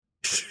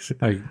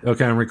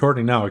Okay, I'm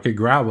recording now. I could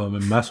grab him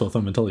and mess with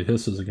him until he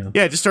hisses again.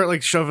 Yeah, just start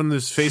like shoving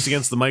his face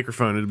against the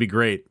microphone. It'd be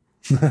great.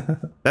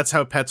 That's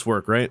how pets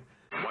work, right?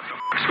 What the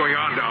fuck's going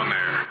on down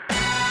there?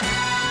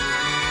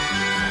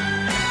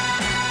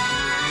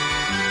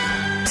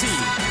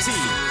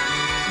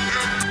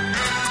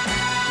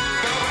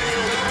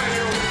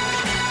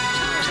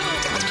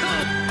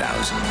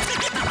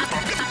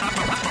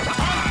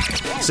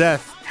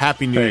 Seth,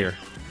 Happy New Year.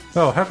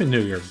 Oh, Happy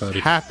New Year, buddy.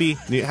 Happy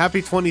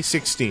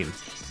 2016.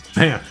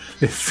 Man,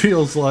 it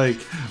feels like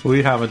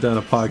we haven't done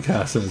a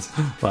podcast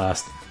since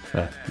last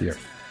year.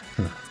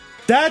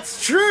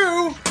 That's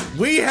true.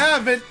 We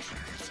haven't.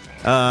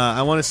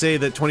 I want to say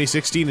that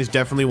 2016 is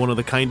definitely one of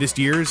the kindest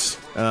years,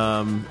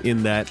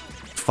 in that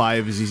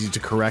 5 is easy to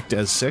correct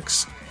as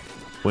 6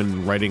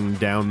 when writing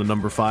down the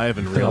number 5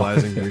 and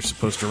realizing you're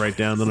supposed to write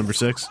down the number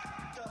 6.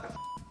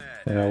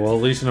 Yeah, well,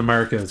 at least in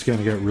America, it's going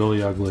to get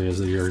really ugly as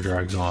the year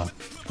drags on,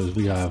 because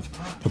we have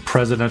a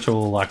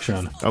presidential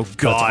election. Oh,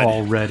 God. That's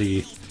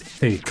already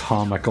a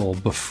comical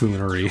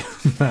buffoonery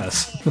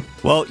mess.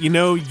 Well,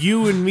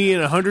 you and me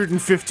and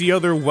 150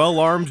 other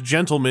well-armed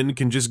gentlemen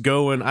can just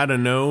go and, I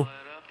don't know,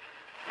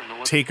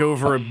 take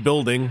over a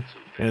building,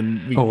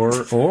 and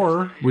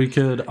or we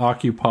could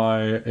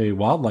occupy a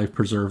wildlife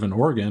preserve in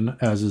Oregon,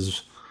 as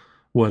is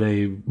what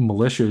a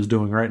militia is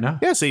doing right now.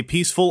 Yes, a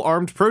peaceful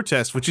armed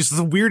protest, which is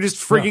the weirdest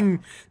frigging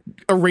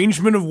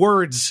arrangement of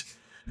words.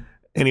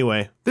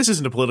 Anyway, this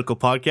isn't a political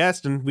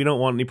podcast, and we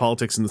don't want any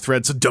politics in the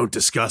thread, so don't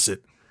discuss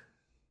it.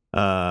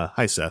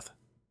 Hi, Seth.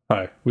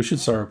 Hi. We should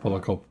start a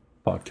political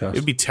podcast.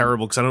 It'd be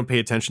terrible because I don't pay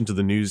attention to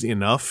the news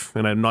enough,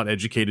 and I'm not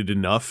educated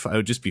enough. I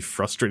would just be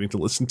frustrating to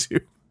listen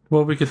to.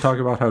 Well, we could talk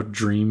about how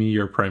dreamy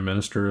your prime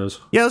minister is.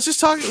 Yeah, let's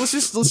just talk. Let's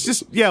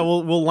just. Yeah,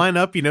 we'll line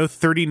up.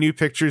 30 new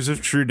pictures of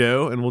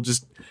Trudeau, and we'll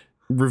just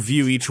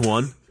review each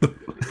one.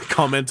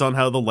 Comment on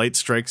how the light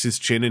strikes his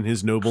chin and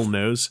his noble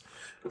nose,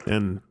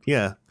 and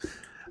yeah,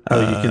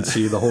 how you can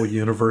see the whole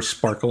universe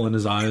sparkle in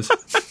his eyes.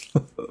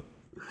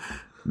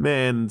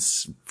 Man,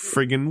 it's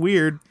friggin'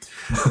 weird.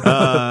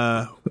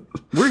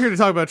 We're here to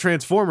talk about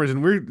Transformers,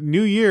 and we're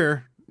new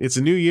year. It's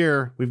a new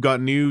year. We've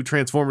got new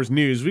Transformers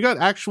news. We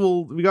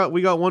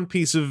got one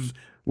piece of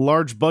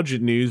large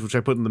budget news, which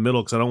I put in the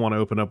middle because I don't want to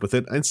open up with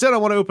it. Instead, I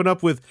want to open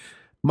up with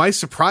my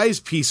surprise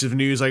piece of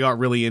news I got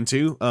really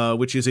into,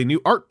 which is a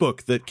new art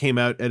book that came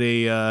out at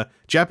a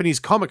Japanese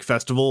comic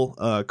festival,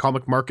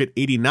 Comic Market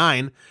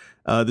 89.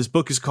 This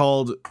book is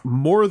called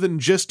More Than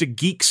Just a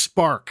Geek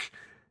Spark.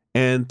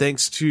 And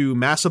thanks to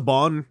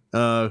Masabon,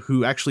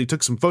 who actually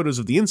took some photos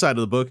of the inside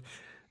of the book,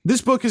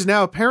 this book is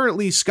now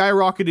apparently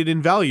skyrocketed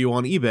in value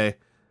on eBay.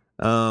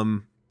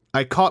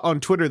 I caught on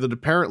Twitter that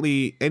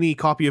apparently any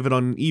copy of it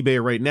on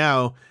eBay right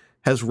now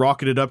has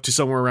rocketed up to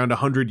somewhere around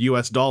 $100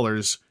 US,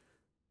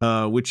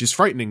 which is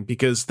frightening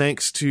because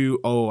thanks to...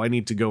 Oh, I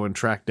need to go and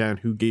track down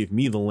who gave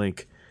me the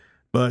link.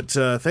 But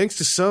thanks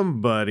to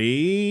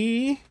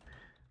somebody,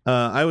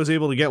 I was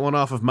able to get one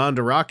off of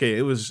Mandarake.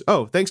 It was...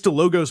 Oh, thanks to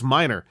Logos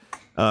Minor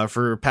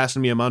for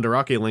passing me a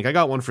Mandarake link. I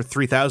got one for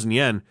 3,000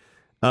 yen.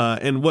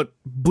 And what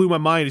blew my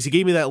mind is he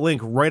gave me that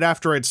link right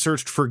after I'd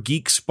searched for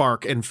Geek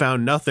Spark and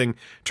found nothing.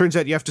 Turns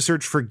out you have to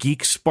search for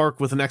Geek Spark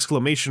with an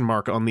exclamation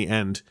mark on the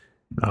end.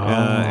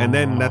 And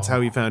then that's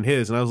how he found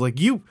his. And I was like,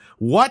 you,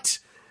 what?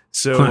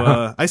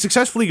 So I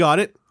successfully got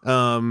it.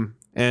 And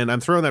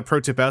I'm throwing that pro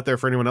tip out there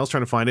for anyone else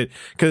trying to find it,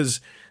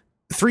 because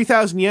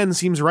 3,000 yen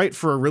seems right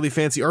for a really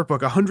fancy art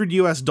book. $100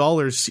 US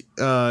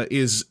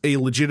is a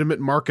legitimate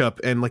markup.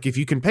 And like, if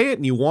you can pay it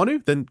and you want to,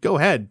 then go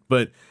ahead.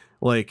 But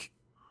like,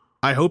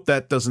 I hope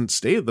that doesn't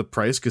stay the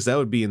price, because that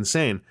would be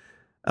insane.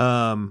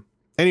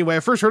 Anyway, I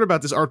first heard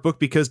about this art book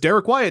because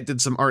Derek Wyatt did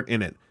some art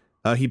in it.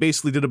 He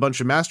basically did a bunch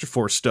of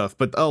Masterforce stuff,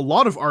 but a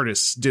lot of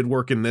artists did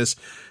work in this.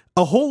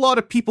 A whole lot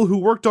of people who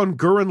worked on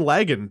Gurren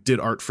Lagann did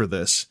art for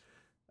this,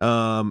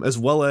 as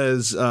well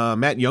as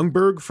Matt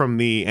Youngberg from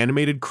the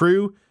animated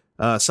crew,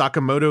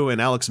 Sakamoto and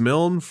Alex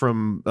Milne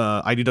from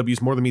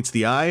IDW's More Than Meets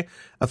the Eye,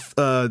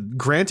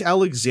 Grant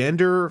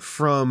Alexander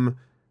from...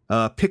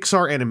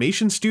 Pixar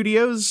Animation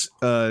Studios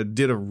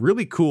did a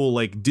really cool,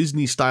 like,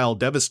 Disney-style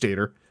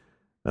Devastator.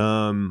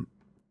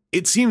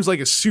 It seems like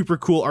a super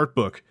cool art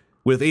book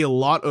with a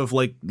lot of,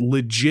 like,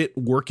 legit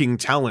working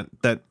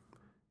talent that,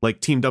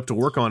 like, teamed up to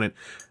work on it.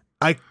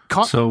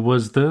 So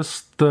was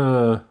this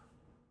the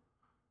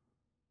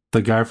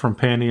guy from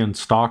Panty and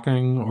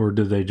Stocking, or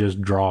did they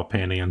just draw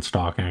Panty and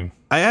Stocking?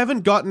 I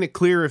haven't gotten it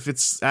clear if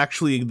it's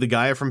actually the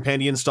guy from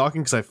Panty and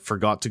Stocking, because I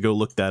forgot to go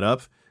look that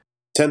up.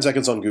 10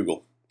 seconds on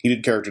Google. He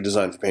did character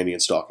design for Panty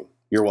and Stocking.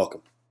 You're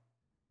welcome.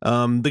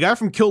 The guy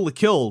from Kill la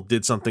Kill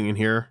did something in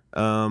here.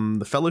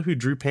 The fellow who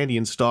drew Panty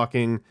and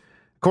Stocking,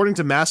 according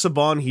to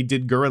Masabon, he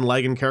did Gurren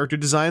Lagann character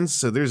designs,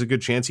 so there's a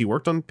good chance he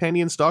worked on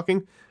Panty and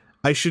Stocking.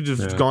 I should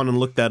have gone and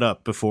looked that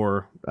up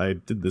before I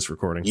did this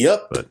recording.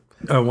 Yep. But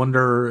I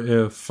wonder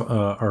if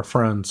our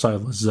friend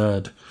Silas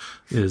Zed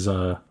is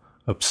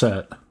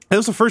upset. that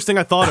was the first thing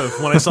I thought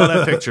of when I saw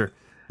that picture.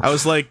 I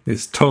was like,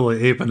 He's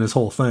totally aping his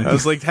whole thing.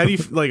 how do you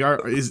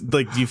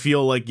do you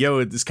feel like, yo,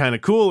 it's kind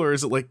of cool, or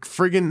is it like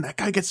friggin' that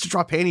guy gets to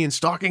draw panty and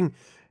stocking,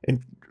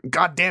 and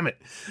god damn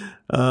it.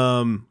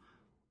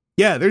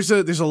 Yeah, there's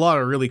a lot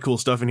of really cool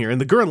stuff in here,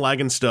 and the Gurren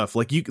Lagann stuff,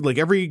 like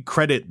every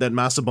credit that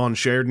Masabon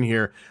shared in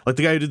here, like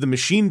the guy who did the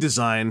machine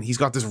design, he's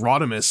got this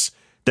Rodimus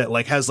that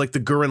like has like the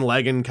Gurren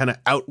Lagann kind of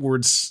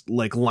outwards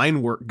like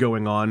line work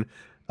going on.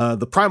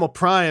 The Primal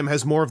Prime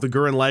has more of the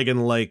Gurren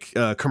Lagann like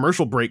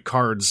commercial break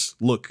cards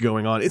look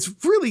going on. It's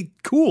really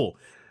cool.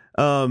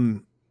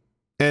 And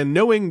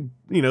knowing,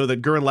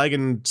 that Gurren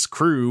Lagann's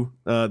crew,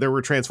 there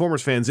were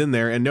Transformers fans in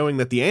there, and knowing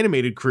that the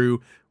animated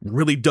crew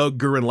really dug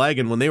Gurren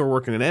Lagann when they were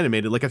working on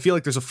animated, like I feel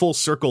like there's a full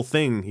circle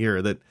thing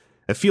here that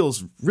it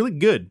feels really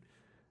good.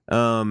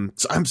 So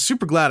I'm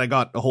super glad I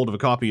got a hold of a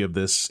copy of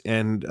this,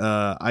 and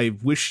I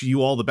wish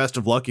you all the best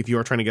of luck if you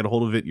are trying to get a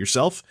hold of it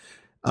yourself.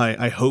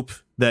 I hope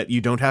that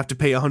you don't have to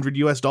pay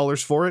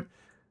 $100 for it.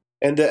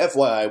 And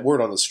FYI,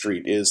 word on the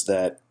street is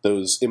that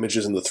those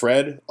images in the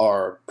thread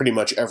are pretty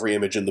much every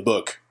image in the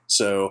book.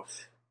 So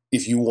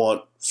if you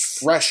want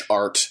fresh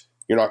art,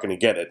 you're not going to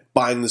get it.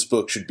 Buying this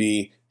book should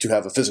be to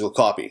have a physical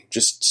copy,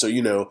 just so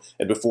you know,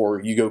 and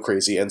before you go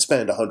crazy and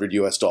spend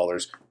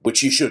 $100,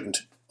 which you shouldn't,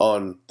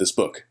 on this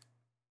book.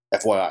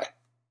 FYI.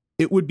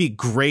 It would be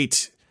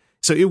great.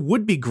 So it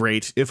would be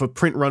great if a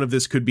print run of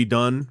this could be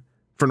done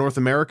for North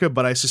America,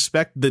 but I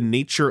suspect the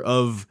nature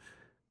of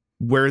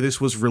where this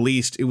was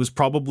released, it was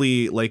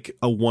probably like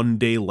a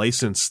one-day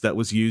license that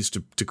was used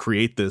to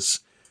create this.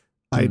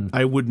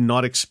 I would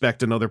not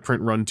expect another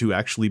print run to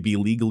actually be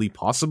legally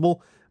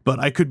possible, but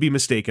I could be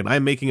mistaken.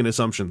 I'm making an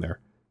assumption there.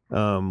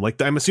 I'm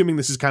assuming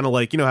this is kind of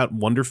like, how at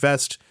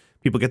Wonderfest,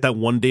 people get that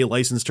one-day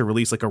license to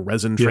release like a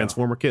resin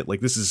Transformer kit. Like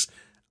this is,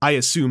 I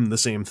assume, the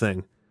same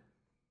thing.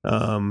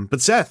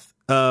 But Seth,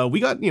 we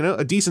got,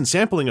 a decent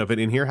sampling of it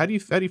in here. How do you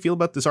feel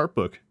about this art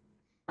book?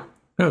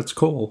 Yeah, it's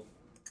cool.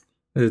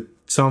 It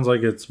sounds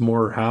like it's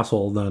more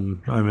hassle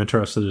than I'm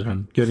interested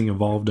in getting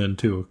involved in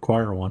to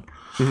acquire one.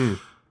 Mm-hmm.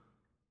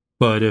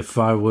 But if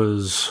I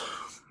was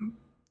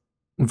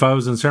in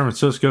San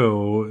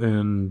Francisco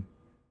in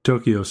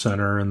Tokyo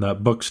Center in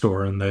that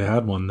bookstore and they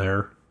had one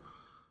there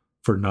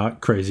for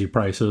not crazy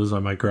prices, I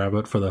might grab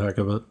it for the heck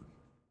of it.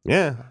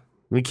 Yeah.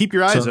 Keep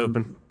your eyes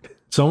open.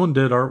 Someone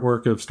did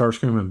artwork of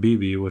Starscream and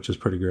BB, which is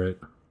pretty great.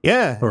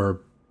 Yeah.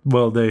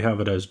 They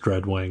have it as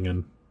Dreadwing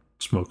and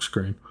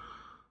Smokescreen.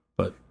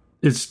 But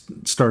it's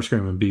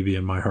Starscream and BB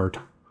in my heart.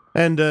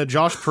 And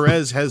Josh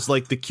Perez has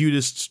like the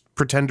cutest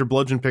Pretender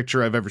Bludgeon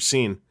picture I've ever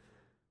seen.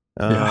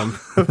 Of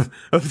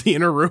the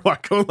inner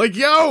Ruach going like,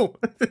 yo!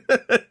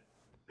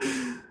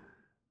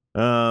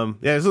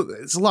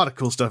 It's a lot of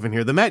cool stuff in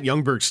here. The Matt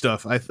Youngberg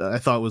stuff I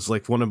thought was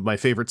like one of my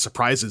favorite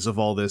surprises of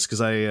all this,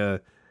 because I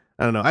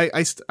don't know,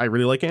 I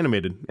really like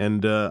animated,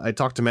 and I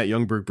talked to Matt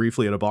Youngberg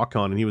briefly at a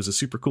BotCon, and he was a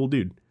super cool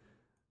dude.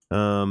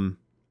 So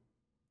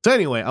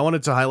anyway, I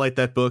wanted to highlight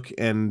that book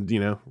and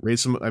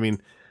raise some. I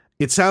mean,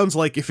 it sounds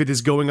like if it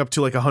is going up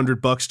to like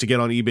 $100 to get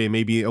on eBay,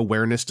 maybe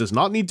awareness does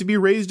not need to be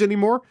raised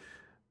anymore.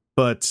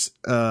 But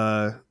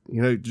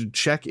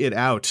check it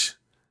out.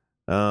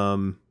 At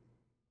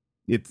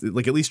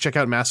least check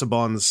out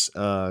Masabon's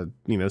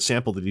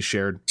sample that he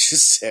shared.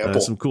 Just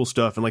sample. Some cool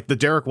stuff, and like the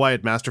Derek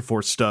Wyatt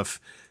Masterforce stuff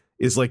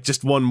is like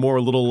just one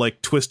more little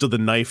like twist of the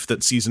knife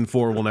that season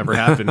 4 will never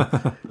happen,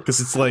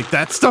 because it's like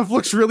that stuff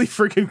looks really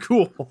freaking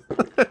cool.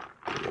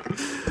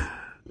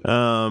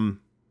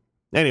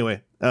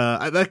 Anyway,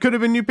 that could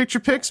have been new picture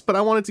picks, but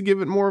I wanted to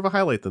give it more of a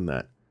highlight than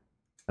that.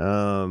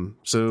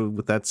 So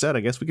with that said, I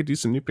guess we could do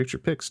some new picture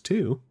picks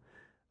too.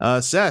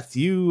 Seth,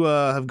 you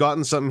have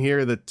gotten something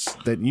here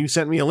that you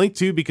sent me a link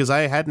to, because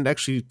I hadn't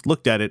actually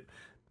looked at it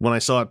when I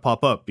saw it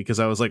pop up, because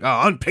I was like,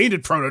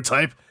 unpainted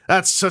prototype,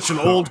 that's such an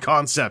old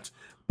concept,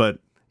 but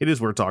it is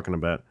worth talking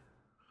about.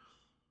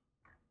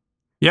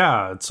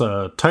 Yeah, it's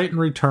a Titan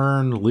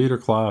Return Leader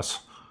Class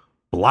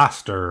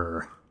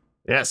Blaster.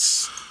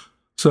 Yes.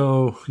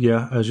 So,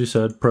 yeah, as you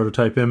said,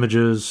 prototype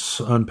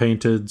images,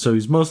 unpainted, so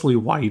he's mostly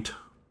white.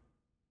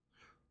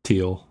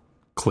 Teal,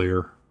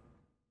 clear,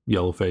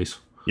 yellow face.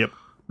 Yep.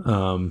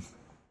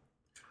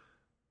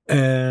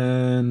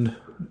 And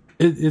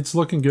it's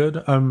looking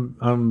good.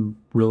 I'm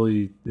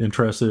really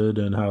interested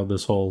in how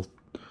this whole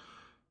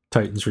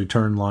Titans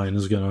Return line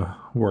is going to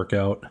work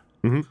out.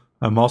 Mm-hmm.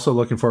 I'm also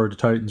looking forward to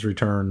Titans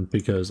Return,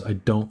 because I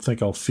don't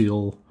think I'll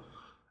feel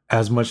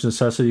as much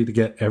necessity to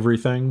get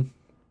everything,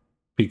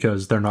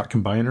 because they're not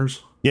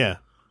combiners. Yeah.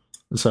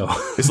 So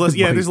it's less,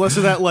 there's less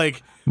of that,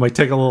 like, might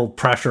take a little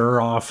pressure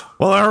off.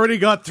 Well, I already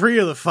got 3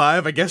 of the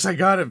 5. I guess I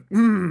got it.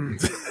 I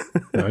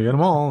get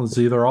them all. It's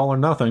either all or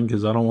nothing,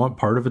 because I don't want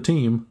part of a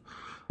team.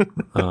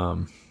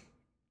 And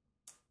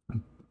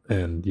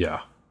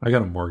yeah, I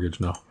got a mortgage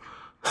now.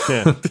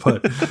 Yeah.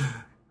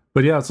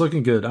 but yeah, it's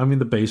looking good. I mean,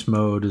 the base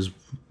mode is,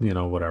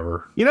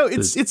 whatever.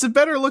 It's a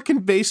better looking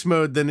base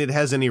mode than it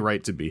has any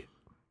right to be.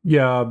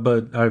 Yeah,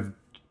 but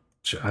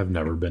I've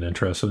never been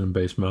interested in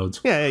base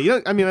modes. Yeah,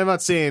 I'm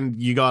not saying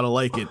you gotta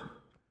like it.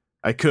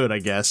 I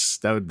guess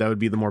that would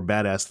be the more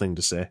badass thing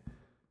to say.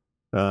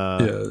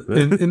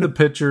 In the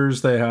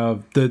pictures they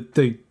have that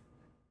they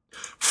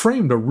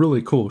framed a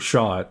really cool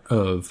shot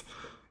of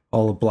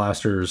all of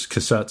Blaster's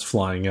cassettes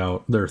flying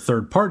out. They're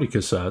third-party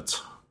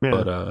cassettes,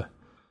 but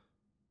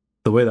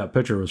the way that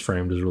picture was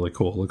framed is really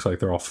cool. It looks like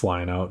they're all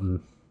flying out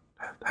and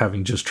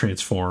having just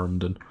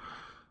transformed, and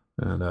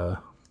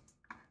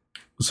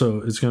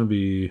so it's going to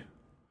be.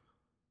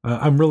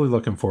 I'm really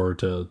looking forward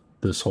to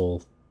this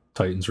whole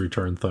Titans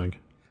Return thing.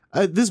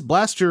 This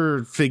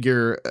Blaster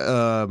figure,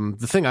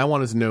 the thing I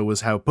wanted to know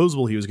was how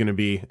posable he was going to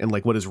be and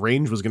like what his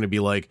range was going to be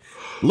like.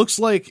 Looks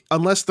like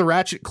unless the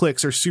ratchet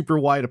clicks are super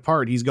wide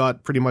apart, he's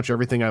got pretty much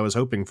everything I was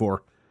hoping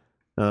for.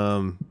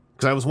 Because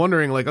I was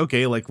wondering, like,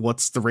 okay, like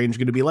what's the range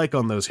going to be like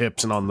on those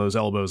hips and on those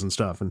elbows and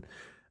stuff? And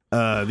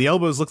the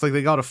elbows look like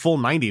they got a full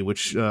 90,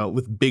 which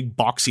with big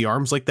boxy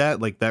arms like that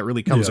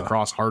really comes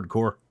across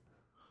hardcore.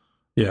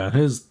 Yeah,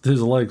 his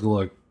legs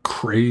look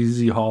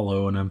crazy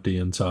hollow and empty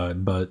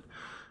inside, but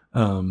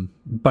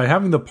by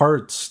having the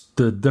parts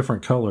the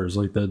different colors,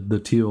 like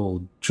the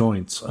teal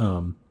joints,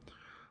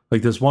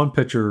 like this one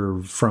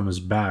picture from his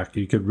back,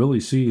 you could really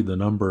see the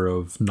number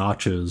of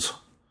notches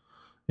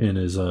in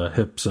his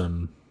hips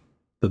and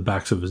the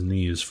backs of his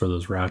knees for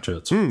those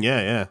ratchets.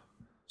 Yeah.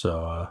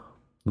 So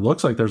it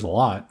looks like there's a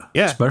lot,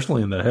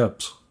 especially in the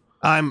hips.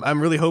 I'm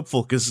really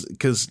hopeful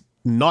because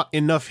not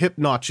enough hip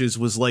notches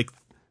was like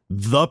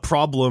the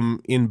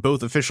problem in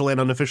both official and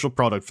unofficial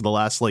product for the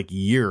last like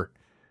year.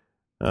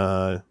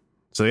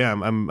 So yeah,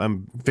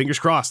 I'm fingers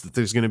crossed that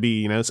there's going to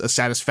be, a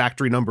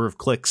satisfactory number of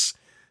clicks.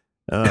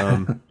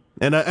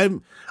 And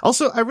I'm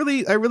also, I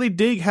really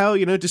dig how,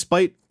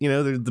 despite,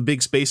 the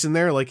big space in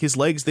there, like his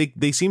legs,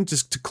 they seem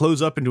to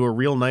close up into a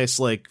real nice,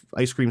 like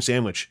ice cream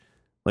sandwich.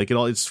 Like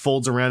it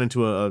folds around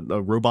into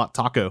a robot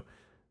taco.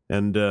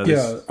 And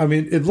I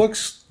mean, it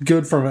looks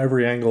good from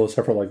every angle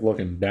except for like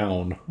looking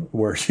down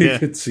where you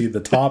could see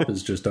the top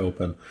is just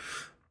open.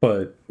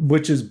 But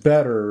which is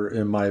better,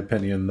 in my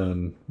opinion,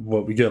 than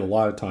what we get a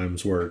lot of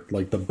times where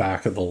like the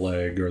back of the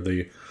leg or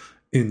the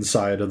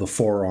inside of the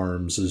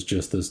forearms is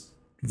just this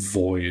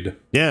void.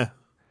 Yeah.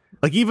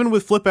 Like even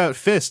with flip out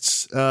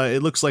fists,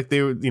 it looks like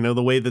they were,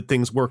 the way that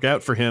things work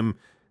out for him,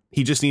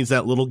 he just needs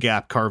that little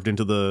gap carved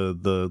into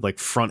the like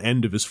front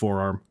end of his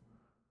forearm.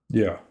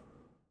 Yeah.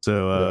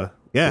 So,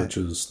 which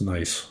is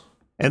nice.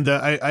 And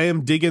I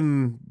am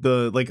digging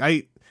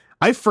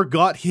I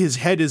forgot his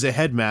head is a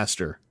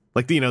headmaster.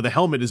 Like, the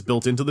helmet is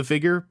built into the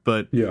figure,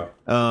 but,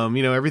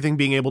 everything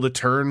being able to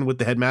turn with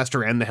the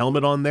headmaster and the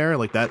helmet on there,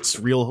 like, that's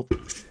real.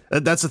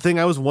 That's the thing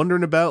I was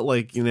wondering about,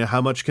 like,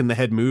 how much can the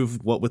head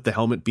move, what with the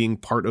helmet being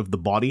part of the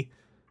body.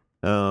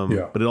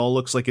 But it all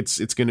looks like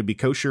it's going to be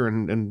kosher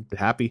and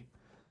happy.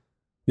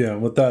 Yeah,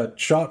 with that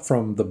shot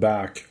from the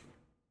back,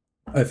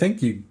 I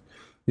think you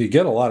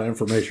get a lot of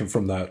information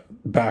from that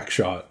back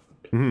shot.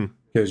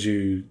 Because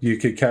you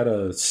could kind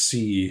of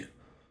see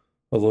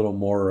a little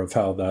more of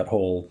how that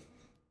whole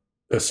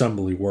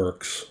assembly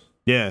works.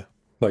 Yeah.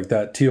 Like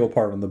that teal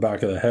part on the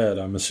back of the head,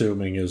 I'm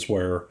assuming, is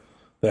where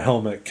the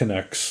helmet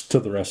connects to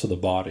the rest of the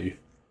body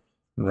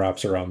and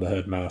wraps around the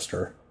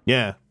headmaster.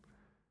 Yeah.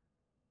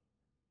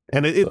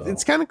 And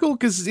it's kind of cool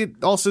because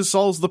it also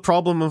solves the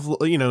problem of,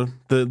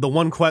 the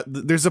one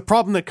there's a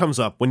problem that comes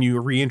up when you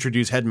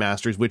reintroduce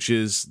headmasters, which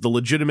is the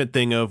legitimate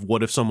thing of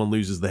what if someone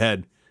loses the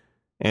head?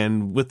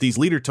 And with these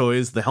leader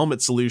toys, the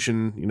helmet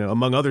solution,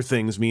 among other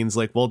things, means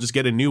like, well, just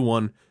get a new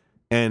one,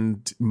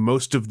 and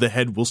most of the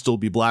head will still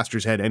be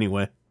Blaster's head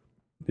anyway.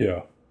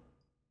 Yeah.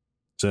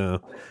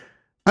 So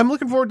I'm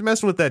looking forward to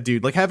messing with that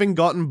dude. Like having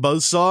gotten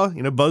Buzzsaw,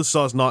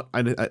 Buzzsaw's not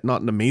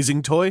an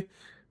amazing toy,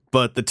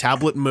 but the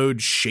tablet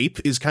mode shape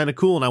is kind of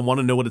cool, and I want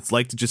to know what it's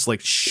like to just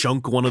like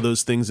shunk one of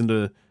those things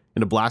into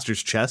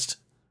Blaster's chest.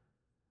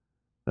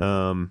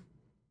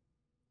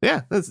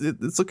 Yeah,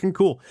 it's looking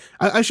cool.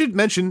 I should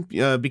mention,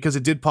 because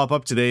it did pop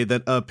up today,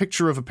 that a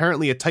picture of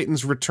apparently a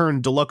Titans Return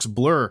Deluxe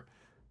Blur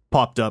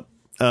popped up.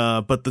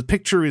 But the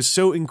picture is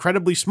so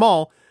incredibly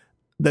small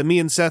that me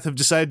and Seth have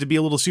decided to be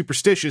a little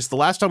superstitious. The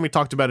last time we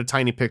talked about a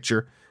tiny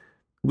picture,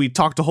 we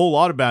talked a whole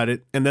lot about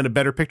it, and then a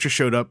better picture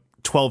showed up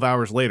 12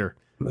 hours later.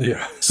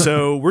 Yeah.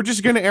 So we're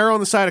just going to err on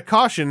the side of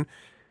caution.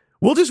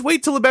 We'll just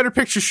wait till a better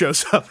picture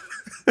shows up.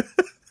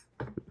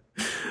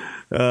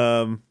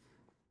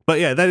 But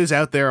yeah, that is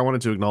out there. I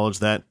wanted to acknowledge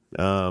that.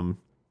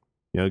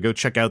 Go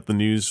check out the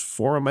news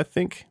forum, I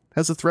think,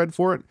 has a thread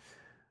for it.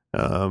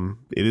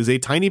 It is a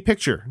tiny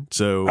picture,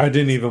 so I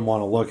didn't even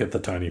want to look at the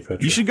tiny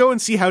picture. You should go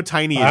and see how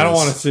tiny it is. I don't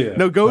want to see it.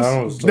 No,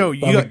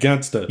 I'm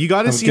against it. You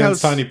got to see how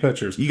tiny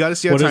pictures. You got to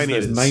see how tiny it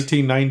is.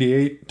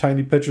 1998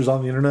 tiny pictures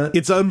on the internet.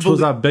 It's unbelievable.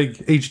 Shows out big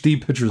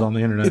HD pictures on the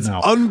internet it's now.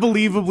 It's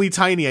unbelievably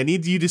tiny. I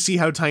need you to see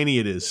how tiny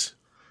it is.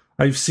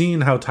 I've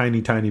seen how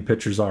tiny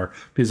pictures are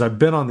because I've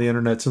been on the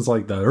internet since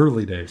like the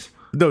early days.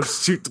 No,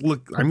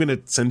 look, I'm going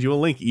to send you a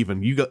link.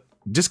 Even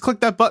just click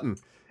that button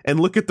and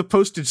look at the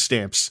postage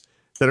stamps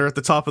that are at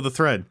the top of the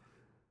thread.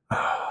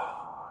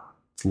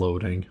 It's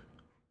loading.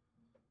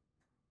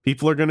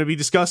 People are going to be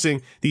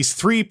discussing these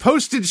 3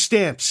 postage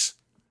stamps.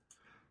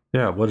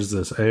 Yeah, what is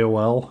this,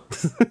 AOL?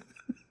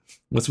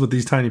 What's with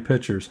these tiny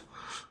pictures?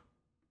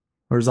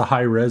 Where's the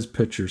high-res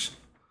pictures?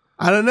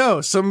 I don't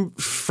know. Some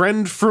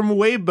friend from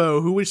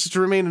Weibo who wishes to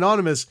remain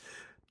anonymous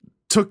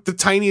took the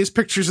tiniest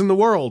pictures in the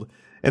world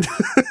and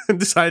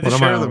decided to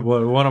share them.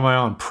 What am I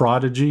on?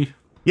 Prodigy?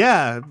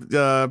 Yeah.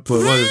 What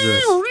is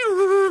this?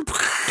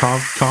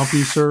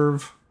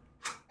 CompuServe?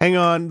 Hang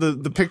on.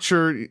 The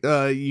picture,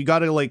 you got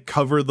to like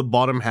cover the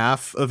bottom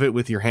half of it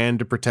with your hand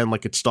to pretend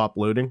like it stopped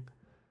loading.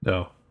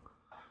 No.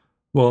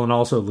 Well, and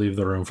also leave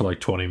the room for like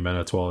 20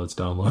 minutes while it's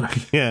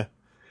downloading. Yeah.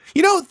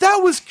 You know, that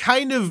was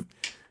kind of...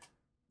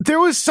 There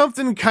was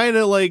something kind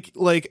of like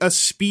a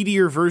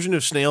speedier version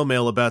of snail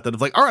mail about that.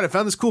 Of like, all right, I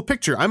found this cool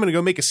picture. I'm going to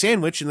go make a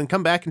sandwich and then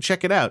come back and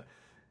check it out.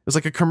 It was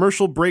like a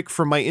commercial break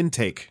from my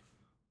intake.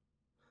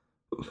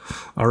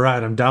 All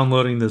right, I'm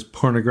downloading this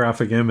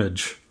pornographic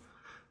image.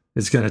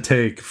 It's going to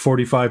take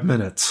 45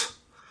 minutes.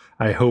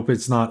 I hope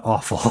it's not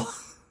awful.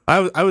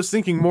 I was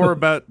thinking more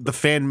about the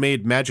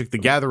fan-made Magic the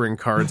Gathering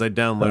cards I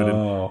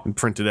downloaded and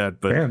printed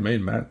out. But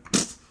fan-made, Matt.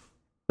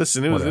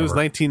 Listen, it was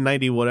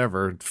 1990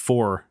 whatever,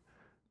 4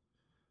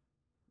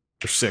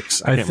 or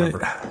 6. I can't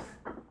remember.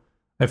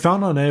 I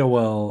found on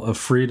AOL a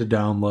free to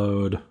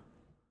download.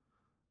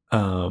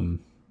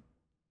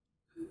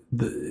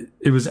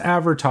 It was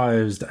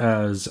advertised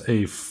as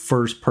a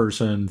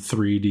first-person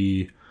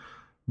 3D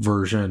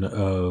version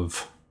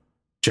of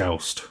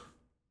Joust,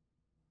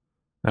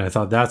 and I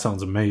thought that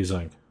sounds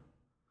amazing.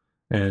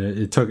 And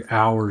it took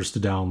hours to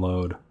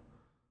download,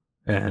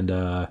 and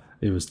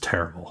it was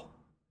terrible.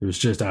 It was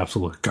just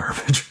absolute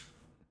garbage.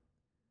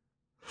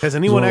 Has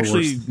anyone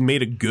actually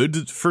made a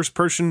good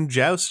first-person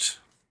Joust?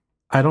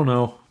 I don't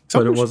know,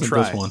 but it wasn't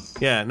this one.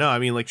 Yeah, no, I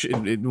mean, like,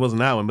 it wasn't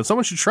that one, but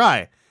someone should try.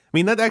 I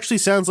mean, that actually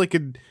sounds like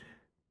a,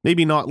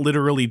 maybe not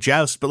literally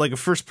Joust, but like a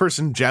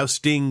first-person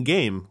jousting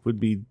game would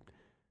be...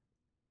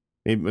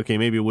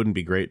 Maybe it wouldn't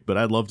be great, but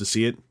I'd love to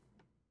see it.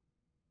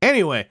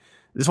 Anyway,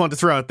 just wanted to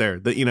throw out there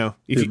that, you know...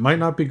 It might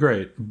not be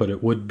great, but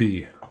it would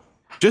be.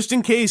 Just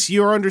in case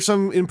you're under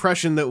some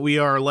impression that we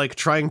are, like,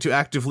 trying to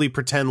actively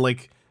pretend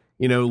like...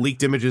 You know,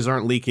 leaked images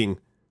aren't leaking.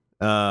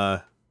 We are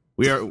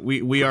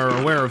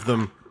aware of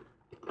them,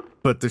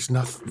 but there's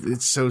nothing.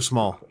 It's so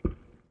small.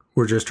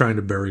 We're just trying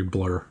to bury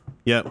Blur.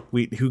 Yeah,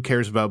 who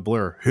cares about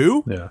Blur?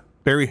 Who? Yeah,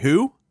 Barry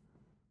who?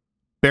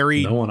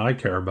 Barry. No one I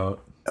care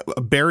about.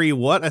 Barry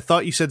what? I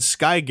thought you said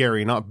Sky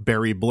Gary, not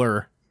Barry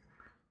Blur.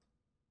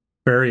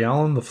 Barry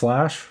Allen, the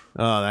Flash.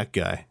 Oh, that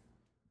guy.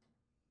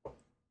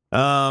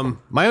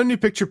 My own new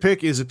picture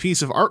pick is a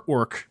piece of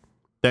artwork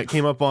that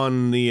came up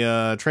on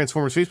the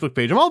Transformers Facebook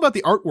page. I'm all about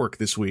the artwork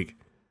this week.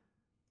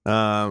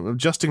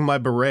 Adjusting my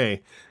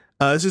beret.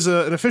 This is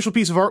an official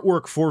piece of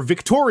artwork for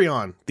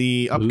Victorion,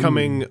 the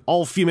upcoming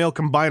all-female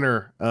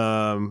combiner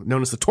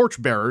known as the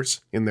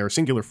Torchbearers in their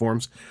singular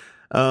forms.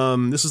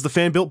 This is the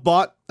fan-built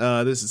bot.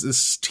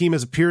 This team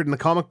has appeared in the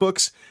comic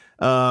books.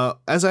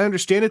 As I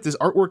understand it, this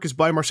artwork is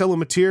by Marcelo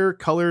Matir,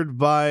 colored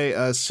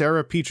by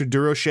Sarah Petra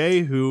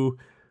Durocher, who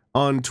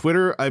on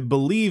Twitter, I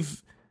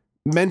believe...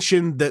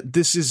 mentioned that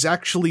this is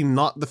actually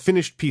not the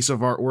finished piece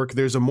of artwork.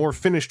 There's a more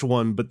finished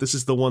one, but this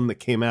is the one that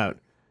came out.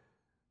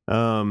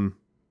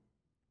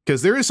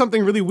 Because there is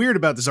something really weird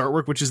about this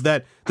artwork, which is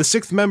that the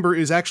 6th member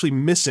is actually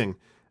missing.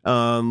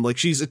 Like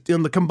she's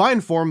in the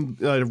combined form,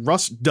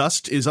 Rust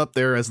Dust is up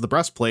there as the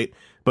breastplate,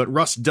 but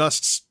Rust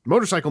Dust's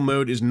motorcycle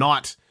mode is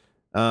not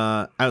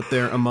out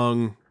there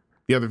among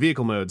the other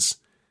vehicle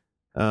modes.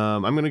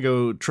 I'm going to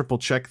go triple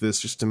check this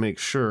just to make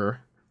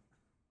sure.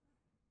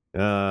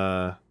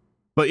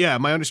 But yeah,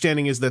 my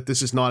understanding is that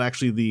this is not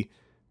actually the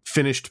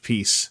finished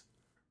piece.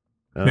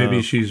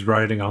 Maybe she's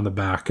riding on the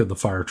back of the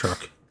fire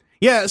truck.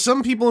 Yeah,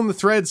 some people in the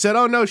thread said,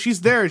 oh no,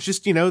 she's there. It's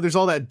just, you know, there's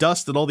all that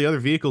dust that all the other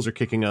vehicles are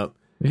kicking up.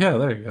 Yeah,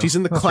 there you go. She's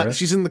in the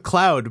she's in the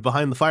cloud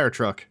behind the fire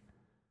truck.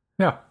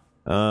 Yeah.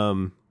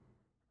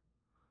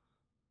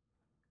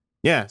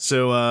 Yeah,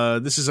 so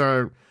this is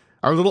our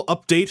little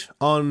update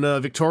on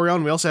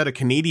Victorion. We also had a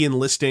Canadian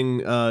listing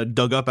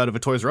dug up out of a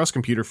Toys R Us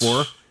computer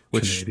for her.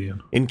 Which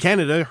Canadian. In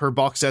Canada, her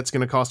box set's going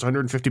to cost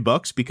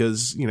 $150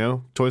 because, you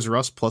know, Toys R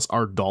Us plus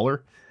our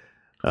dollar.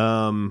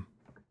 And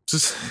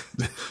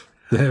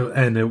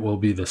it will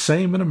be the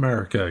same in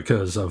America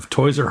because of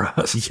Toys R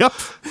Us. Yep.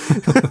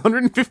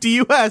 150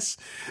 US.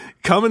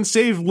 Come and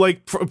save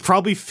like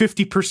probably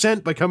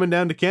 50% by coming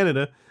down to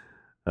Canada.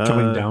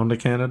 Coming down to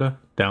Canada?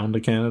 Down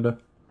to Canada?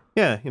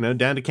 Yeah, you know,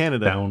 down to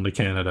Canada. Down to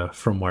Canada.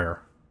 From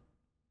where?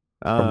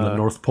 From the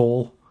North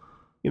Pole?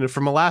 You know,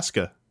 from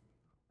Alaska.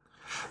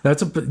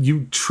 That's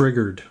you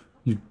triggered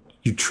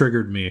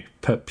me.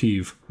 Pet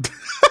peeve.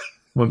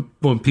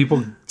 when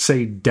people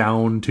say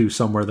down to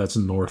somewhere that's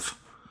north.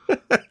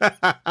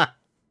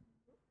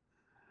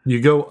 You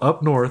go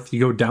up north, you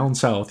go down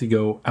south, you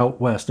go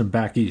out west and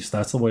back east.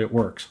 That's the way it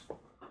works.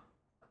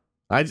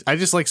 I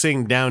just like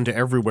saying down to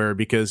everywhere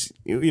because,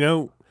 you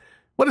know,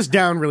 what does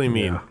down really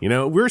mean? Yeah. You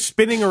know, we're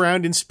spinning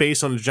around in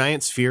space on a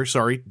giant sphere,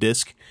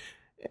 disk.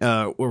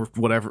 Or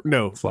whatever.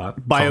 No, flat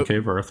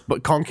concave Earth,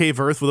 but concave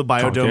Earth with a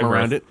biodome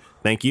around it.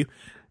 Thank you.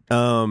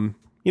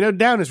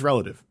 down is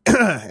relative.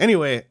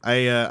 Anyway,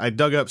 I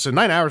dug up. So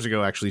 9 hours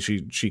ago, actually,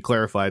 she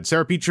clarified.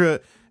 Sarah Petra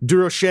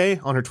Durocher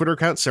on her Twitter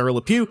account, Sarah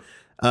LePew,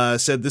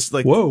 said this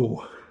like,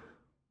 whoa,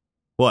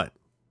 what?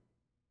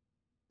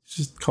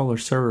 Just call her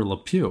Sarah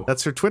LePew.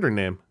 That's her Twitter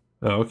name.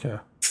 Oh, okay.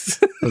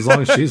 As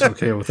long as she's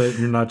okay with it,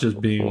 you're not just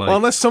being like. Well,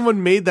 unless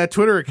someone made that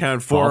Twitter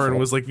account for her and awful.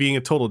 was like being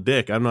a total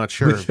dick, I'm not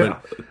sure. Yeah.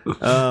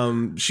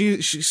 But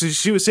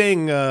she was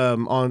saying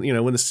on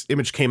when this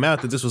image came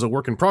out that this was a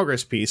work in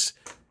progress piece.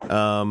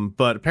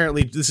 But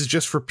apparently this is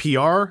just for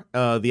PR.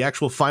 The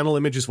actual final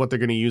image is what they're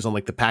going to use on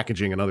like the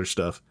packaging and other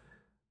stuff.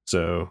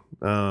 So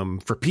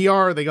for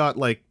PR, they got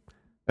like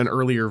an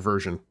earlier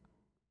version.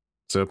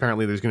 So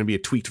apparently there's going to be a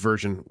tweaked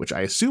version, which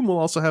I assume will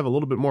also have a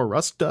little bit more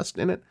rust dust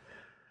in it.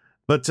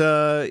 But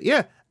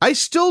yeah, I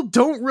still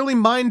don't really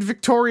mind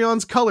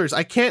Victorion's colors.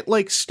 I can't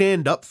like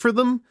stand up for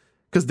them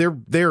because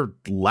they're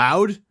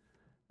loud.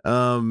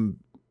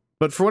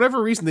 But for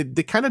whatever reason,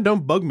 they kind of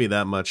don't bug me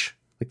that much.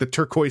 Like the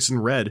turquoise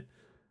and red.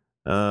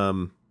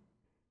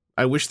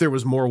 I wish there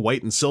was more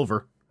white and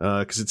silver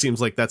because it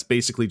seems like that's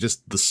basically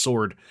just the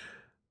sword.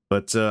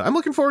 But I'm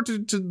looking forward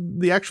to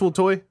the actual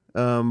toy.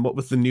 What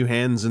with the new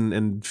hands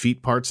and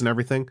feet parts and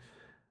everything.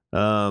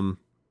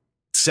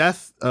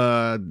 Seth,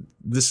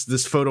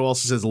 this photo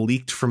also says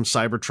leaked from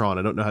Cybertron.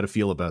 I don't know how to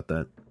feel about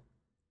that.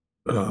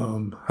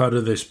 How do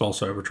they spell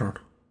Cybertron?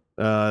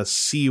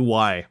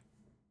 CY.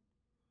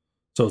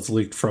 So it's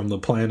leaked from the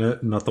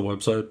planet, not the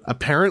website?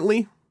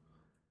 Apparently.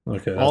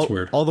 Okay, that's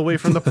weird. All the way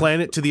from the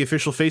planet to the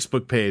official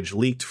Facebook page,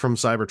 leaked from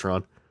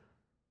Cybertron.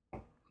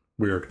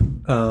 Weird.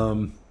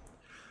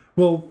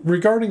 Well,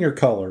 regarding your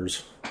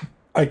colors,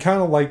 I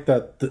kind of like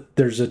that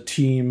there's a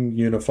team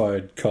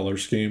unified color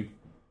scheme.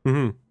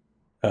 Mm-hmm.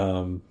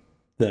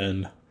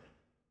 Then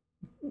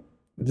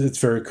it's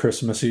very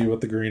Christmassy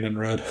with the green and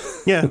red.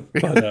 Yeah.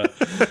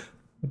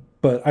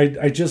 but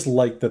I just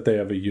like that they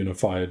have a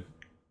unified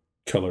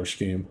color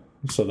scheme.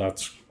 So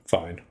that's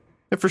fine.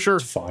 Yeah, for sure.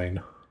 It's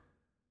fine.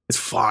 It's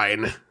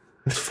fine.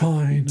 It's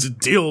fine. To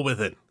deal with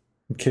it.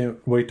 Can't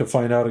wait to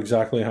find out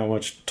exactly how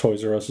much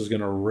Toys R Us is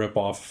going to rip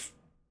off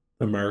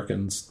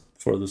Americans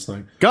for this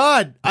thing.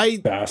 God,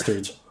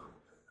 bastards.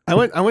 I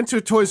went to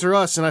a Toys R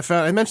Us and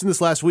I mentioned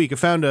this last week. I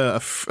found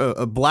a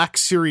Black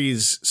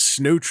Series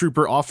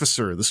Snowtrooper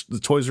officer, the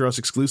Toys R Us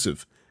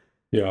exclusive.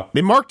 Yeah.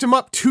 They marked him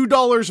up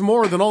 $2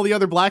 more than all the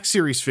other Black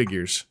Series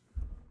figures.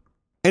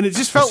 And it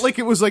just felt like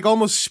it was like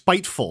almost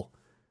spiteful.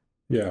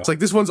 Yeah. It's like,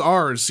 this one's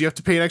ours, so you have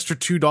to pay an extra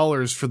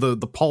 $2 for the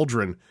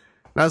pauldron. And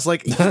I was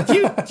like,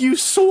 you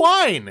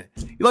swine!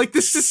 Like,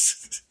 this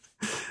is...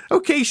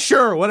 Okay,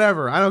 sure,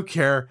 whatever. I don't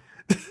care.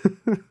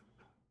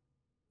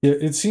 Yeah,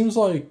 it seems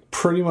like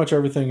pretty much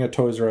everything at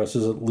Toys R Us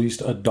is at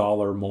least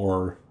 $1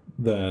 more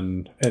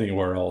than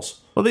anywhere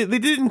else. Well, they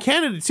did it in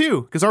Canada,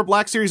 too, because our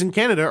Black Series in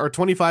Canada are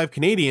 25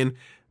 Canadian,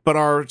 but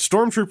our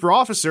Stormtrooper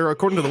officer,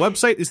 according to the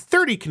website, is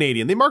 30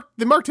 Canadian. They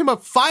marked him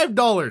up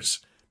 $5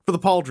 for the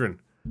pauldron.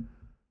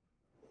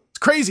 It's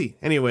crazy.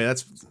 Anyway,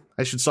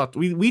 I should stop.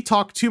 We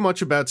talk too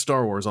much about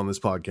Star Wars on this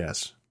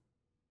podcast.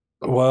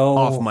 Well,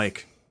 Off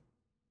mic.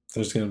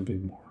 There's going to be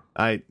more.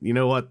 You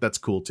know what? That's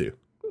cool too.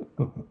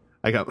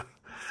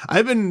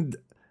 I've been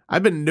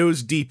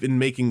nose deep in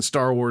making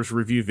Star Wars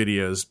review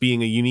videos,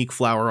 being a unique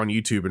flower on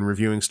YouTube and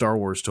reviewing Star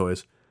Wars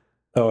toys.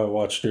 Oh, I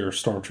watched your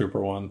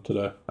Stormtrooper one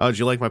today. Oh, do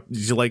you like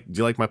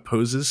my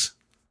poses?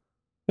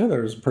 Yeah,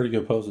 there's pretty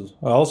good poses.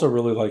 I also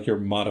really like your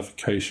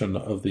modification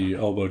of the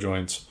elbow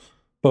joints,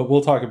 but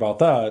we'll talk about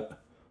that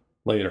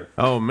later.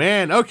 Oh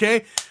man,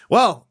 okay.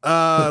 Well,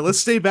 let's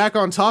stay back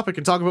on topic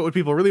and talk about what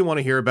people really want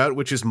to hear about,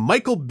 which is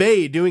Michael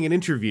Bay doing an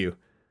interview.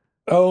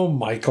 Oh,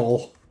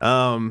 Michael.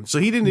 So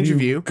he did an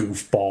interview. You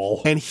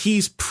goofball. And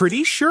he's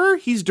pretty sure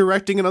he's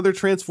directing another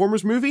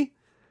Transformers movie.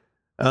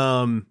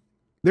 I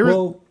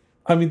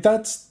mean,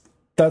 that's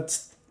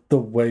the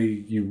way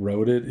you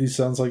wrote it. He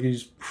sounds like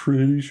he's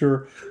pretty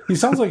sure. He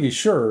sounds like he's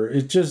sure.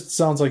 It just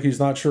sounds like he's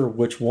not sure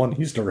which one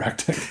he's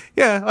directing.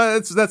 Yeah,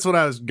 that's what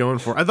I was going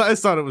for. I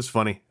just thought it was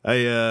funny.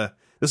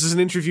 This is an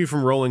interview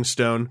from Rolling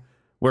Stone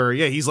where,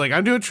 yeah, he's like,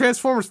 I'm doing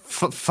Transformers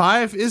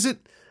 5, is it?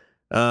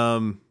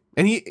 And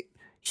he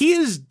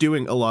is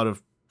doing a lot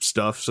of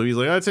stuff. So he's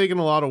like, I've taken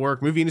a lot of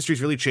work. Movie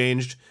industry's really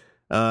changed.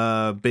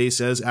 Bay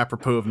says,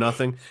 apropos of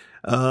nothing.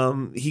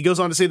 He goes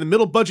on to say the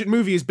middle budget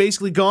movie is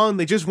basically gone.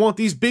 They just want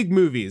these big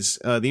movies.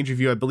 The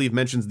interview, I believe,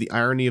 mentions the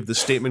irony of the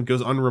statement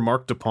goes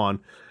unremarked upon.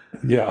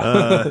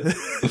 Yeah.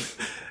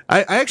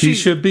 I actually, he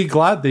should be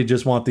glad they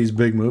just want these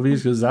big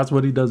movies because that's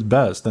what he does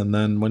best. And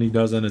then when he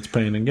doesn't, it's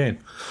pain and gain.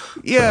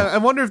 Yeah, so. I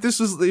wonder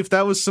if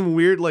that was some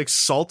weird like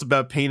salt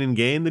about pain and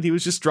gain that he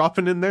was just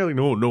dropping in there. Like,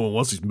 no one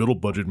wants these middle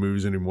budget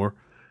movies anymore.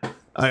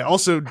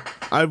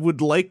 I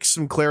would like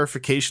some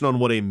clarification on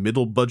what a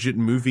middle budget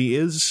movie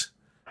is.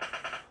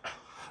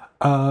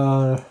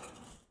 I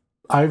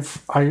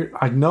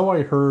know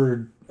I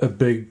heard a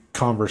big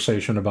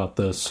conversation about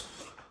this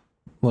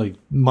like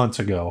months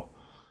ago,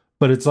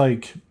 but it's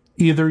like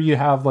either you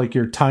have like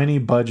your tiny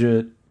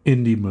budget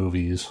indie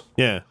movies,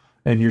 yeah,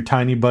 and your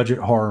tiny budget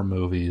horror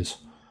movies,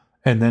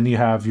 and then you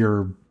have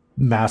your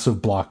massive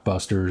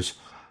blockbusters,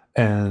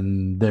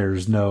 and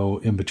there's no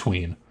in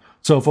between.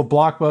 So if a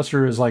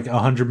blockbuster is like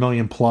 100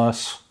 million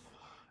plus,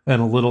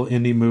 and a little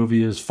indie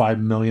movie is 5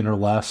 million or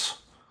less,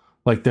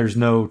 like there's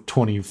no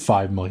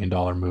 $25 million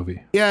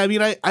movie. Yeah, I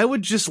mean, I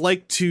would just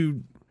like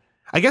to.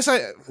 I guess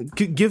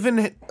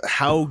given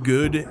how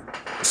good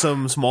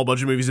some small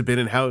budget movies have been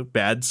and how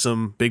bad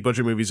some big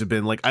budget movies have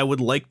been, like I would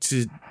like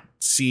to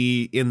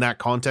see in that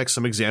context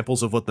some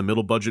examples of what the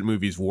middle budget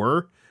movies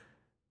were.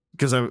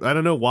 Because I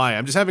don't know why.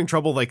 I'm just having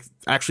trouble like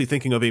actually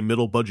thinking of a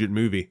middle budget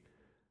movie.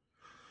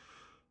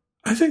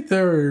 I think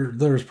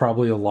there's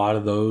probably a lot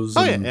of those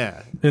in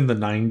the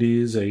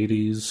 90s,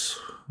 80s.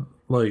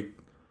 Like,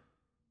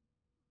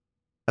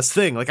 that's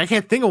the thing. Like, I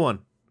can't think of one.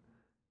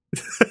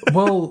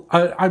 Well,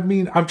 I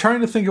mean, I'm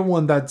trying to think of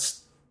one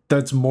that's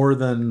more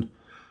than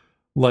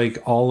like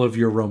all of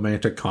your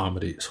romantic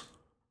comedies.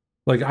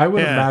 Like, I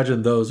would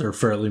imagine those are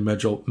fairly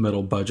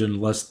middle budget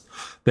unless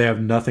they have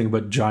nothing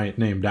but giant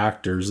named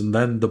actors, and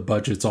then the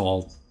budget's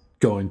all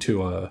going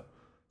to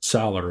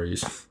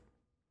salaries.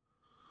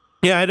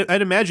 Yeah,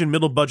 I'd imagine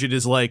middle budget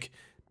is like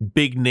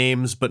big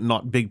names but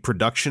not big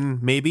production,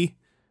 maybe,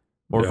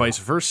 or vice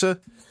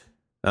versa.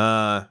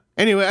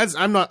 Anyway,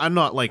 I'm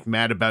not like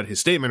mad about his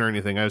statement or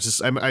anything. I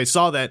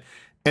saw that,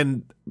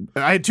 and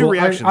I had two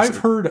reactions. I've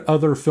heard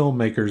other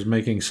filmmakers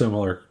making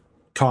similar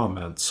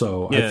comments,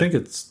 so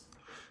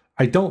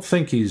I don't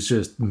think he's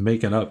just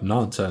making up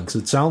nonsense.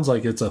 It sounds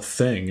like it's a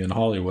thing in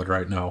Hollywood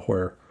right now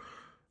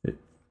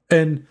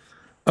they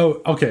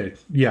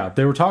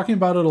were talking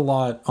about it a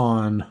lot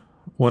on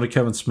one of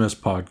Kevin Smith's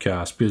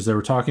podcasts because they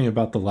were talking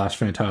about the last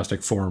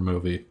Fantastic Four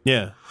movie.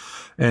 Yeah.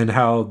 And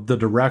how the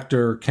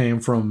director came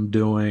from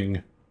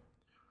doing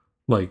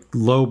like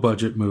low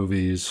budget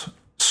movies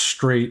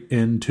straight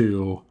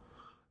into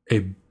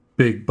a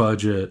big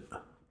budget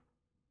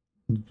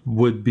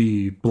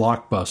would-be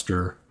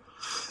blockbuster.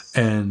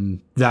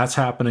 And that's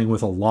happening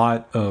with a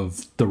lot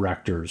of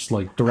directors,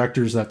 like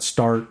directors that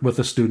start with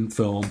a student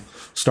film,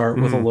 start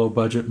with a low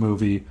budget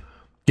movie,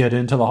 get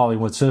into the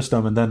Hollywood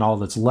system, and then all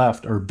that's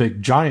left are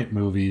big giant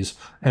movies,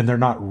 and they're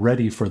not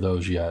ready for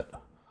those yet.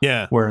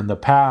 Yeah. Where in the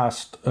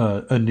past,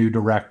 a new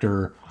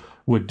director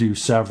would do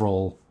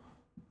several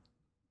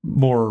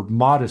more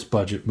modest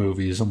budget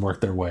movies and work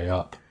their way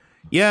up.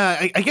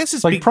 Yeah, I guess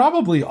it's like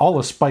probably all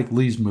of Spike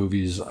Lee's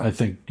movies, I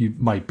think you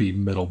might be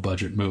middle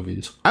budget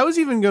movies. I was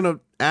even going to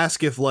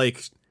ask if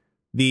like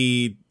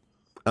the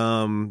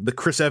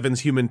Chris Evans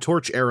Human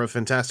Torch era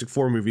Fantastic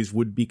Four movies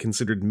would be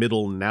considered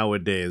middle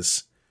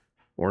nowadays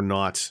or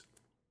not.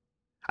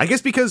 I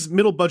guess because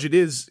middle budget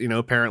is,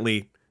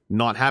 apparently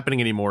not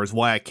happening anymore is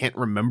why I can't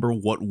remember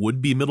what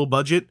would be middle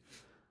budget.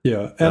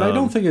 Yeah, and I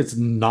don't think it's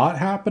not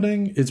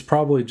happening. It's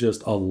probably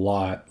just a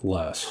lot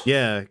less.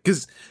 Yeah,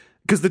 because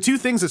the two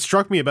things that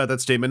struck me about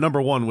that statement,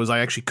 number one, was I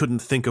actually couldn't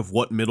think of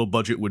what middle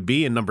budget would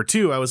be, and number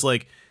two, I was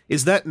like,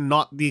 is that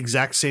not the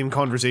exact same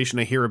conversation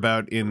I hear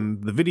about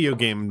in the video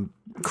game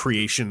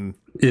creation?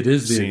 It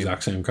is the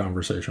exact same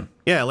conversation.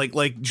 Yeah,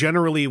 like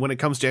generally when it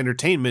comes to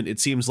entertainment, it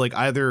seems like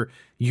either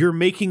you're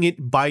making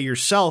it by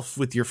yourself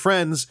with your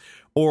friends,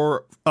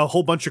 or a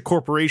whole bunch of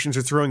corporations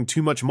are throwing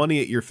too much money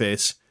at your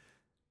face,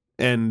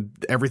 and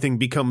everything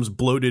becomes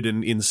bloated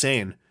and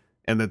insane,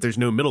 and that there's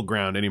no middle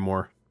ground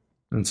anymore.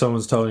 And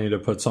someone's telling you to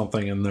put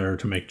something in there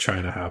to make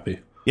China happy.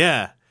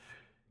 Yeah,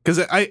 because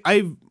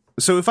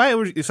so if I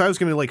was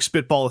going to like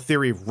spitball a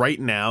theory right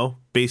now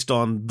based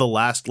on the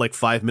last like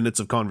 5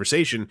 minutes of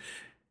conversation,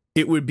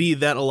 it would be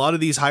that a lot of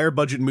these higher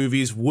budget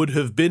movies would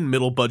have been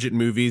middle budget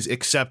movies,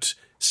 except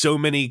so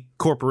many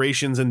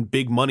corporations and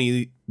big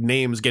money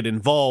names get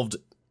involved,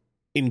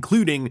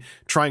 including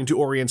trying to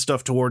orient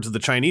stuff towards the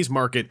Chinese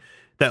market,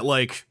 that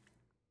like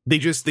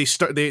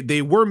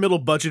they were middle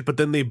budget, but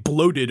then they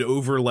bloated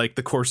over like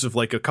the course of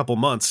like a couple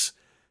months,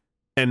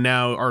 and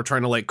now are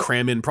trying to like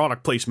cram in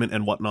product placement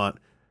and whatnot.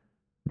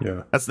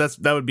 Yeah,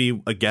 that would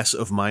be a guess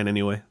of mine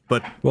anyway.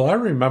 But well, I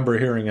remember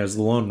hearing as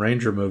the Lone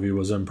Ranger movie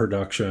was in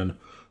production,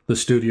 the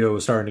studio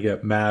was starting to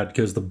get mad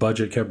because the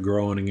budget kept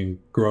growing and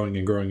growing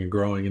and growing and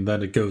growing, and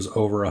then it goes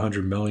over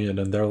 $100 million,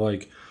 and they're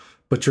like,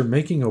 "But you're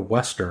making a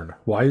Western.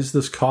 Why does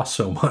this cost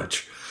so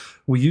much?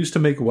 We used to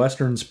make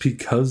Westerns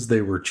because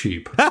they were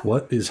cheap.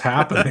 What is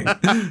happening?"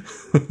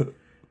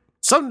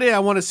 Someday I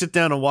want to sit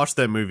down and watch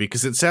that movie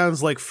because it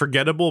sounds like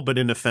forgettable, but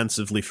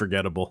inoffensively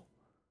forgettable.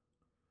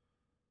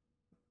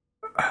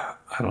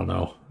 I don't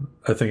know.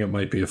 I think it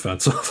might be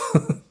offensive.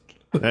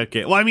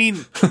 Okay. Well, I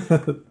mean,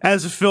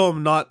 as a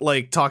film, not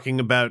like talking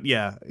about,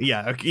 yeah.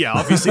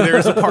 Obviously, there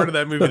is a part of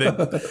that movie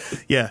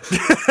that, yeah.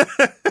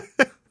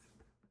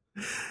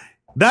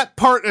 That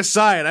part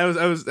aside, I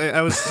was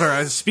sorry.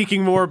 I was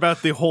speaking more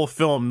about the whole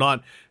film,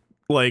 not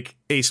like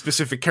a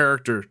specific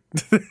character.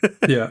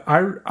 Yeah,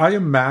 I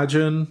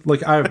imagine,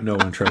 like, I have no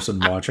interest in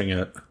watching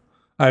it.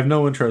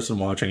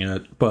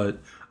 But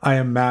I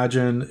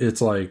imagine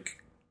it's like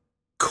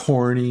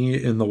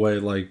corny in the way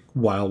like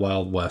Wild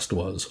Wild West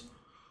was.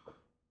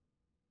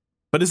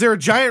 But is there a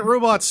giant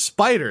robot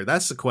spider?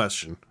 That's the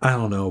question. I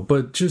don't know,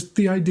 but just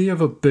the idea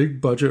of a big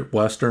budget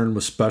Western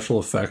with special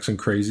effects and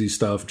crazy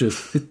stuff,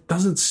 it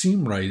doesn't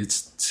seem right. It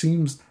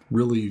seems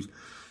really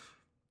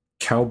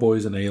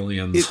cowboys and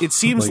aliens. It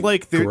seems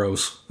like they're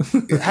gross.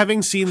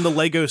 Having seen the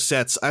Lego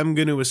sets, I'm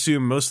going to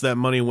assume most of that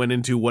money went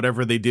into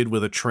whatever they did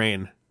with a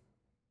train.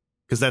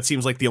 Because that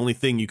seems like the only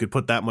thing you could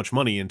put that much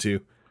money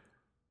into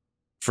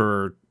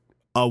for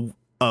a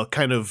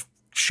kind of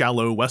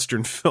shallow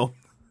Western film.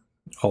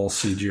 All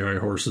CGI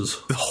horses.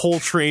 The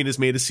whole train is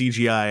made of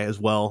CGI as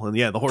well. And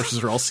yeah, the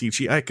horses are all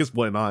CGI, because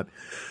why not?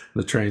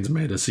 The train's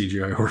made of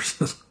CGI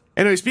horses.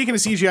 Anyway, speaking of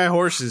CGI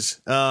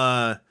horses,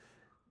 the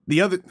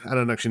other, I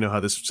don't actually know how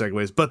this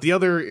segues, but the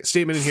other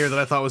statement in here that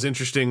I thought was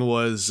interesting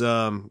was,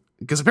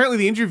 because apparently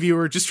the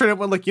interviewer just straight up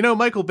went like,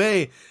 Michael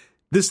Bay,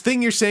 this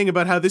thing you're saying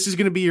about how this is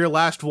going to be your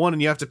last one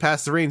and you have to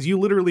pass the reins, you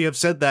literally have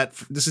said that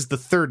this is the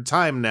third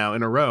time now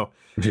in a row.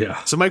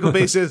 Yeah. So Michael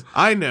Bay says,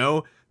 I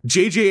know,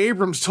 J.J.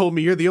 Abrams told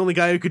me you're the only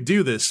guy who could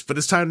do this, but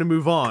it's time to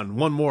move on.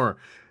 One more.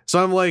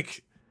 So I'm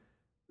like,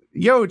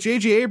 yo,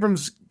 J.J.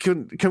 Abrams,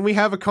 can we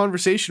have a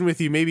conversation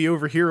with you maybe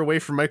over here away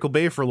from Michael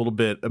Bay for a little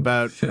bit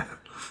about,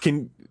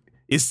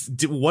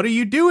 what are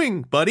you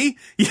doing, buddy?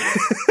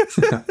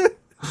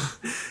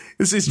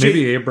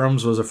 Maybe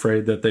Abrams was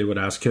afraid that they would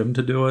ask him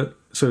to do it.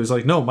 So he's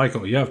like, no,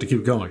 Michael, you have to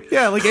keep going.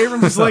 Yeah, like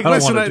Abrams is like, I don't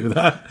listen, want to do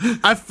that.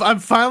 I'm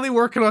finally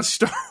working on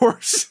Star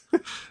Wars.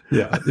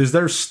 Yeah. Is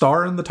there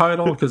Star in the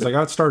title? Because I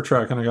got Star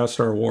Trek and I got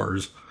Star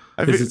Wars.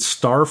 Is it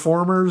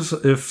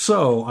Starformers? If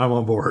so, I'm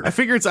on board. I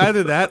figure it's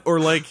either that or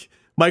like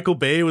Michael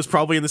Bay was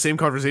probably in the same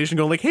conversation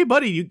going like, hey,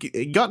 buddy, you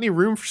got any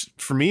room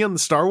for me on the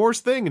Star Wars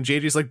thing? And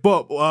JJ's like,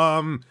 well,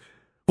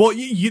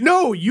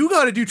 you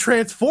got to do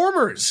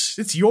Transformers.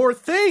 It's your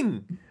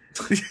thing.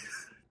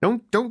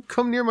 Don't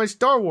come near my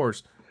Star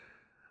Wars.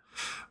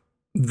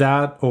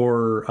 That,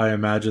 or I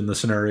imagine the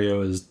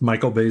scenario is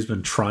Michael Bay's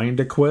been trying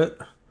to quit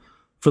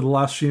for the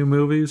last few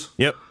movies.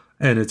 Yep.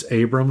 And it's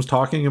Abrams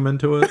talking him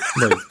into it.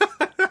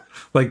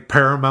 Like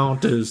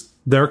Paramount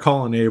they're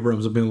calling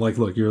Abrams and being like,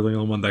 look, you're the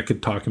only one that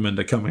could talk him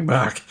into coming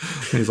back.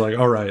 And he's like,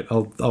 all right,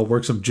 I'll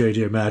work some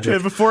JJ magic.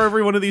 And before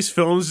every one of these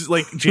films,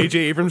 like JJ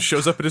Abrams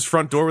shows up at his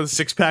front door with a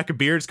 6-pack of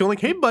beer. It's going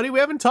like, hey buddy, we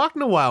haven't talked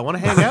in a while. Want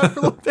to hang out for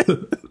a little bit?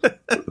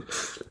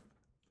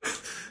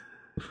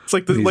 It's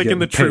like in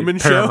the Truman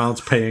Show.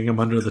 Paramount's paying him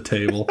under the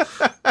table.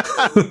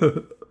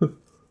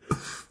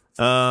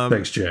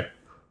 Thanks, Jay.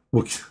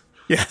 We'll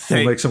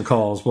make some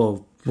calls.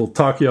 We'll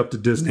talk you up to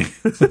Disney.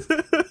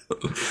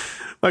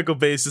 Michael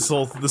Bay's this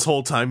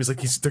whole time he's like,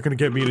 they're gonna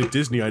get me to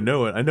Disney. I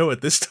know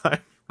it this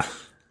time.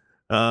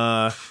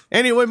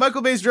 Anyway,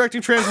 Michael Bay's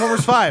directing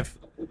Transformers 5.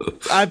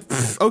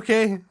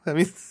 Okay. I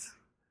mean,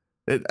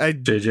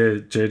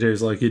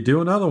 JJ's like, you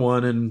do another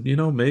one, and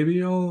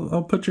maybe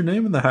I'll put your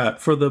name in the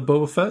hat for the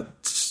Boba Fett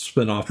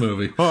spin-off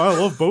movie. Oh, I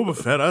love Boba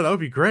Fett. That would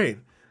be great.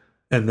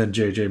 And then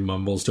JJ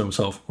mumbles to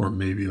himself, or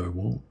maybe I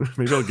won't.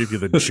 Maybe I'll give you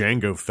the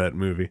Jango Fett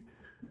movie.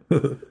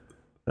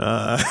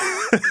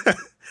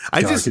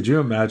 Could you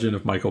imagine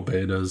if Michael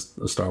Bay does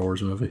a Star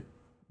Wars movie?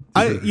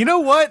 You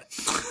know what?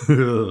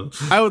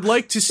 I would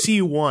like to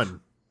see one.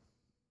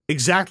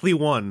 Exactly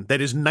one that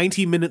is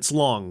 90 minutes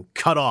long,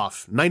 cut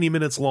off. 90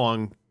 minutes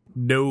long,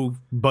 no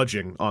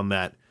budging on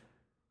that.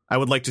 I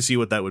would like to see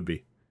what that would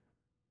be.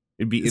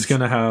 It's going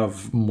to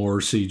have more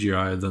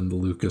CGI than the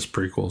Lucas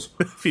prequels.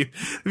 It'd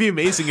be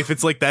amazing if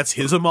it's like that's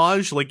his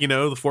homage, like,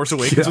 The Force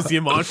Awakens was the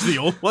homage to the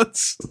old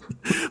ones.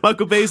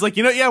 Michael Bay's like,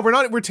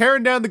 we're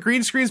tearing down the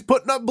green screens,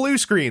 putting up blue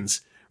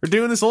screens. We're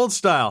doing this old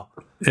style.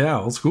 Yeah,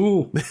 old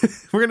school.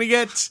 We're going to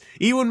get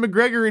Ewan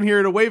McGregor in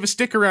here to wave a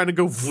stick around and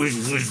go whoosh,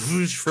 whoosh,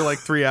 whoosh for like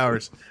 3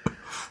 hours.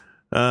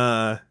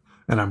 And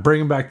I'm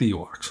bringing back the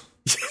Ewoks.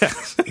 Yeah.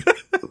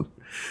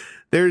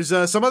 There's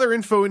some other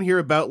info in here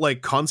about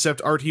like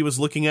concept art he was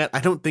looking at. I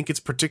don't think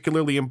it's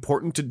particularly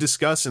important to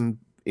discuss, and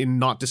in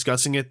not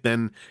discussing it,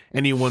 then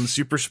anyone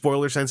super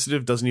spoiler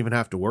sensitive doesn't even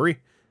have to worry.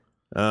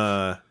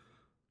 So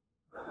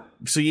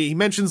he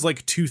mentions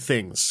like 2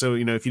 things. So,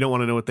 if you don't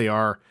want to know what they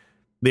are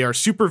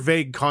super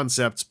vague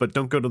concepts, but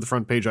don't go to the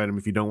front page item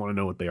if you don't want to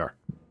know what they are.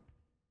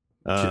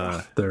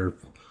 They're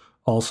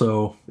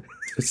also,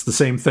 it's the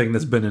same thing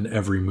that's been in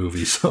every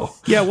movie, so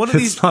yeah,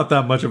 it's not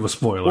that much of a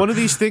spoiler. One of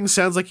these things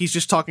sounds like he's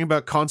just talking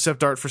about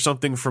concept art for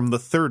something from the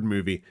 3rd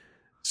movie,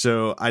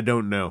 so I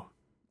don't know.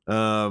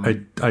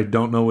 I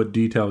don't know what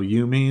detail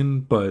you mean,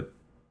 but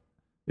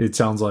it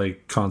sounds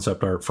like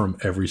concept art from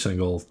every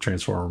single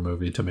Transformer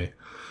movie to me.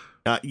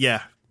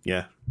 Yeah.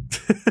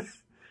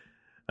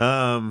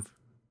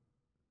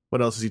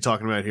 What else is he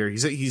talking about here?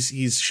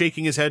 He's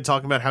shaking his head,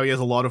 talking about how he has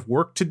a lot of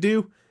work to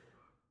do.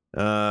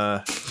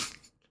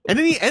 And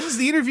then he ends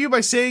the interview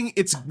by saying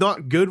it's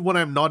not good when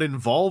I'm not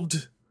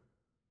involved.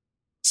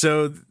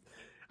 So,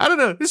 I don't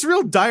know. There's a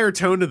real dire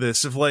tone to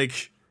this of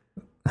like,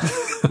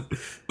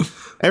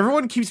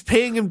 everyone keeps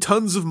paying him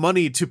tons of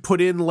money to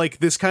put in like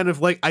this kind of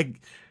like,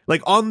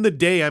 on the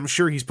day, I'm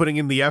sure he's putting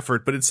in the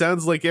effort, but it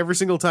sounds like every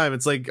single time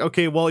it's like,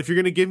 okay, well, if you're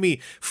going to give me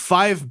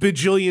 $5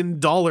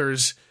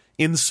 bajillion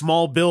in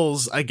small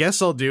bills, I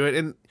guess I'll do it.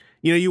 And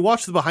you know, you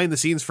watch the behind the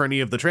scenes for any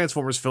of the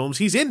Transformers films,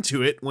 he's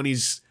into it when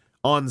he's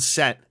on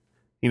set,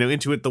 you know,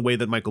 into it the way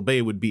that Michael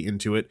Bay would be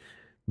into it.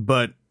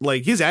 But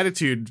like his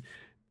attitude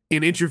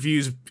in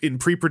interviews in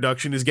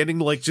pre-production is getting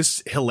like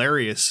just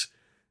hilarious.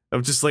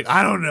 I'm just like,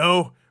 I don't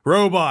know,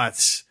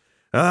 robots.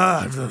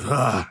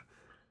 I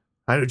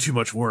do too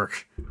much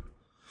work.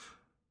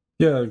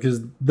 Yeah,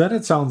 because then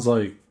it sounds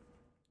like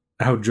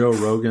how Joe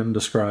Rogan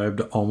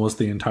described almost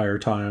the entire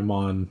time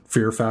on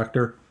Fear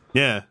Factor.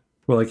 Yeah.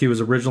 Well, like he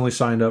was originally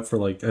signed up for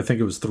like, I think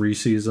it was 3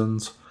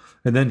 seasons,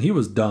 and then he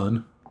was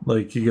done.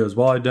 Like he goes,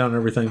 well, I've done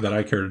everything that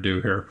I care to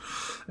do here,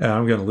 and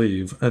I'm going to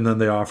leave. And then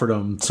they offered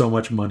him so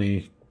much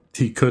money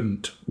he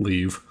couldn't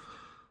leave.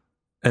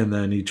 And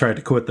then he tried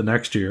to quit the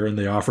next year, and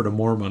they offered him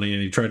more money,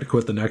 and he tried to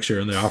quit the next year,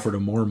 and they offered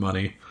him more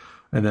money.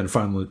 And then it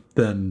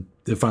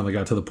finally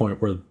got to the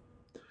point where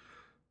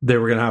they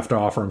were going to have to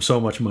offer him so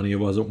much money it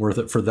wasn't worth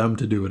it for them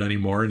to do it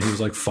anymore. And he was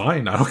like,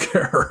 fine, I don't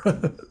care.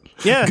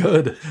 Yeah.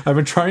 Good. I've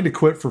been trying to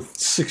quit for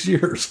 6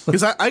 years.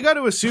 Because I got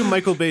to assume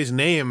Michael Bay's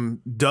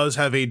name does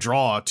have a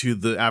draw to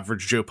the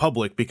average Joe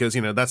public, because,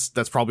 you know, that's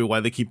probably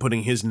why they keep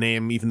putting his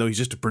name, even though he's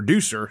just a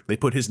producer, they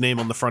put his name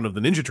on the front of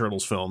the Ninja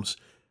Turtles films.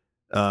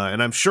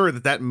 And I'm sure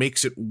that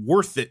makes it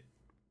worth it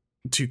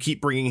to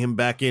keep bringing him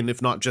back in, if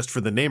not just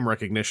for the name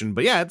recognition.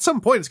 But yeah, at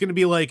some point it's going to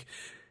be like,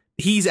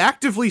 he's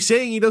actively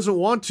saying he doesn't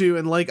want to,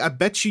 and like, I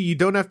bet you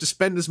don't have to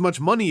spend as much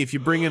money if you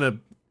bring in a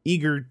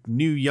eager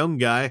new young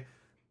guy.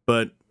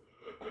 But,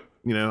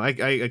 you know,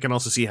 I can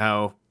also see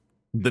how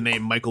the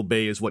name Michael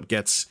Bay is what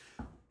gets,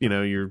 you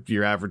know,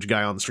 your average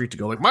guy on the street to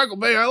go like, Michael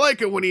Bay, I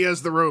like it when he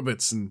has the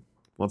robots, and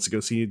wants to go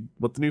see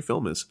what the new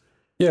film is.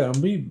 Yeah, and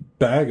we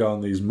bag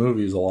on these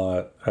movies a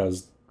lot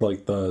as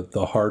like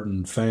the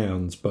hardened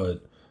fans,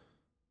 but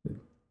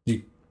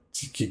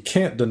you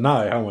can't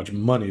deny how much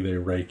money they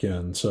rake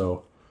in.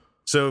 So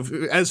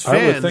as fans,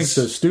 I would think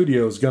the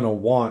studio is going to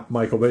want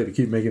Michael Bay to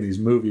keep making these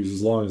movies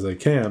as long as they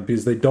can,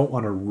 because they don't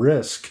want to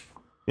risk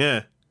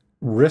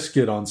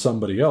it on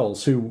somebody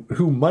else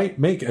who might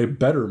make a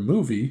better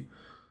movie,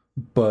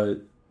 but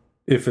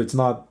if it's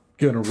not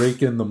going to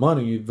rake in the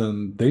money,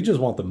 then they just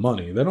want the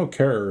money. They don't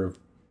care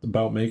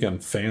about making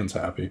fans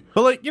happy.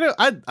 But like, you know,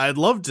 I'd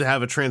love to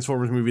have a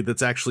Transformers movie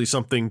that's actually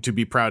something to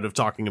be proud of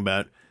talking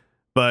about.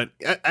 But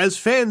as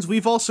fans,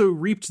 we've also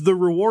reaped the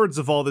rewards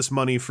of all this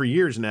money for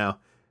years now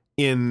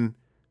in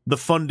the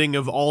funding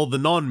of all the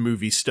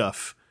non-movie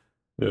stuff.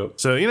 Yep.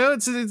 So, you know,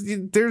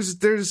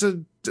 there's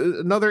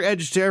another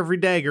edge to every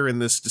dagger in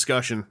this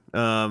discussion.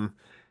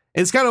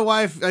 It's kind of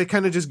why I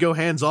kind of just go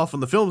hands off on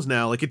the films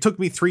now. Like, it took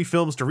me 3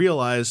 films to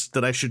realize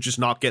that I should just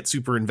not get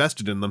super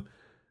invested in them.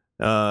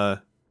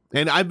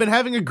 And I've been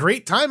having a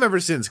great time ever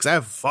since, because I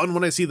have fun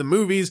when I see the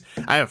movies.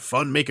 I have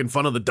fun making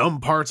fun of the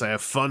dumb parts. I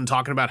have fun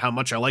talking about how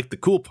much I like the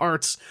cool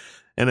parts.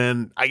 And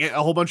then I get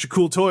a whole bunch of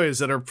cool toys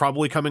that are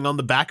probably coming on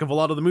the back of a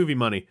lot of the movie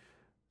money.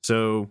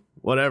 So,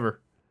 whatever.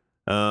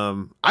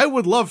 I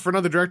would love for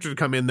another director to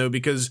come in, though,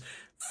 because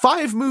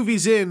 5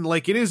 movies in,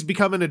 like, it is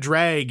becoming a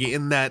drag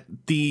in that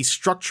the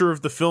structure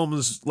of the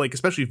films, like,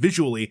 especially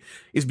visually,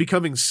 is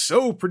becoming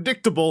so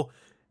predictable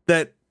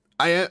that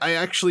I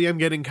actually am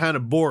getting kind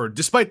of bored,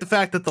 despite the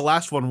fact that the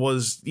last one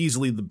was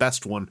easily the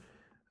best one.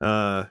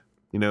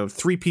 You know,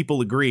 3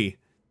 people agree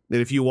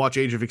that if you watch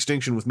Age of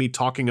Extinction with me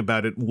talking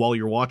about it while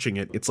you're watching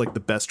it, it's like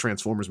the best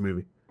Transformers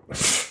movie.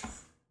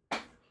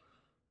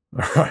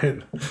 All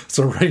right. It's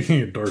a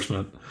ringing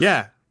endorsement.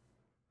 Yeah.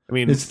 I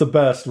mean, it's the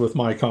best with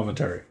my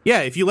commentary. Yeah,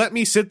 if you let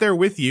me sit there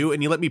with you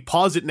and you let me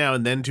pause it now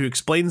and then to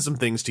explain some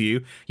things to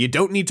you, you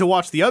don't need to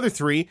watch the other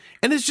 3,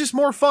 and it's just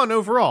more fun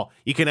overall.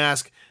 You can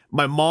ask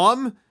my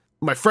mom,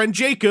 my friend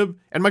Jacob,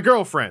 and my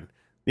girlfriend.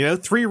 You know,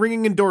 3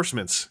 ringing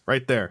endorsements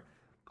right there.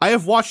 I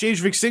have watched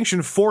Age of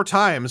Extinction 4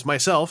 times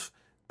myself,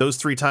 those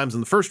 3 times in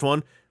the first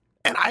one,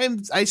 and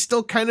I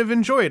still kind of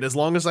enjoy it as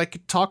long as I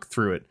could talk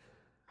through it.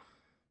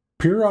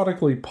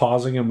 Periodically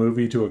pausing a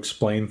movie to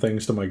explain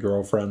things to my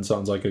girlfriend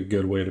sounds like a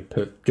good way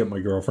to get my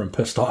girlfriend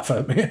pissed off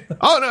at me.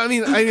 Oh no, I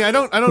mean I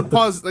don't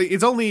pause. Like,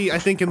 it's only, I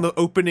think, in the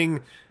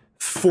opening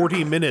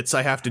 40 minutes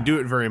I have to do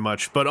it very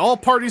much, but all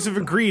parties have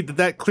agreed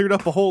that cleared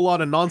up a whole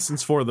lot of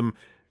nonsense for them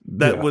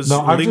that was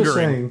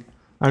lingering.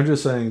 I'm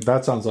just saying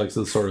that sounds like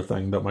the sort of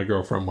thing that my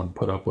girlfriend wouldn't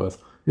put up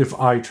with if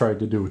I tried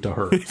to do it to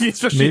her.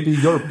 Maybe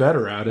you're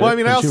better at it,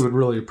 and she would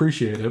really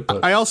appreciate it.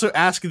 But I also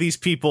ask these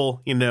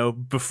people, you know,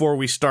 before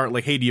we start,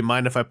 like, hey, do you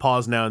mind if I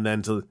pause now and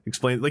then to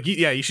explain? Like,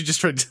 yeah, you should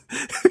just try to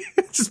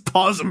just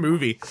pause a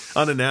movie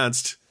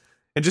unannounced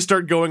and just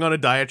start going on a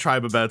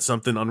diatribe about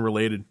something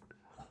unrelated.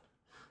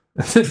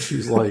 And then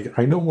she's like,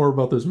 I know more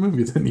about this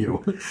movie than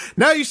you.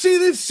 Now you see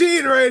this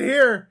scene right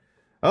here.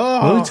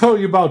 Oh, let me tell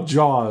you about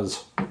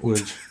Jaws,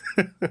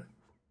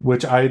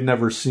 which I had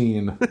never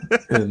seen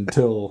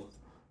until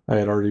I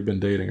had already been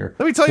dating her.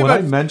 Let me tell you when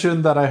I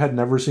mentioned that I had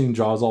never seen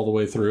Jaws all the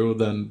way through,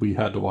 then we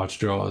had to watch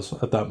Jaws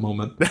at that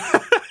moment.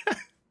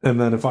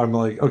 And then if I'm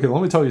like, okay,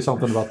 let me tell you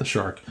something about the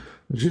shark.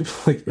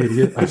 She's like,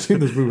 idiot, I've seen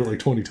this movie like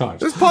 20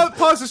 times. Just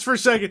pause this for a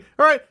second.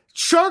 All right,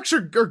 sharks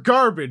are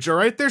garbage, all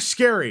right? They're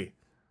scary.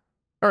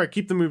 All right,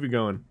 keep the movie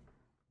going.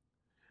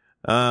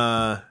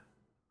 I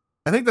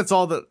think that's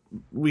all that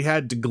we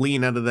had to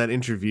glean out of that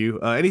interview.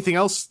 Anything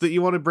else that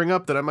you want to bring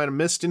up that I might have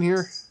missed in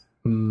here?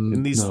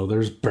 No,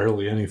 there's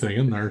barely anything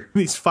in there.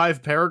 These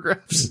 5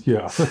 paragraphs?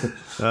 Yeah.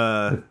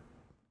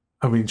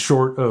 I mean,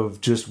 short of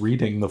just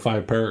reading the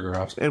 5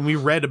 paragraphs. And we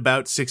read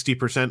about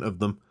 60% of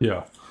them.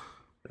 Yeah.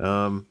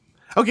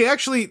 Okay,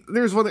 actually,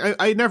 there's one thing.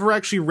 I never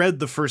actually read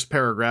the first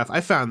paragraph.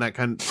 I found that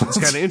it's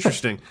kind of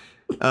interesting.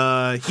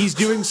 He's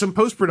doing some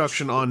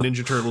post-production on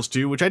Ninja Turtles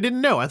 2, which I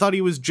didn't know. I thought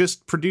he was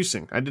just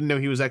producing. I didn't know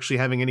he was actually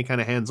having any kind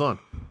of hands-on.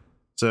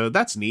 So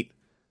that's neat.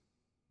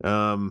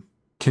 Can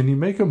you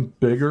make them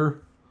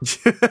bigger?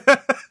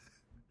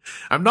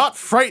 I'm not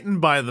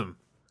frightened by them.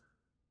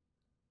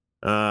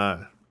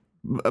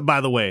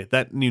 By the way,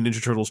 that new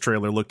Ninja Turtles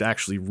trailer looked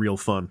actually real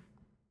fun.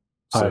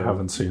 So, I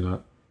haven't seen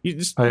it.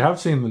 I have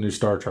seen the new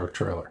Star Trek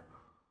trailer.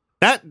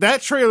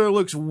 That trailer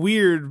looks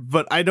weird,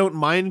 but I don't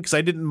mind because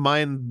I didn't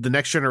mind the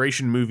Next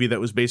Generation movie that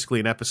was basically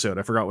an episode.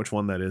 I forgot which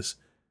one that is.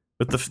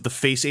 With the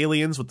face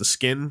aliens with the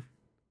skin.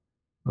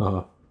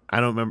 I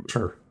don't remember.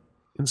 Sure.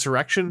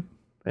 Insurrection,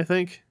 I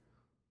think.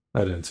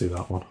 I didn't see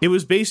that one. It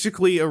was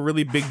basically a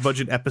really big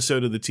budget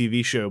episode of the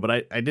TV show, but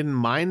I didn't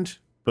mind,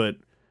 but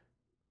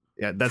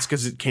yeah, that's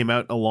because it came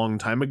out a long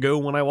time ago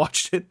when I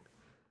watched it.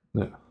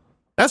 Yeah.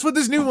 That's what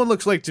this new one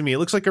looks like to me. It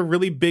looks like a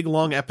really big,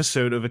 long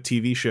episode of a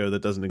TV show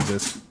that doesn't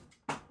exist.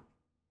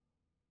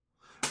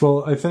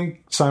 Well, I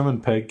think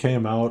Simon Pegg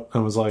came out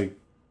and was like,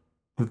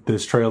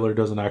 this trailer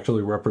doesn't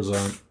actually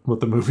represent what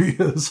the movie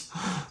is,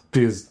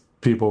 because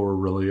people were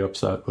really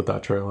upset with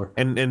that trailer.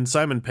 And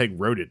Simon Pegg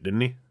wrote it,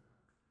 didn't he?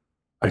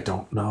 I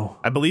don't know.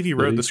 I believe he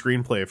wrote the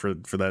screenplay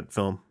for that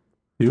film.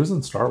 He was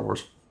in Star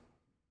Wars.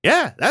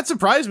 Yeah, that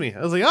surprised me.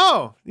 I was like,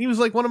 oh, he was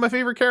like one of my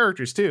favorite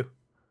characters, too.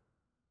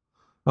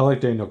 I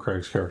like Daniel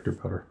Craig's character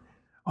better.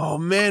 Oh,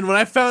 man, when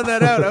I found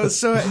that out, I was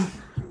so...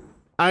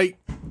 I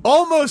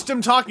almost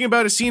am talking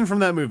about a scene from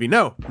that movie.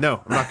 No, I'm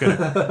not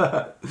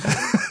gonna.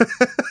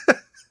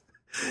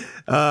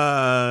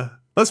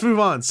 Let's move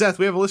on. Seth,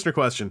 we have a listener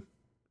question.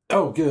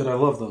 Oh, good. I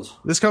love those.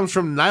 This comes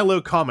from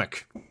Nilo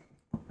Comic.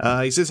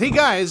 He says, hey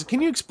guys,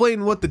 can you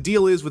explain what the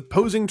deal is with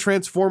posing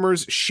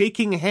Transformers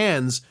shaking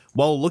hands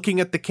while looking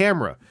at the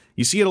camera?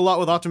 You see it a lot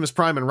with Optimus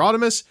Prime and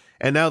Rodimus,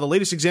 and now the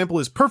latest example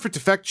is Perfect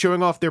Effect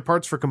showing off their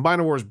parts for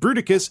Combiner Wars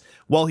Bruticus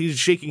while he's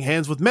shaking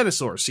hands with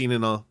Menasor, seen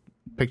in a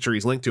picture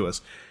he's linked to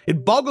us.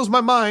 It boggles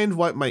my mind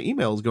why my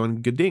email is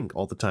going gading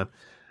all the time.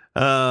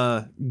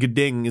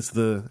 Gading is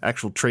the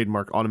actual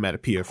trademark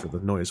onomatopoeia for the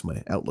noise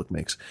my Outlook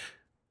makes.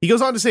 He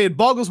goes on to say, it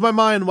boggles my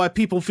mind why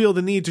people feel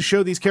the need to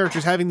show these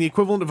characters having the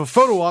equivalent of a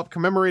photo op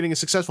commemorating a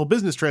successful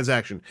business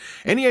transaction.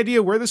 Any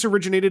idea where this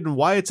originated and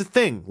why it's a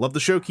thing? Love the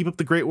show, keep up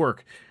the great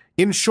work.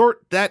 In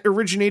short, that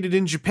originated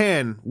in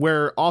Japan,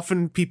 where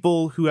often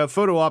people who have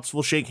photo ops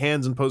will shake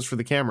hands and pose for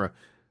the camera.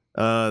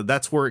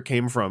 That's where it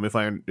came from, if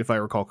I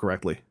recall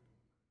correctly.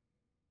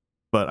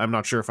 But I'm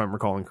not sure if I'm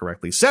recalling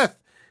correctly. Seth,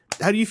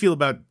 how do you feel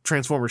about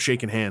Transformers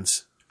shaking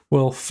hands?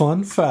 Well,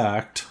 fun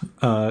fact,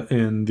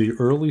 in the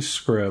early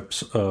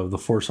scripts of The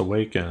Force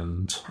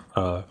Awakens,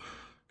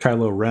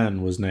 Kylo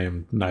Ren was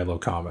named Nilo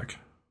Comic.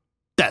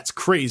 That's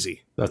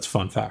crazy. That's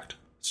fun fact.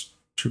 It's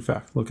true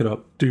fact. Look it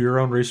up. Do your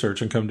own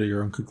research and come to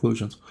your own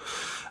conclusions.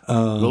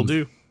 Will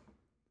do.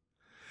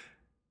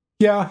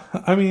 Yeah,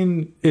 I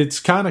mean, it's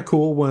kind of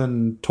cool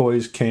when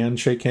toys can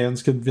shake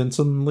hands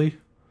convincingly.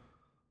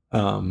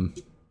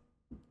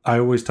 I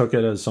always took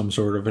it as some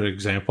sort of an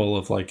example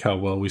of like how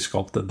well we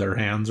sculpted their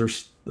hands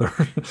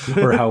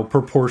or how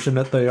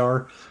proportionate they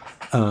are.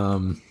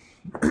 But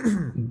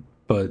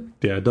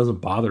yeah, it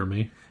doesn't bother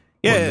me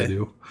when they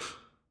do.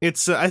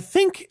 It's I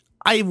think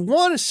I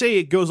want to say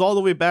it goes all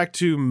the way back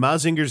to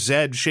Mazinger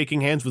Z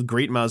shaking hands with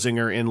Great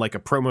Mazinger in like a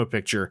promo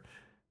picture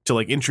to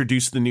like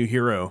introduce the new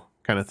hero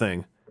kind of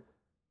thing.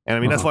 And I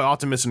mean, that's why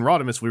Optimus and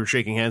Rodimus, we were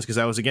shaking hands, because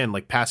I was, again,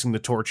 like passing the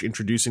torch,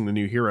 introducing the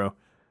new hero.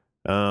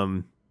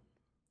 So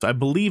I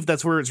believe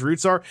that's where its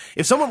roots are.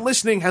 If someone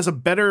listening has a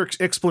better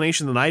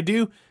explanation than I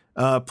do,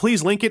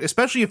 please link it,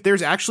 especially if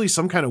there's actually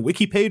some kind of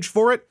wiki page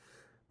for it,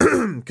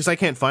 because I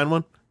can't find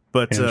one.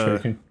 But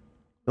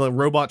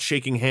robot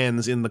shaking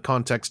hands in the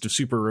context of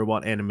super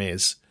robot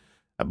animes,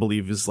 I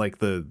believe, is like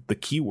the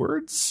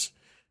keywords.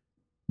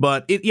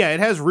 But it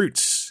has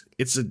roots.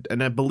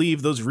 And I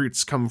believe those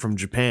roots come from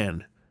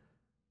Japan.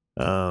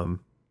 I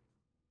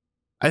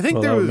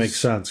think that would make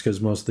sense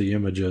because most of the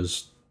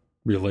images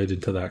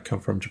related to that come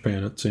from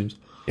Japan, it seems.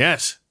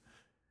 Yes.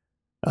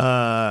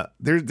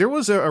 There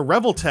was a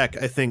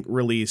Revoltech, I think,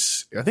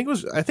 release. I think it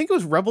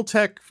was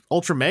Revoltech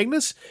Ultra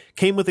Magnus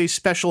came with a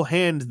special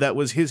hand that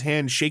was his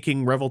hand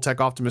shaking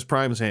Revoltech Optimus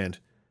Prime's hand.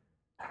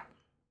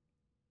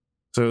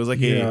 So it was like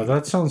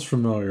that sounds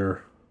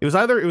familiar. It was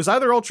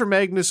either Ultra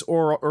Magnus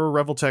or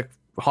Revoltech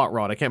Hot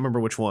Rod. I can't remember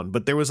which one,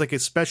 but there was like a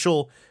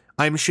special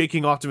I'm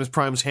shaking Optimus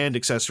Prime's hand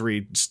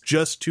accessory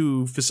just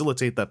to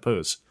facilitate that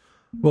pose.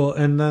 Well,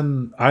 and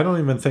then I don't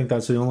even think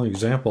that's the only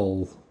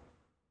example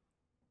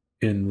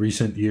in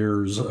recent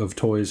years of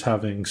toys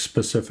having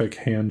specific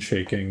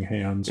handshaking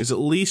hands. There's at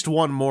least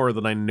one more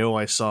that I know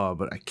I saw,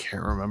 but I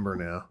can't remember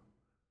now.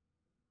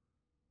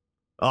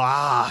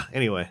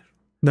 Anyway.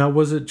 Now,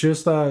 was it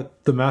just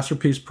that the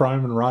Masterpiece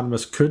Prime and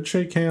Rodimus could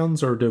shake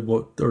hands, or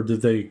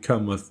did they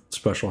come with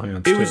special hands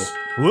It too? was...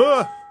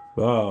 Whoa!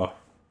 Oh,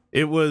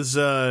 It was...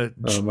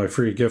 my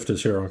free gift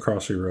is here on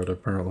Crossy Road,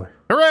 apparently.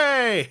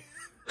 Hooray!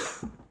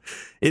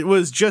 It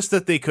was just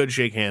that they could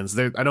shake hands.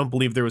 I don't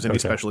believe there was any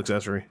special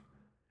accessory.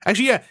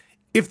 Actually, yeah,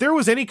 if there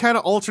was any kind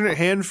of alternate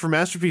hand for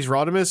Masterpiece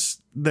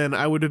Rodimus, then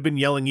I would have been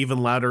yelling even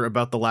louder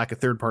about the lack of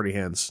third-party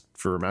hands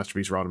for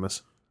Masterpiece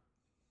Rodimus.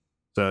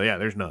 So, yeah,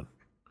 there's none.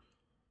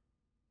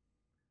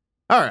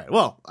 All right,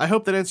 well, I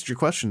hope that answered your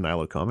question,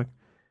 Nilo Comic.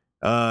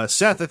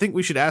 Seth, I think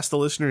we should ask the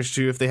listeners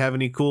to, if they have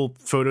any cool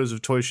photos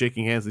of toys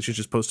shaking hands, they should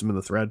just post them in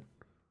the thread.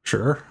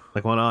 Sure.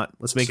 Like, why not?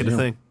 Let's make it a Yeah.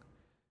 thing.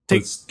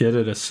 Let's get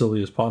it as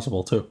silly as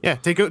possible, too. Yeah,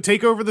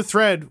 take over the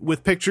thread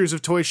with pictures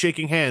of toys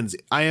shaking hands.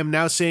 I am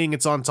now saying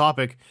it's on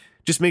topic.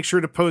 Just make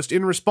sure to post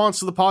in response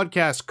to the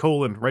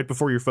podcast, : right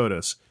before your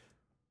photos.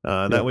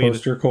 That way,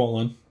 post your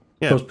colon.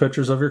 Yeah. Post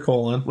pictures of your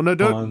colon. Well, no,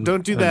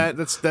 don't do that.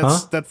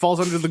 That falls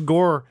under the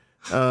gore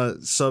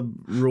sub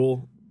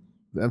rule.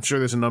 I'm sure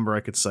there's a number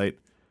I could cite.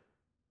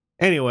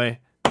 Anyway,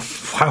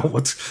 Wow,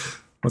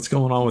 what's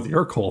going on with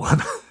your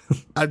colon?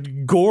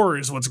 gore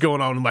is what's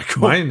going on with my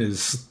colon. Mine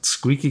is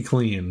squeaky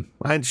clean.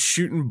 Mine's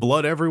shooting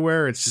blood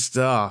everywhere. It's just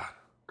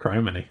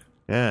Criminy.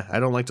 yeah. I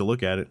don't like to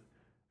look at it,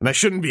 and I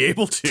shouldn't be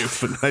able to.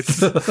 But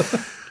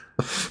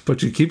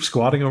But you keep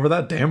squatting over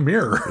that damn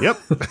mirror. yep,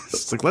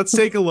 it's like, let's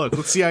take a look.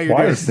 Let's see how you're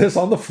Why doing. is this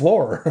on the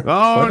floor?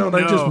 Oh, Why don't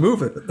I no. just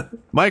move it?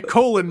 My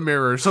colon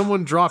mirror.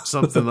 Someone dropped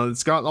something.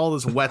 It's got all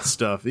this wet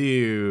stuff.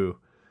 Ew.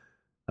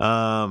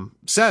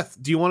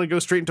 Seth, do you want to go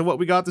straight into what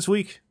we got this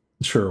week?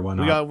 Sure, why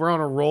not? We're on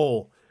a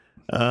roll.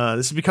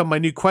 This has become my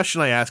new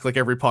question I ask like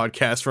every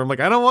podcast, where I'm like,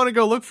 I don't want to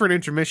go look for an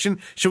intermission.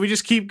 Should we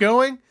just keep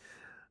going?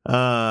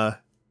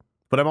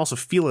 But I'm also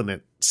feeling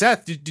it.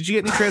 Seth, did you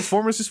get any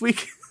Transformers this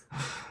week?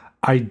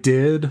 I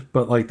did,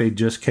 but like they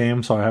just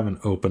came, so I haven't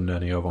opened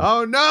any of them.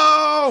 Oh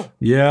no!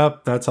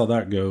 Yep, that's how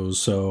that goes.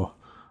 So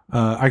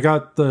I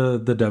got the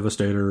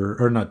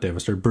Devastator, or not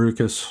Devastator,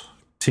 Brucus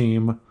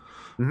team,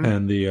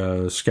 and the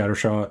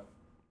Scattershot.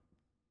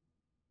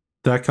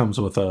 That comes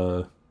with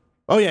a...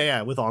 Oh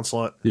yeah, with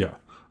Onslaught. Yeah,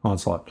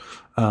 Onslaught.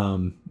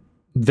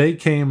 They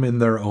came in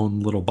their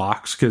own little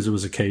box because it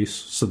was a case,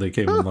 so they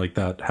came in like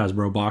that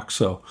Hasbro box.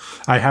 So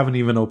I haven't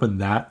even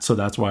opened that, so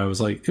that's why I was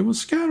like, it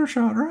was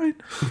Scattershot, right?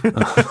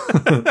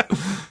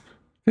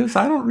 Because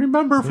I don't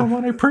remember from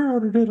when I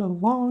pre-ordered it a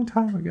long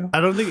time ago.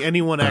 I don't think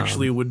anyone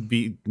actually would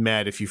be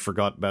mad if you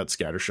forgot about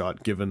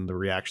Scattershot, given the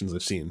reactions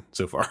I've seen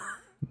so far.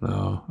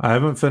 No, I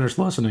haven't finished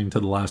listening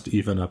to the last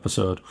Even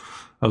episode.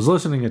 I was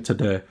listening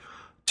to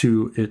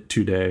it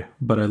today,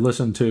 but I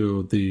listened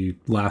to the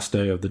last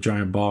day of the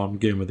Giant Bomb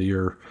Game of the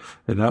Year,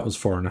 and that was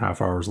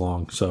 4.5 hours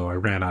long, so I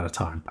ran out of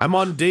time. I'm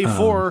on day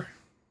 4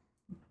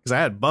 because I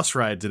had a bus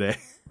ride today.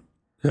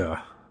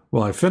 Yeah.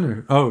 Well, I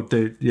finished. Oh,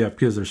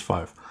 because there's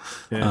 5.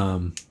 Yeah.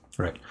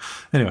 Right.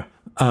 Anyway,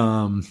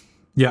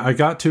 yeah, I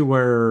got to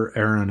where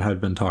Aaron had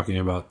been talking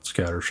about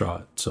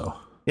Scattershot, so.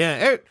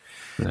 Yeah,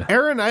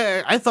 Aaron,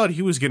 I thought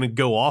he was going to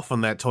go off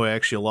on that toy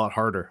actually a lot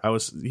harder.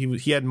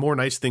 He had more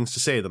nice things to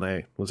say than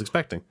I was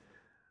expecting.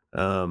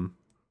 To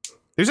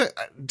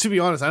be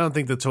honest, I don't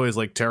think the toy is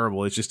like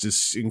terrible. It's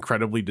just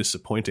incredibly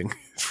disappointing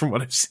from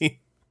what I've seen.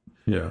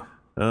 Yeah.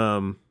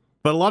 But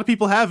a lot of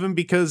people have him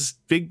because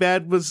Big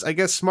Bad was, I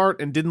guess, smart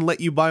and didn't let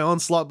you buy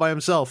Onslaught by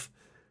himself.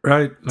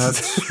 Right.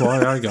 That's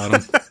why I got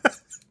him.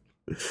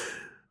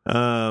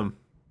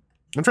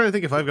 I'm trying to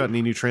think if I've got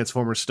any new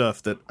Transformers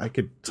stuff that I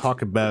could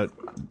talk about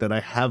that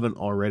I haven't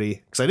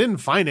already. Because I didn't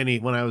find any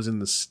when I was in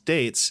the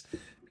States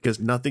because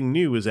nothing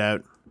new was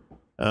out.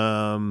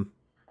 Oh,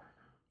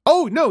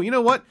 no, you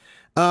know what?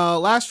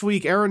 Last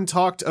week, Aaron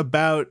talked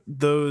about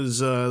those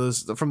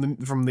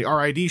from the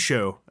RID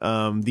show,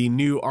 the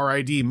new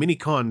RID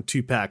Minicon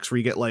 2-packs where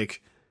you get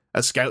like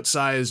a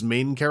Scout-sized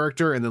main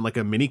character and then like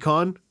a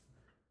Minicon.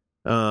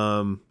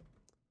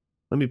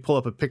 Let me pull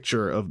up a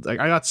picture of... I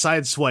got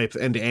Sideswipe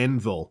and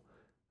Anvil.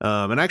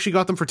 And I actually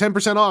got them for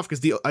 10% off because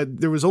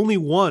there was only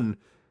one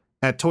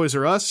at Toys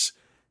R Us,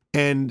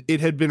 and it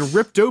had been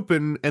ripped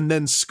open and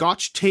then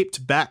scotch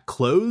taped back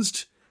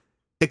closed,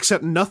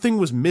 except nothing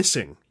was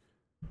missing.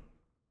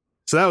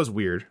 So that was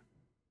weird.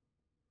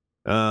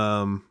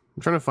 I'm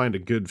trying to find a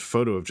good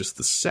photo of just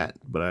the set,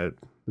 but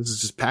this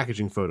is just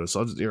packaging photos. So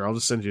I'll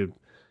just send you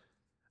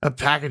a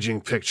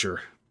packaging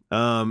picture.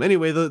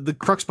 Anyway, the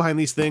crux behind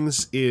these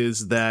things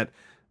is that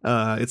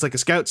it's like a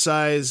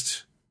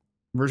Scout-sized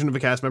version of a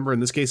cast member. In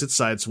this case, it's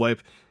Sideswipe.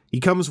 He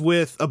comes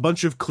with a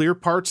bunch of clear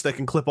parts that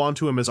can clip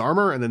onto him as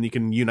armor, and then you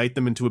can unite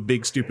them into a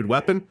big stupid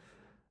weapon.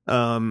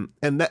 And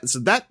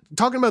that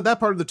talking about that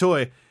part of the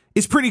toy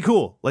is pretty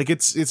cool. Like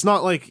it's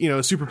not like,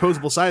 a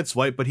superposable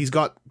Sideswipe, but he's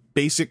got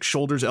basic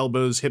shoulders,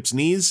 elbows, hips,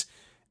 knees.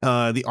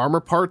 The armor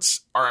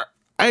parts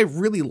I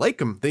really like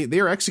them. They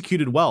are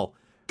executed well.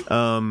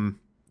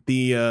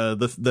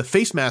 The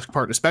face mask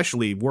part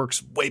especially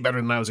works way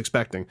better than I was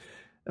expecting.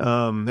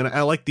 And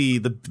I like the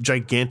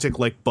gigantic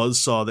like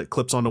buzzsaw that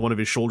clips onto one of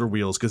his shoulder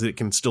wheels because it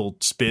can still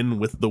spin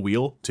with the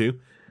wheel too.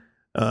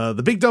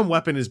 The big dumb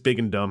weapon is big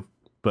and dumb,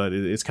 but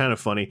it's kind of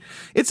funny.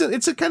 It's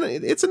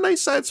a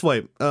nice side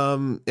swipe.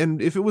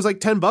 And if it was like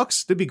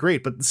 $10, that'd be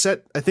great. But the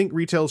set I think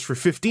retails for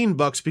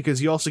 $15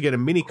 because you also get a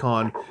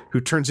Minicon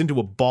who turns into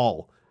a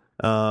ball.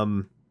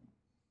 And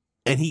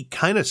he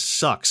kind of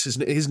sucks.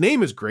 His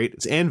name is great.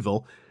 It's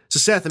Anvil. So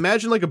Seth,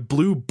 imagine like a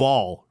blue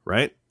ball,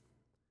 right?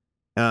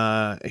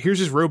 Here's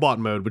his robot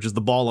mode, which is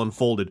the ball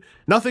unfolded.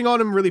 Nothing on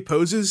him really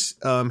poses.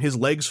 His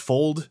legs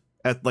fold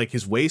at like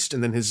his waist,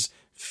 and then his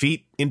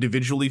feet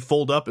individually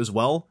fold up as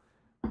well.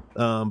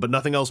 But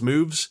nothing else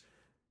moves.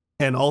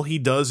 And all he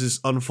does is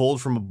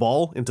unfold from a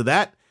ball into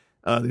that.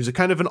 There's a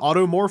kind of an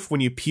automorph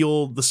when you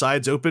peel the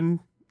sides open,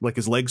 like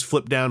his legs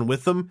flip down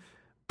with them.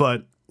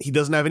 But he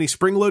doesn't have any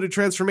spring-loaded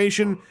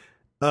transformation.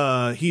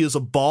 He is a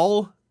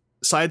ball.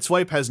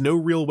 Sideswipe has no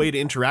real way to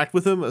interact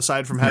with him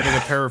aside from having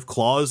a pair of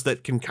claws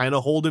that can kind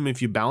of hold him if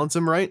you balance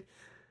him right.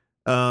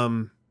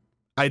 I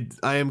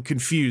am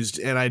confused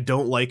and I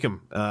don't like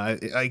him.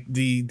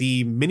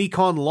 The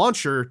Minicon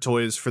launcher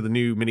toys for the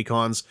new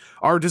Minicons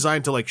are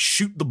designed to like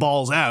shoot the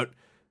balls out,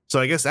 so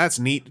I guess that's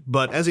neat.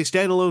 But as a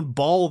standalone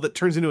ball that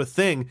turns into a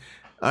thing,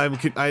 I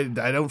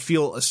don't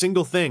feel a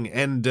single thing.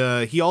 And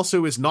he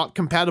also is not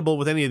compatible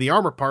with any of the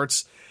armor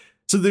parts,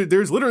 so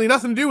there's literally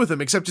nothing to do with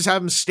him except just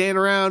have him stand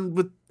around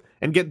with.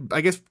 And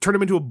turn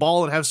him into a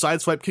ball and have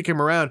Sideswipe kick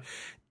him around.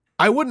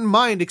 I wouldn't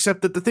mind,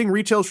 except that the thing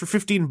retails for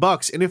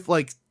 $15. And if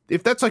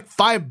that's like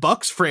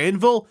 $5 for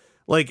Anvil,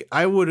 like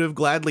I would have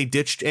gladly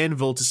ditched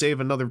Anvil to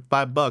save another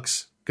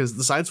 $5 because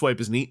the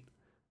Sideswipe is neat.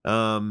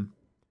 The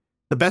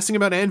best thing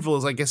about Anvil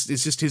is, I guess,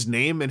 it's just his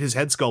name and his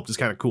head sculpt is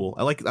kind of cool.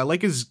 I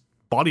like his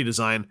body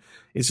design.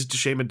 It's just a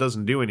shame it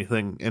doesn't do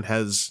anything and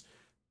has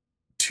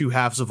two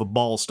halves of a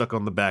ball stuck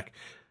on the back.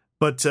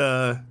 But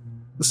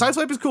the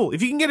Sideswipe is cool.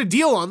 If you can get a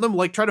deal on them,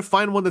 like try to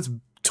find one that's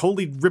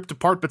totally ripped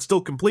apart but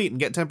still complete and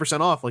get 10%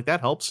 off, like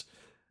that helps.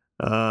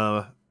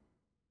 Don't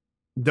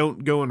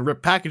go and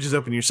rip packages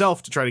open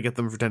yourself to try to get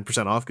them for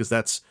 10% off, because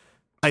that's,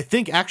 I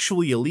think,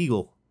 actually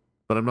illegal,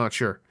 but I'm not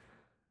sure.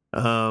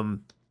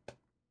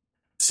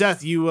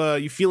 Seth,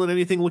 you feeling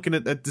anything looking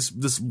at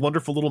this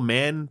wonderful little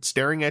man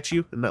staring at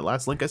you in that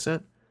last link I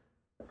sent?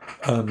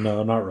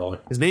 No, not really.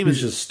 He's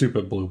just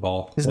stupid blue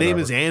ball. His name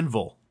is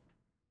Anvil.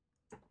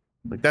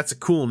 Like, that's a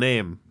cool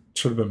name.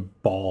 Should have been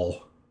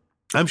Ball.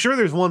 I'm sure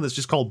there's one that's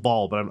just called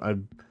Ball, but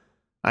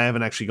I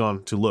haven't actually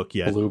gone to look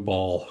yet. Blue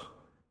Ball.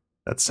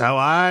 That's how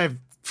I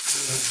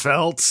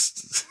felt.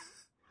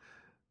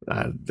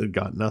 I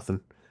got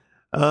nothing.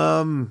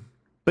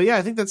 But yeah,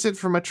 I think that's it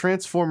for my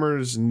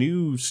Transformers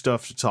new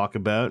stuff to talk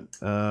about.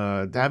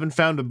 I haven't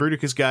found the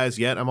Bruticus guys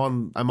yet. I'm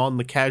on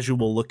the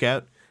casual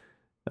lookout.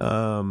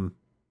 All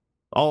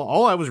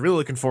I was really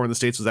looking for in the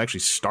States was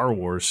actually Star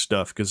Wars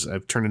stuff, because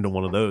I've turned into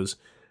one of those.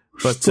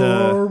 But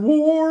Star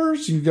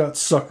Wars, you got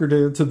suckered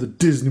into the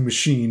Disney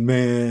machine,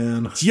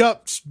 man.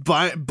 Yup,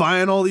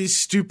 buying all these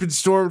stupid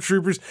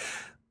Stormtroopers.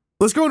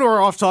 Let's go into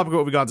our off topic of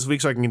what we got this week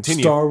so I can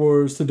continue. Star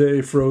Wars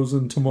today,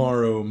 Frozen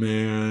tomorrow,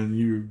 man.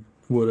 You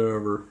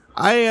whatever.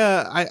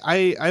 I've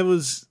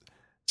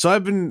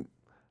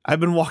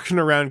been walking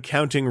around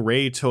counting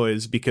Rey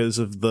toys because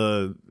of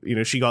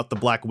she got the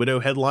Black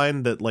Widow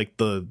headline that like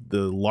the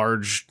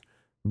large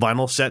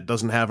vinyl set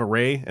doesn't have a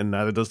Rey, and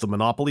neither does the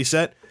Monopoly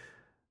set.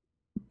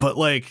 But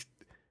like,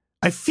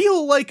 I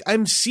feel like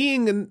I'm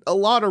seeing a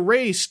lot of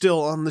Rey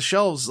still on the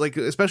shelves, like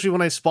especially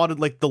when I spotted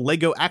like the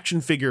Lego action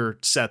figure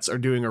sets are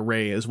doing a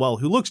Rey as well,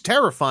 who looks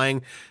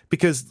terrifying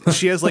because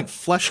she has like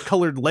flesh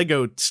colored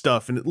Lego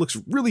stuff and it looks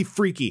really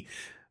freaky.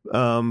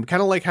 Kind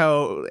of like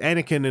how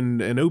Anakin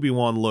and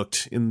Obi-Wan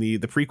looked in the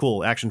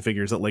prequel action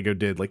figures that Lego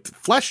did. Like the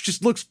flesh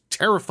just looks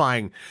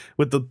terrifying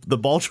with the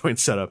ball joint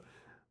setup.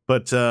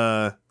 But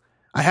I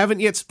haven't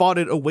yet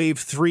spotted a Wave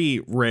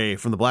 3 Rey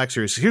from the Black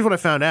Series. So here's what I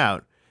found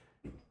out.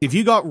 If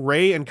you got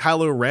Rey and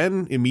Kylo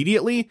Ren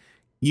immediately,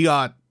 you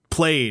got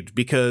played,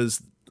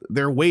 because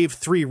their Wave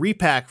 3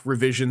 repack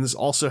revisions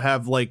also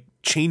have like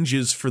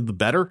changes for the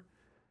better.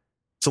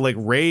 So like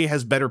Rey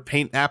has better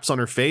paint apps on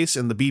her face,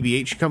 and the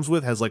BB-8 she comes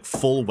with has like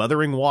full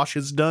weathering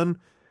washes done.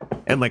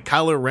 And like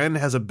Kylo Ren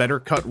has a better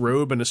cut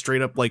robe and a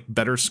straight up like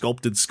better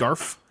sculpted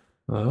scarf.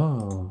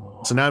 Oh.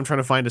 So now I'm trying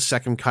to find a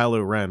second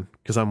Kylo Ren,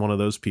 because I'm one of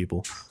those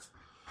people.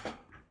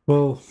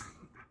 Well,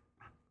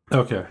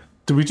 okay.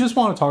 Do we just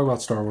want to talk about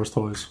Star Wars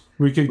toys?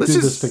 We could do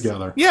this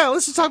together. Yeah,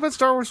 let's just talk about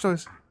Star Wars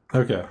toys.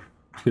 Okay.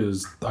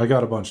 Because I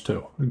got a bunch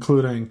too,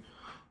 including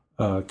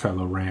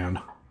Kylo Ren.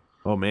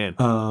 Oh, man.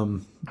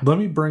 Let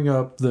me bring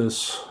up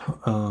this.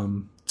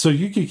 So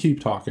you can keep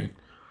talking.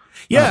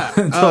 Yeah.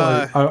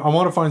 I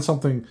want to find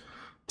something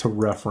to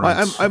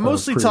reference. I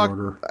mostly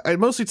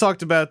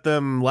talked about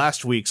them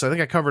last week, so I think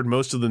I covered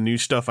most of the new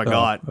stuff I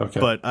got. Okay.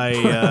 But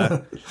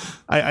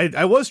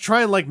I was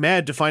trying like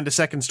mad to find a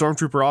second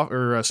Stormtrooper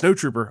or a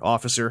Snowtrooper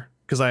officer,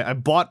 because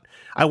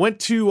I went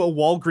to a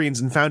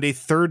Walgreens and found a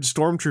third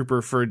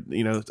Stormtrooper for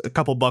a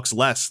couple bucks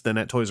less than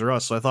at Toys R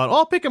Us. So I thought,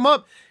 I'll pick him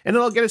up and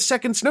then I'll get a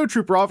second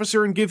Snowtrooper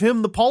officer and give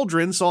him the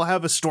pauldron, so I'll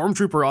have a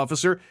Stormtrooper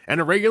officer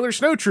and a regular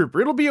Snowtrooper.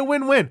 It'll be a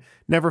win-win.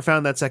 Never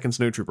found that second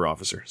Snowtrooper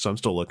officer, so I'm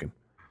still looking.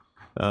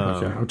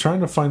 Okay, I'm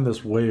trying to find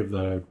this wave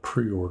that I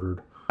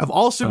pre-ordered. I've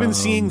also been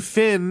seeing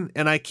Finn,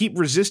 and I keep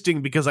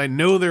resisting because I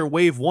know they're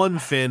Wave 1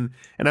 Finn,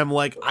 and I'm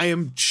like, I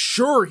am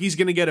sure he's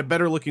going to get a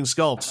better-looking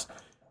sculpt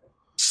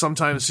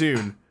sometime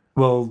soon.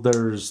 Well,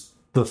 there's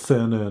the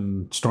Finn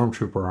and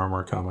Stormtrooper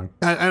armor coming.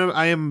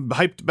 I am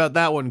hyped about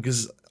that one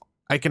because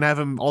I can have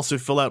him also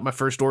fill out my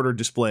First Order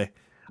display.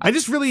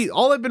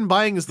 All I've been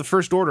buying is the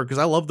First Order because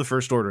I love the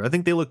First Order. I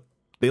think they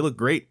look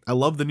great. I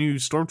love the new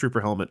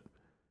Stormtrooper helmet.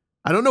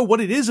 I don't know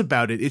what it is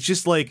about it. It's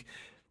just like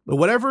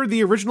whatever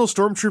the original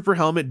Stormtrooper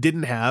helmet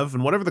didn't have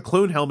and whatever the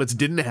clone helmets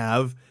didn't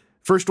have,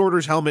 First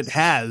Order's helmet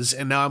has,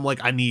 and now I'm like,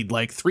 I need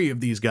like 3 of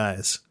these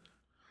guys.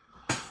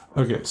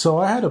 Okay, so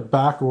I had a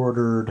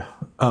back-ordered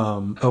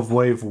of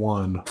Wave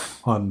 1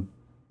 on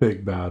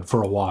Big Bad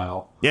for a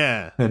while.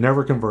 Yeah. And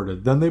never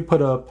converted. Then they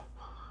put up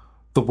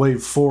the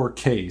Wave 4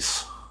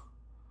 case,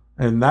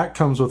 and that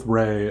comes with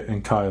Rey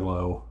and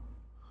Kylo.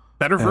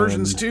 Better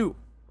versions, too.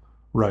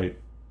 Right.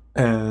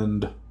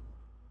 And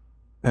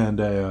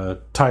a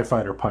TIE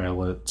Fighter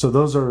pilot. So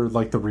those are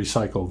like the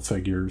recycled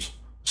figures.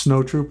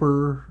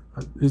 Snowtrooper.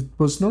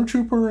 Was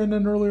Snowtrooper in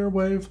an earlier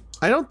wave?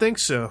 I don't think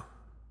so.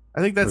 I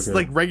think that's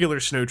like regular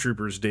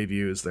Snowtrooper's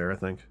debut is there, I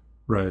think.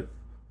 Right.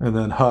 And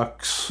then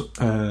Hux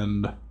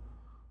and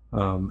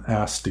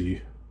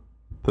Asti,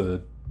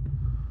 the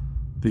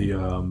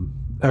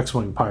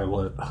X-Wing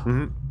pilot,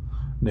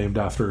 named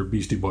after a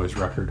Beastie Boys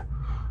record.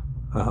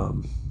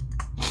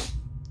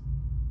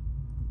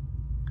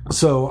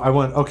 So I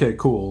went, okay,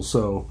 cool.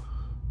 So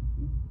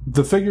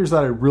the figures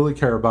that I really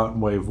care about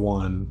in Wave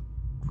 1,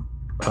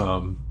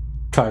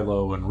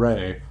 Kylo and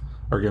Rey,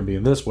 are going to be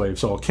in this wave.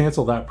 So I'll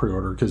cancel that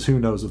pre-order because who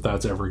knows if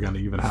that's ever going to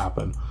even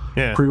happen.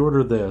 Yeah.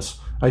 Pre-order this.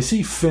 I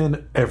see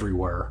Finn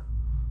everywhere.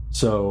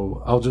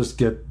 So I'll just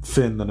get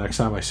Finn the next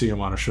time I see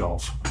him on a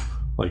shelf.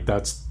 Like,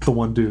 that's the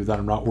one dude that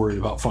I'm not worried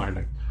about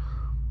finding.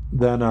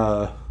 Then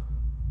I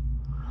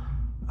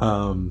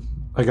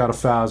got a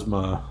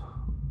Phasma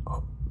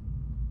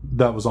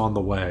that was on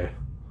the way.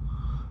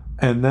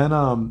 And then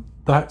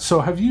so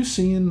have you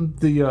seen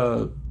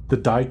the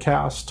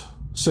die-cast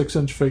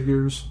 6-inch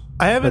figures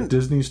I haven't at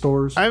Disney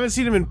stores? I haven't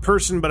seen them in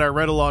person, but I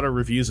read a lot of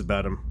reviews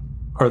about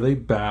them. Are they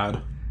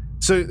bad?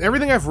 So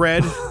everything I've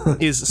read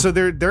is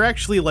they're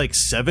actually like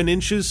 7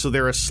 inches, so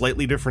they're a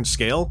slightly different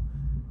scale.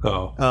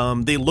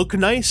 Oh. They look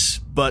nice,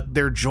 but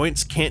their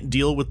joints can't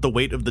deal with the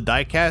weight of the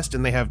die-cast,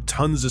 and they have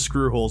tons of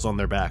screw holes on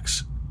their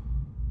backs.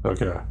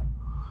 Okay.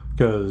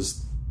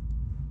 Because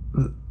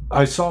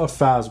I saw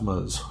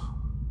Phasmas,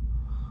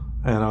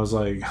 and I was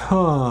like,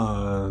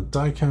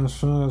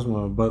 die-cast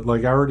Phasma. But,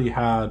 like, I already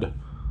had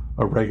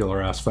a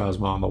regular-ass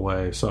Phasma on the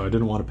way, so I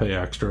didn't want to pay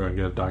extra and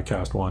get a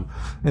die-cast one.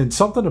 And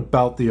something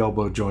about the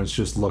elbow joints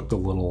just looked a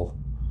little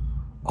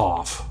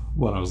off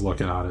when I was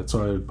looking at it,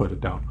 so I put it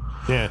down.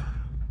 Yeah.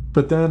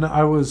 But then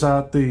I was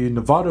at the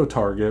Novato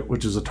Target,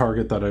 which is a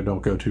Target that I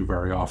don't go to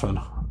very often,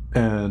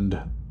 and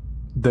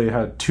they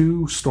had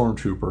 2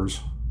 Stormtroopers,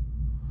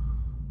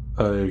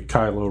 a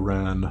Kylo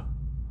Ren,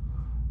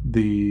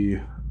 the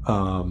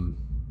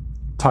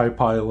TIE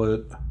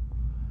Pilot,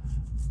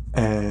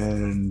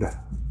 and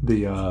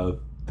the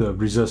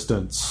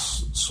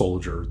Resistance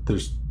soldier,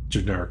 this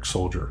generic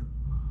soldier.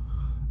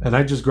 And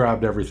I just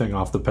grabbed everything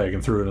off the peg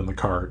and threw it in the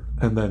cart,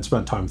 and then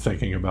spent time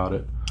thinking about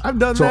it. I've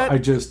done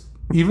that. So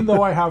even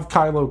though I have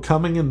Kylo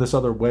coming in this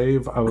other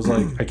wave, I was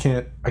like,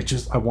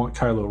 I want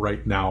Kylo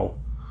right now.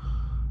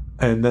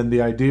 And then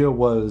the idea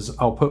was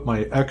I'll put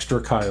my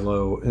extra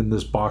Kylo in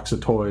this box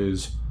of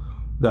toys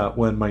that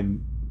when my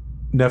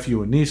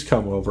nephew and niece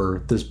come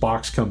over, this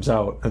box comes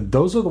out. And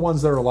those are the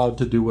ones they're allowed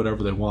to do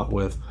whatever they want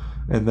with.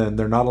 And then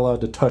they're not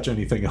allowed to touch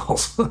anything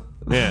else.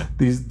 Yeah.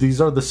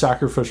 These are the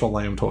sacrificial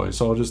lamb toys.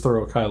 So I'll just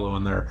throw a Kylo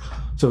in there.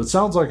 So it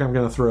sounds like I'm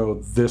going to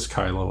throw this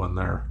Kylo in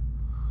there.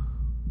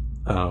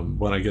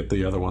 When I get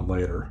the other one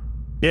later.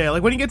 Yeah,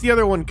 like when you get the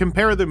other one,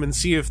 compare them and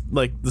see if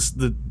like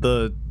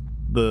the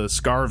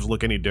scarves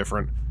look any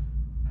different.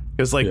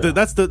 Because like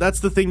that's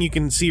the thing you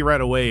can see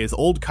right away is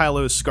old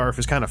Kylo's scarf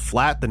is kind of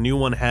flat. The new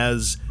one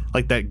has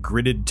like that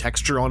gridded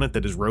texture on it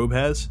that his robe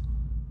has.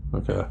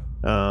 Okay.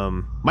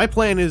 My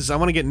plan is I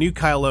want to get new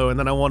Kylo and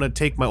then I want to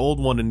take my old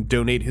one and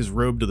donate his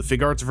robe to the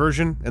Fig Arts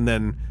version and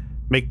then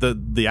make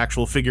the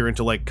actual figure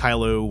into like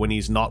Kylo when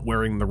he's not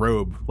wearing the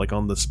robe, like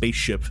on the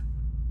spaceship.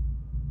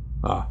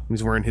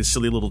 He's wearing his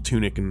silly little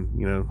tunic and,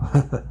 you know,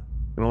 and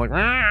I'm like,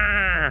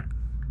 Aah!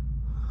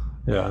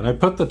 Yeah, and I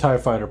put the TIE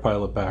Fighter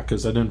pilot back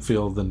because I didn't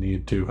feel the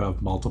need to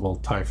have multiple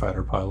TIE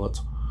Fighter pilots.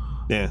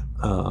 Yeah.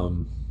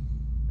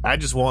 I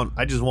just want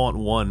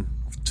one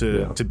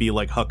to be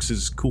like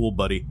Hux's cool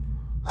buddy.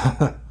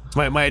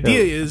 My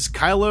idea is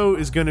Kylo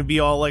is going to be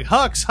all like,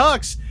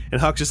 Hux!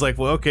 And Hux is like,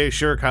 well, okay,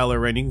 sure, Kylo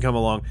Ren, you can come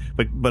along.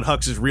 But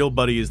Hux's real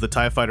buddy is the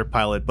TIE Fighter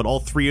pilot, but all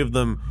 3 of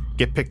them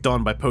get picked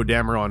on by Poe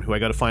Dameron, who I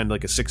got to find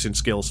like a 6-inch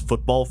scale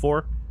football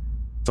for.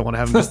 So I want to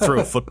have him just throw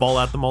a football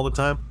at them all the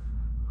time.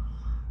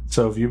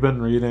 So have you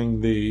been reading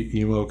the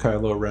emo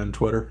Kylo Ren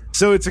Twitter?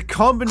 So it's a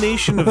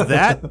combination of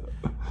that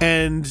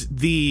and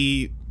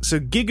the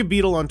Giga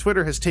Beetle on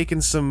Twitter has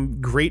taken some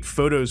great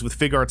photos with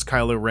Figuarts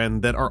Kylo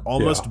Ren that are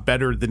almost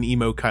better than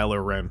emo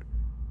Kylo Ren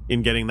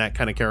in getting that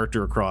kind of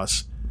character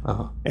across.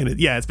 And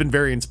it's been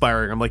very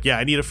inspiring. I'm like,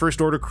 I need a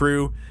First Order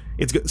crew.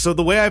 It's good. So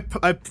the way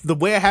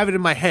I have it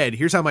in my head,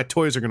 here's how my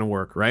toys are going to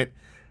work, right?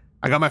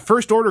 I got my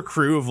First Order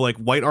crew of like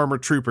white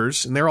armored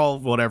troopers, and they're all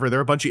whatever.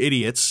 They're a bunch of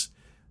idiots.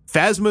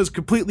 Phasma's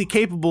completely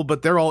capable,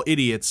 but they're all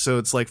idiots. So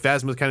it's like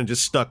Phasma's kind of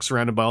just stuck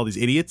surrounded by all these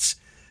idiots.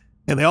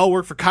 And they all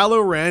work for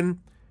Kylo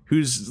Ren,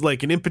 who's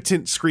like an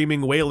impotent,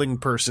 screaming, wailing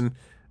person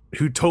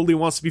who totally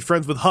wants to be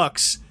friends with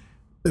Hux.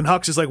 And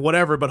Hux is like,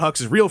 whatever, but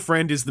Hux's real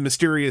friend is the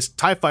mysterious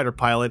TIE fighter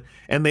pilot,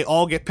 and they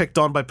all get picked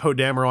on by Poe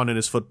Dameron in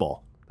his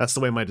football. That's the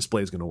way my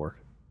display is going to work.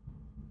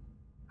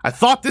 I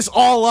thought this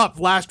all up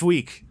last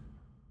week.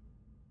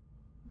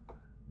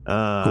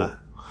 Cool.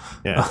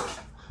 Yeah.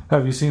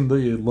 Have you seen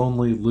the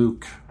Lonely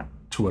Luke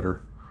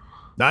Twitter?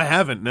 I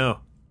haven't, no.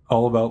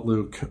 All about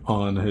Luke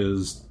on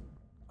his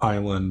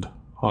island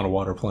on a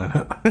water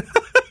planet.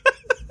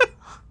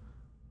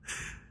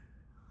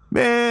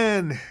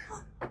 Man.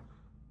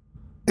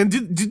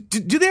 And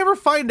do they ever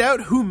find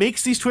out who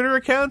makes these Twitter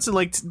accounts? And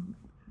like,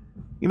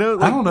 I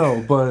don't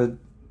know, but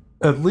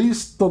at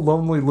least the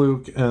Lonely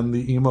Luke and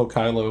the Emo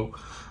Kylo,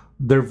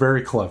 they're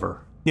very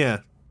clever. Yeah.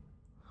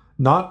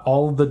 Not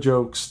all of the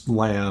jokes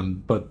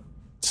land, but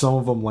some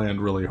of them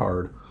land really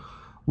hard.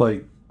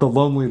 Like the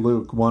Lonely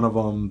Luke, one of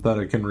them that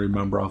I can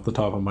remember off the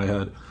top of my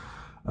head.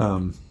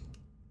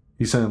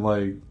 He's saying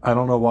like, I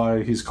don't know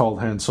why he's called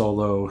Han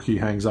Solo. He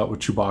hangs out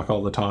with Chewbacca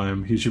all the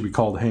time. He should be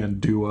called Han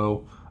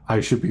Duo. I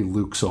should be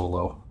Luke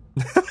Solo.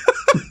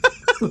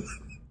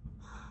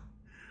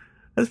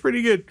 That's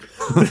pretty good.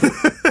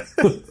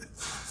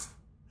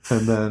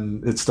 And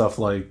then it's stuff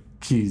like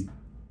he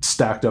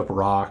stacked up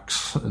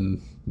rocks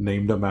and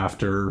named them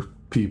after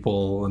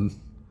people and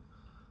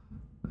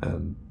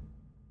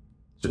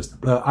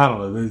just I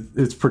don't know.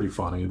 It's pretty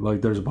funny.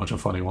 Like there's a bunch of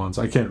funny ones.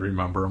 I can't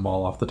remember them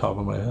all off the top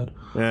of my head.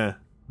 Yeah.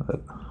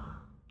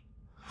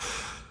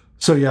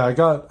 So yeah,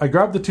 I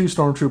grabbed the two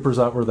stormtroopers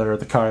that were there,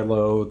 the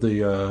Kylo,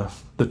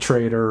 the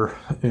traitor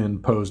in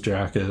Poe's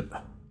jacket.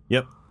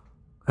 Yep.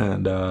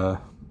 And that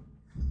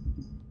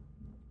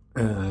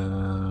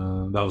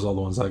was all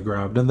the ones I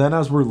grabbed. And then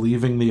as we're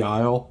leaving the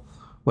aisle,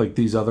 like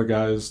these other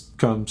guys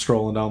come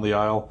strolling down the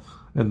aisle,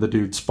 and the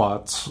dude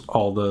spots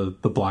all the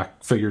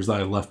black figures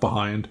that I left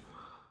behind.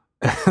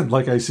 And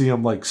like I see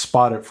him like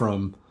spot it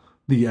from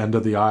the end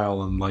of the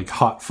aisle and like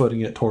hot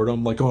footing it toward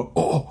him, like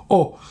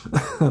oh.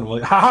 And I'm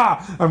like,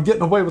 haha, I'm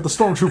getting away with the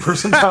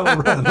stormtroopers and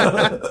Kylo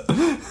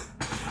Ren.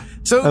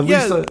 So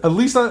at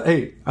least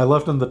I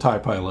left him the TIE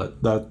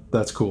pilot.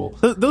 That's cool.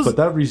 But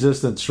that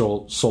resistance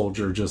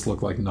soldier just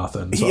looked like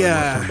nothing. So I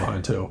left him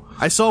behind too.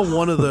 I saw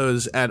one of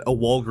those at a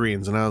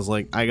Walgreens, and I was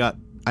like, I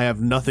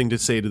have nothing to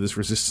say to this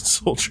resistance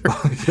soldier.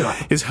 Yeah.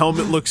 His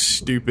helmet looks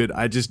stupid.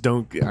 I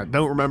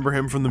don't remember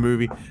him from the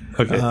movie.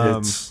 Okay,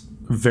 it's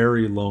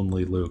very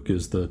Lonely Luke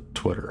is the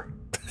Twitter.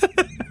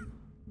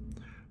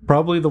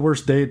 Probably the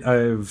worst date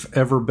I've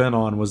ever been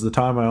on was the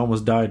time I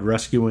almost died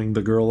rescuing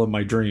the girl of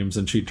my dreams,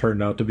 and she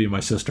turned out to be my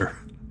sister.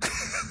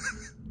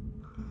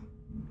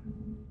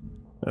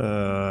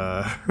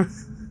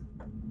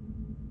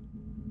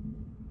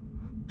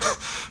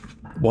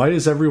 Why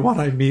is everyone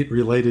I meet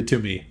related to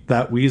me?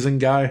 That wheezing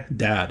guy,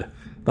 dad.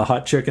 The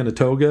hot chick in a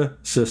toga,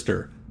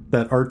 sister.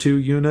 That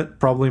R2 unit,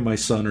 probably my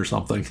son or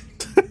something.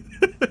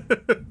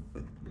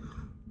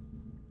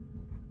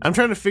 I'm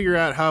trying to figure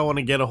out how I want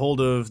to get a hold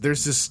of.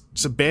 There's this.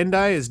 So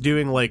Bandai is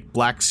doing like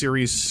Black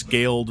Series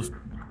scaled,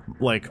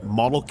 like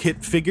model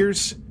kit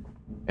figures,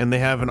 and they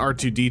have an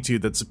R2D2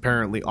 that's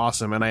apparently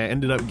awesome. And I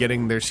ended up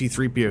getting their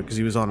C-3PO because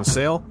he was on a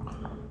sale.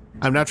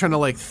 I'm now trying to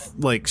like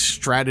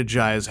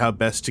strategize how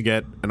best to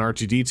get an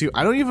R2D2.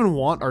 I don't even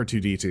want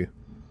R2D2,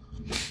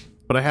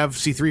 but I have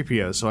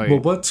C-3PO. So Well,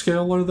 what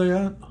scale are they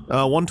at?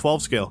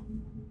 112 scale.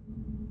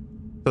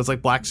 So it's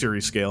like Black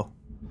Series scale.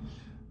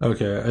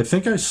 Okay, I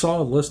think I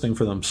saw a listing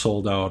for them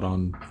sold out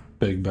on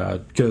Big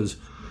Bad, because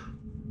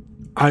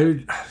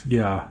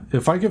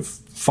if I could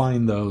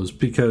find those,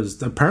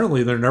 because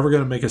apparently they're never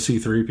going to make a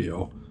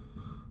C-3PO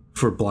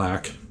for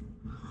Black,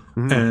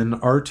 and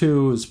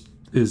R2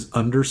 is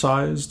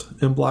undersized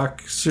in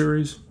Black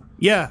Series.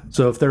 Yeah.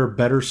 So if they're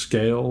better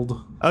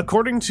scaled,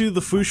 according to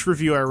the Foosh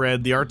review I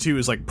read, the R2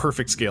 is like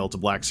perfect scale to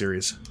Black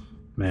Series.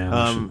 man,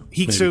 I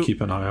should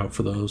keep an eye out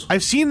for those.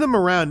 I've seen them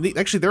around.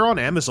 Actually, they're on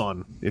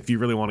Amazon if you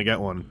really want to get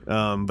one.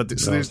 But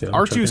there's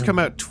R2's come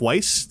out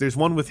twice. There's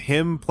one with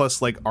him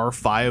plus like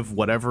R5,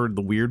 whatever,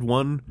 the weird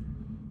one.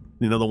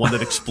 You know, the one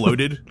that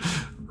exploded.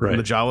 Right. When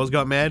the Jawas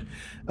got mad.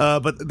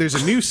 But there's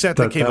a new set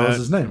that came out. That was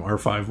his name,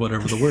 R5,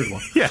 whatever the weird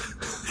one. Yeah.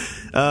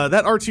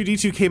 That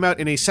R2-D2 came out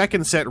in a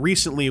second set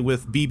recently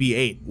with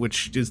BB-8,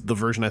 which is the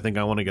version I think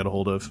I want to get a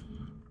hold of.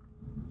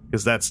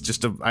 Because that's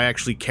just I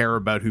actually care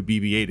about who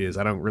BB-8 is.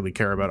 I don't really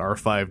care about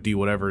R5D,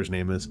 whatever his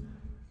name is.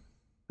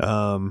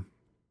 But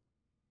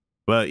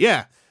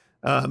yeah.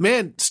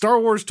 Man, Star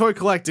Wars toy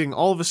collecting,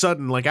 all of a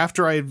sudden, like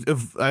after I've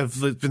been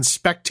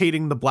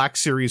spectating the Black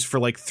Series for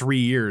like 3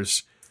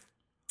 years,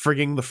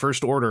 frigging the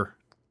First Order.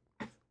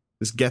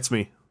 This gets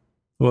me.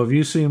 Well, have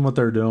you seen what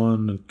they're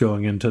doing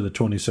going into the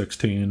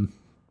 2016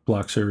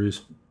 Black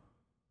Series?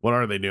 What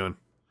are they doing?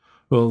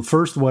 Well, the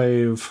first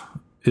wave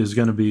is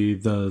going to be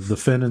the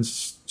Finn and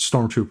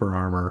Stormtrooper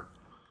armor,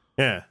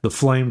 Yeah. the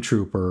Flame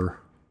Trooper,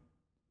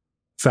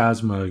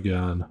 Phasma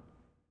again,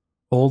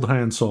 Old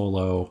Han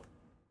Solo,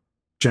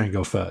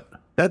 Jango Fett.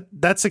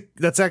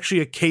 That's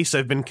actually a case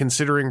I've been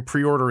considering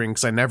pre-ordering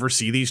because I never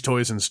see these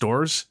toys in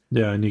stores.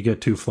 Yeah, and you get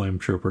 2 Flame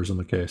Troopers in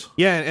the case.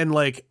 Yeah, and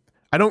like,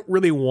 I don't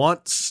really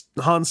want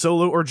Han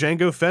Solo or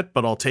Jango Fett,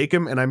 but I'll take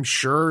him, and I'm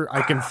sure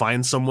I can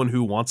find someone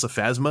who wants a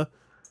Phasma.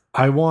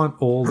 I want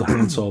old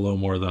Han Solo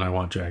more than I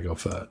want Jango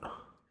Fett.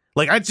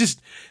 Like,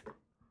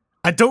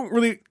 I don't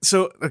really...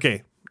 So,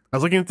 okay, I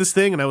was looking at this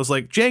thing, and I was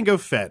like, Jango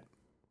Fett,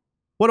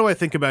 what do I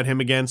think about him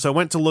again? So I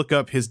went to look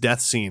up his death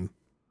scene,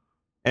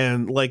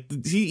 and,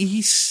 like,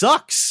 he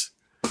sucks.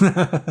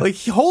 Like,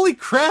 holy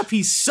crap,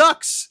 he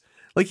sucks.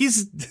 Like,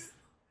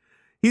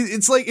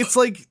 it's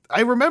like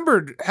I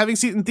remembered having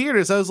seen it in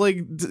theaters. I was like,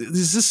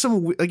 is this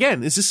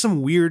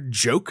some weird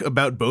joke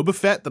about Boba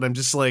Fett that I'm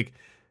just like,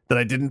 that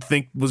I didn't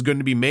think was going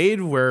to be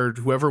made, where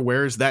whoever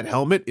wears that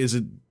helmet is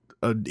an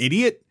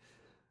idiot?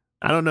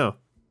 I don't know.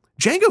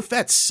 Jango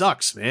Fett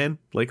sucks, man.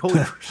 Like,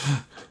 holy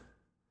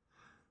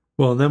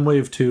Well, then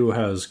Wave 2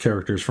 has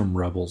characters from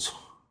Rebels.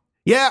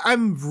 Yeah,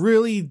 I'm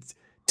really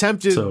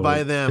tempted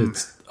by them.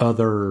 It's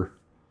other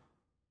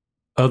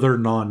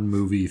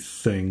non-movie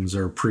things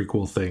or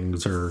prequel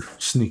things are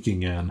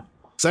sneaking in.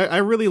 So I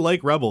really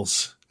like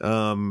Rebels.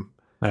 I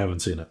haven't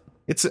seen it.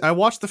 I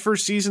watched the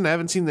first season. I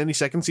haven't seen any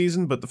second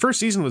season, but the first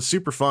season was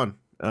super fun.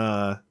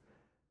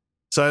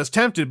 So I was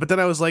tempted, but then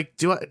I was like,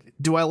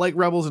 do I like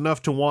Rebels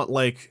enough to want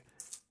like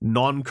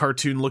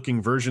non-cartoon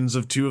looking versions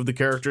of 2 of the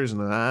characters?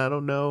 And I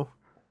don't know.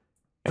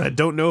 And I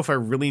don't know if I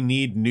really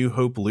need New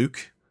Hope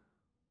Luke.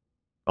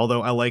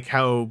 Although I like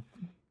how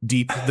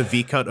deep the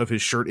V-cut of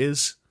his shirt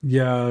is.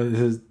 Yeah,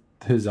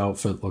 his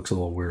outfit looks a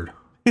little weird.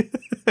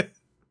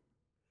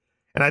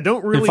 And I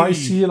don't really... If I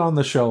see it on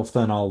the shelf,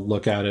 then I'll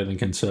look at it and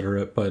consider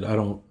it, but I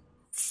don't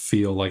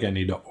feel like I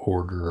need to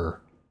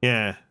order.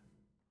 Yeah.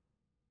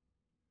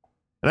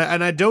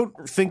 And I don't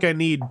think I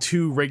need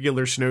 2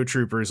 regular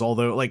snowtroopers,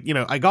 although, like, you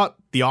know, I got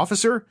the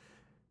officer,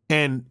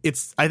 and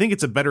I think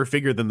it's a better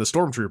figure than the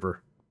stormtrooper,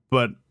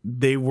 but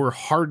they were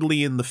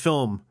hardly in the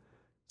film.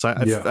 So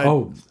they're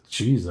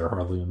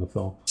hardly in the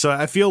film. So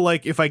I feel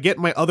like if I get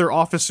my other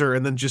officer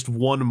and then just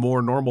 1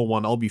 more normal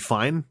one, I'll be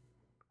fine.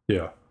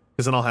 Yeah.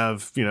 Because then I'll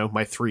have, you know,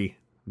 my 3.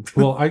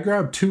 Well, I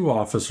grabbed 2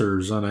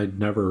 officers and I'd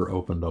never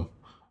opened them.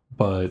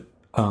 But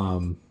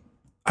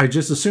I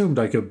just assumed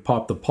I could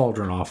pop the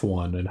pauldron off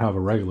one and have a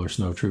regular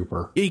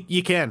snowtrooper.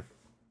 You can.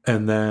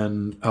 And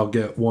then I'll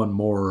get 1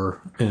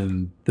 more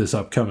in this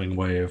upcoming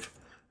wave.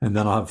 And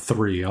then I'll have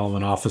 3. I'll have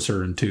an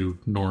officer and 2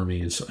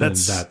 normies, and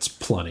that's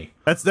plenty.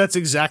 That's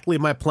exactly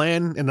my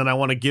plan. And then I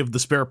want to give the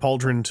spare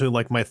pauldron to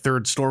like my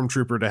 3rd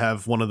stormtrooper to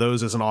have one of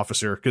those as an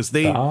officer, because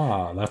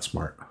that's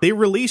smart. They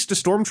released a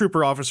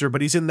stormtrooper officer, but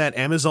he's in that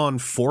Amazon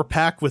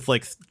 4-pack with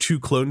like 2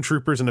 clone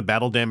troopers and a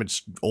battle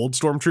damaged old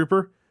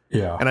stormtrooper.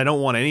 Yeah, and I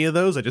don't want any of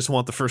those. I just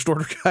want the First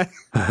Order guy.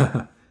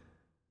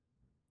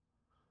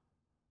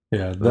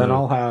 Yeah, then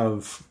I'll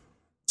have.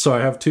 So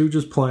I have 2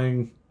 just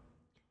playing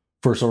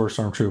First Order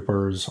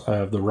Stormtroopers. I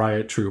have the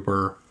Riot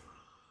Trooper,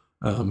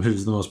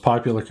 who's the most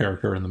popular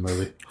character in the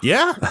movie.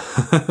 Yeah.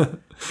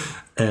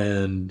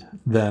 And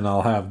then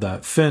I'll have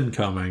that Finn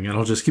coming, and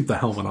I'll just keep the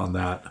helmet on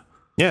that.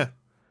 Yeah.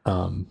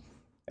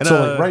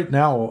 Like right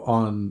now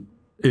on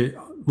it,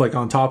 like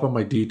on top of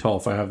my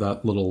DTOLF, I have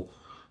that little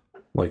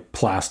like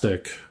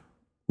plastic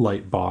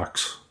light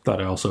box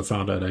that I also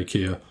found at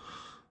IKEA.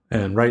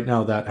 And right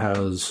now that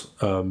has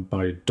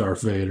my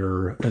Darth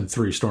Vader and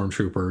 3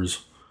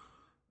 Stormtroopers,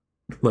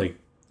 like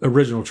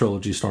original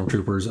trilogy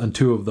Stormtroopers, and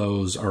 2 of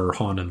those are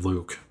Han and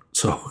Luke.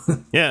 So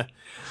yeah,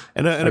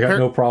 and I got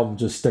no problem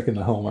just sticking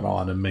the helmet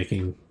on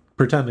and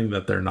pretending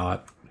that they're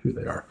not who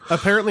they are.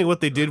 Apparently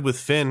what they did with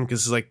Finn,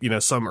 because like, you know,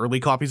 some early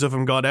copies of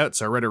him got out,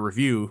 so I read a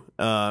review,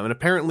 and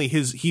apparently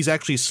he's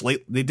actually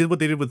they did what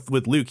they did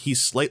with Luke.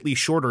 He's slightly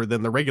shorter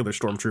than the regular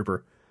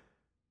Stormtrooper,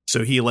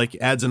 so he like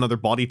adds another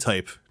body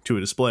type to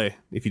a display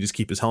if you just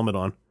keep his helmet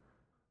on.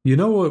 You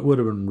know what would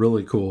have been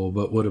really cool,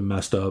 but would have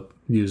messed up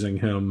using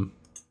him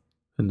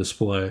in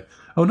display?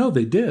 Oh no,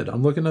 they did.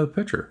 I'm looking at the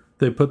picture.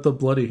 They put the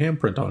bloody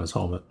handprint on his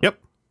helmet. Yep.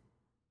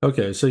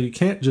 Okay, so you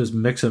can't just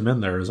mix him in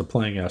there as a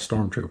playing-ass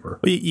Stormtrooper.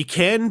 Well, you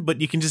can, but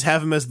you can just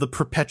have him as the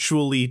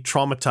perpetually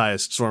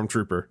traumatized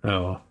Stormtrooper.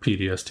 Oh,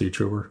 PTSD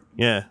Trooper.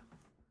 Yeah.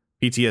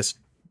 PTS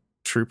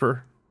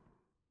Trooper?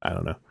 I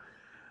don't know.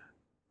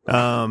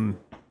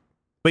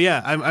 But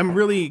yeah, I'm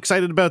really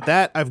excited about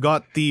that. I've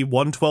got the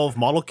 112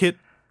 model kit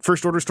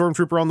First Order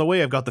Stormtrooper on the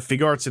way. I've got the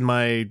fig arts in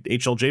my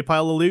HLJ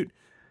pile of loot.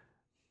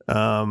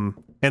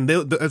 And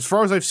as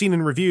far as I've seen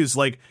in reviews,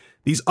 like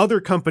these other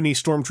company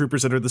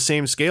Stormtroopers that are the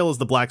same scale as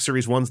the Black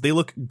Series ones, they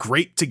look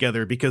great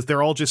together because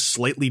they're all just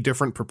slightly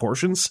different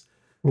proportions.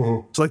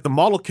 Mm-hmm. So like the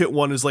model kit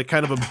one is like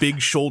kind of a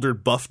big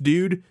shouldered buff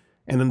dude,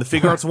 And then the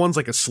Fig Arts one's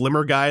like a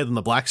slimmer guy than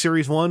the Black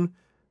Series one.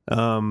 The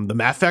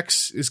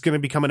Mafex is going to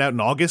be coming out in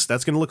August.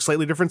 That's going to look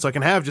slightly different. So I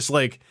can have just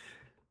like,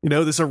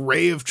 this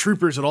array of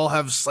troopers that all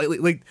have slightly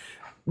like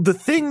the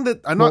thing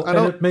that I don't.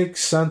 It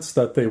makes sense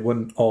that they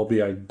wouldn't all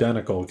be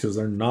identical because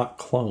they're not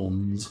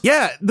clones.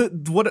 Yeah, I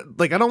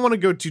don't want to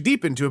go too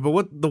deep into it,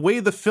 but the way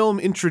the film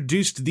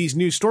introduced these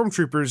new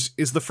stormtroopers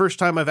is the first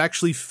time I've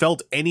actually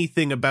felt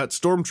anything about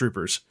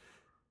stormtroopers.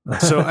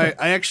 So I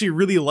actually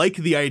really like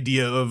the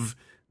idea of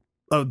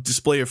a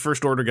display of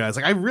First Order guys.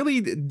 Like, I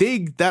really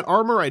dig that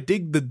armor. I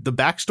dig the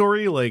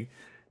backstory. Like,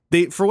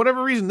 they, for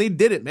whatever reason, they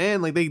did it,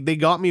 man. Like, they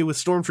got me with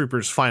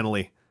stormtroopers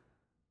finally.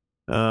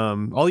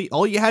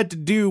 All you had to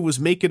do was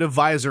make it a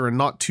visor and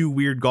not two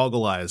weird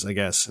goggle eyes, I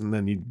guess, and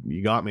then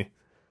you got me.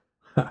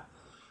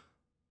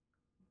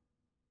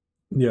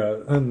 Yeah,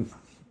 and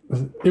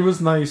it was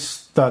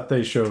nice that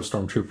they show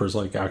stormtroopers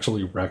like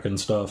actually wrecking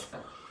stuff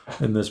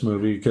in this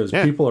movie, because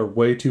people are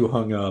way too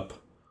hung up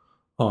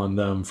on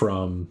them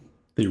from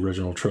the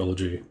original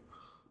trilogy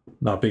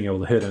not being able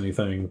to hit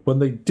anything. When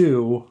they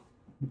do,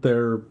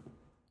 they're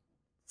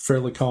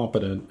fairly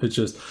competent. It's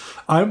just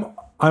I'm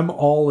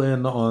all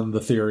in on the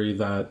theory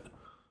that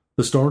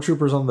the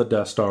stormtroopers on the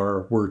Death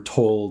Star were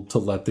told to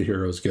let the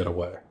heroes get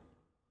away.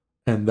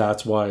 And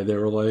that's why they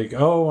were like,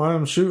 oh,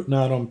 I'm shooting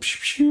at them. Pew,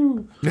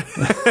 pew.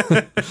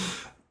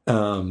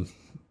 And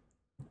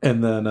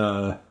then,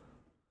 have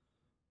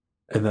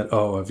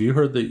you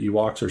heard that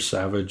Ewoks are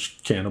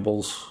savage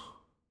cannibals?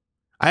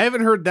 I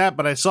haven't heard that,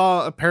 but I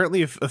saw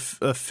apparently a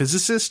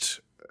physicist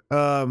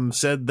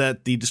said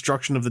that the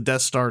destruction of the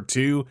Death Star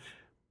 2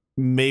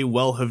 may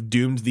well have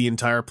doomed the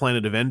entire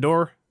planet of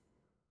Endor.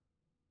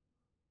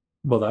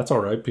 Well, that's all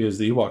right, because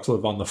the Ewoks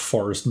live on the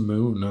forest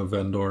moon of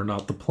Endor,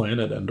 not the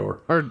planet Endor.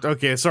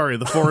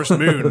 The forest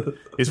moon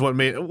is what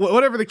made...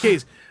 Whatever the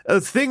case, a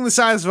thing the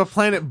size of a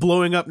planet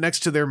blowing up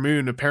next to their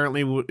moon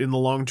apparently in the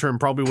long term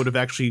probably would have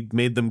actually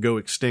made them go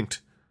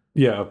extinct.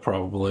 Yeah,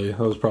 probably. That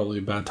was probably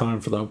a bad time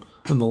for them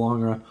in the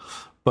long run.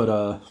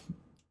 But,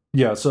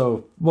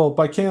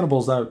 by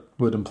cannibals, that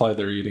would imply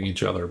they're eating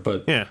each other,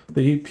 but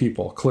they eat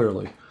people,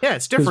 clearly. Yeah,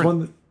 it's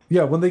different.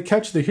 When they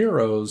catch the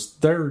heroes,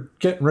 they're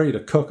getting ready to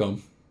cook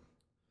them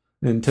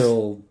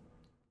until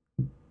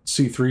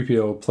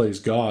C-3PO plays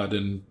God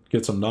and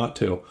gets them not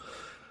to.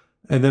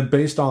 And then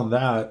based on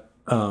that,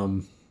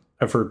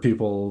 I've heard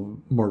people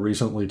more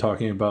recently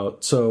talking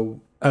about,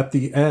 so at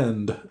the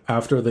end,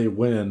 after they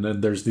win,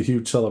 and there's the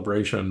huge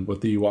celebration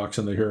with the Ewoks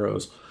and the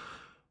heroes,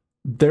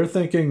 they're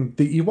thinking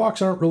the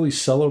Ewoks aren't really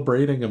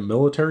celebrating a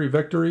military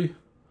victory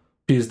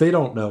because they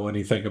don't know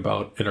anything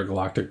about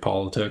intergalactic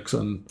politics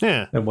and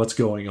what's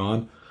going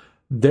on.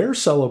 They're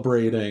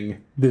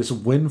celebrating this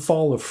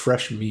windfall of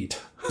fresh meat.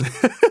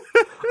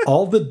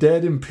 All the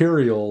dead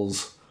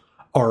Imperials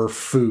are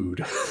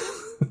food.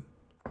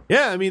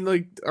 Yeah, I mean,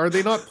 like, are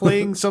they not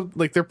playing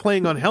they're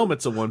playing on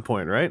helmets at one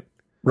point, right?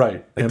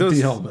 Right, like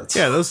empty helmets.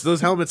 Yeah,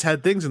 those helmets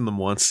had things in them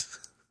once.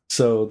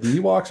 So the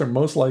Ewoks are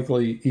most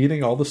likely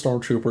eating all the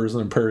stormtroopers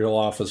and Imperial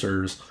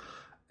officers,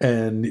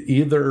 and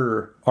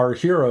either our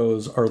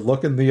heroes are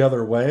looking the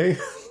other way,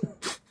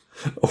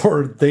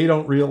 or they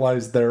don't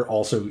realize they're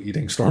also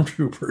eating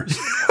stormtroopers.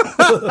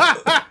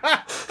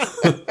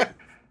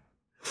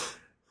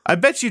 I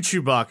bet you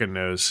Chewbacca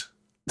knows.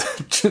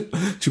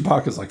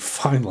 Chewbacca's like,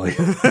 finally.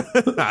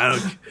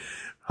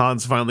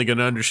 Han's finally going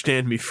to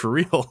understand me for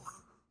real.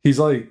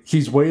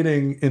 He's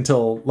waiting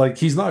until, like,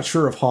 he's not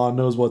sure if Han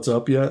knows what's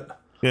up yet.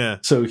 Yeah.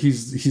 So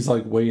he's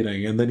like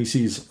waiting, and then he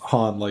sees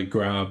Han like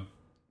grab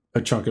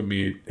a chunk of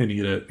meat and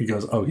eat it. He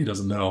goes, oh, he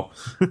doesn't know.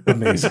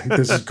 Amazing.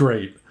 This is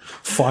great.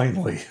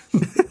 Finally.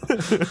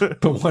 Been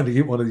wanting to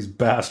eat one of these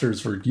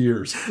bastards for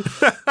years.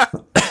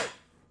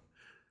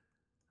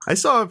 I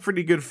saw a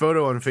pretty good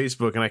photo on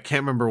Facebook, and I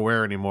can't remember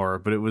where anymore,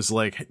 but it was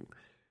like...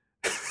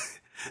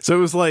 So it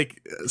was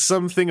like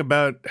something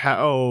about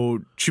how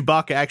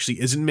Chewbacca actually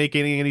isn't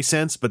making any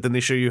sense, but then they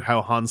show you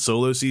how Han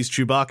Solo sees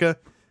Chewbacca.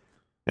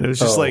 And it was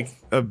just like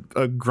a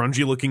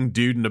grungy looking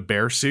dude in a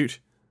bear suit.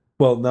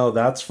 Well, no,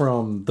 that's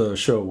from the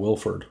show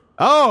Wilford.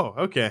 Oh,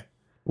 okay.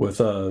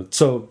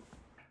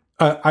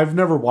 I've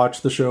never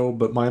watched the show,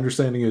 but my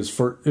understanding is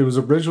it was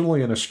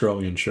originally an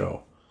Australian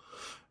show.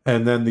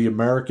 And then the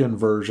American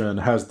version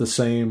has the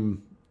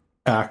same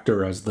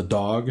actor as the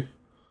dog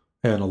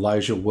and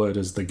Elijah Wood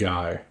as the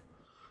guy.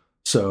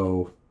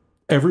 So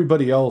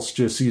everybody else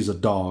just sees a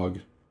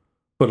dog,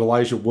 but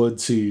Elijah Wood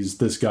sees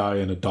this guy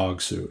in a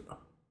dog suit.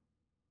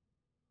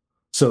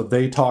 So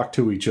they talk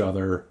to each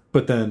other,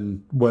 but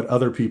then what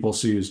other people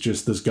see is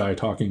just this guy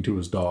talking to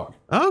his dog.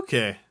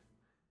 Okay.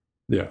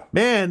 Yeah.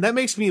 Man, that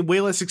makes me way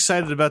less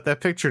excited about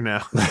that picture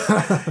now.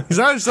 Because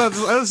I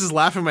was just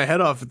laughing my head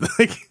off.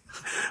 Like,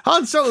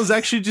 Han Solo's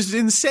actually just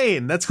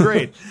insane. That's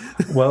great.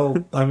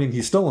 Well, I mean,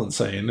 he's still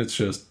insane. It's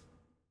just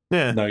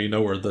now you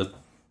know where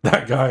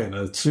that guy in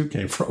a suit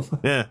came from.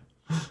 Yeah.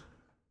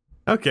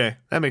 Okay,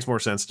 that makes more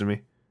sense to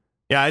me.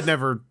 Yeah, I'd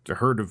never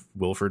heard of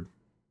Wilford.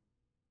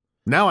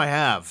 Now I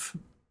have.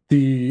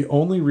 The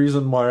only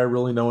reason why I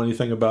really know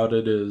anything about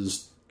it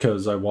is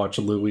because I watch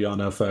Louie on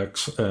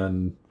FX,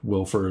 and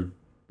Wilford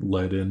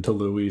led into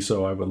Louis,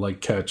 so I would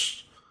like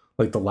catch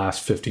like the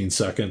last 15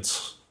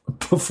 seconds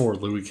before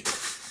Louis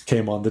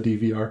came on the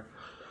DVR.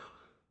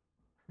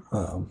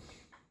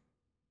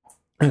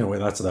 Anyway,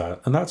 that's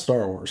that. And that's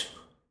Star Wars.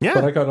 Yeah.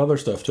 But I got other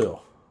stuff too.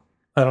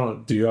 I don't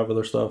know. Do you have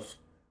other stuff?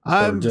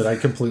 Or did I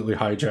completely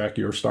hijack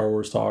your Star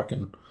Wars talk?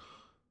 And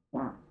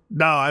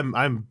No,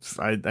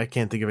 I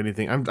can't think of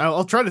anything.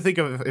 I'll try to think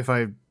of if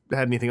I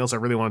had anything else I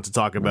really wanted to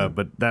talk about,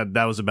 but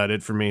that was about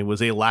it for me.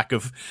 Was a lack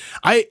of.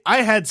 I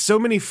had so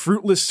many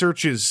fruitless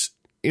searches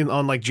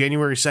on like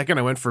January 2nd.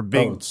 I went for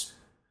big.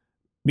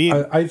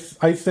 I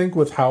think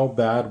with how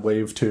bad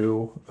Wave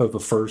 2 of the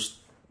first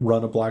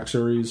run of Black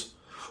Series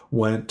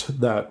went,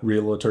 that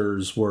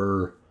realtors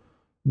were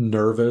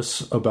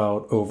nervous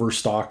about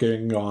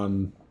overstocking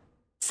on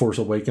Force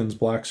Awakens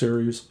Black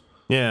Series.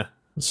 Yeah.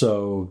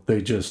 So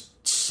they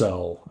just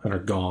sell and are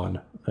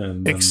gone,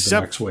 and then the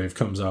next wave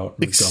comes out.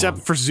 And except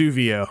for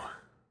Zuvio.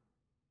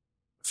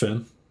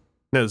 Finn?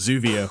 No,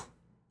 Zuvio.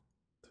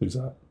 Who's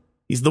that?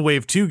 He's the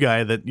Wave 2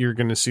 guy that you're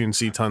going to soon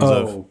see tons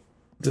of.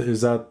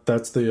 Is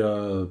that's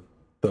the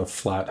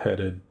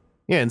flat-headed?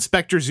 Yeah,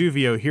 Inspector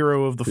Zuvio,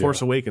 hero of the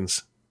Force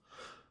Awakens.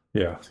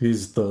 Yeah,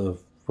 he's the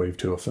Wave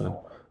 2 of Finn.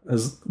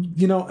 As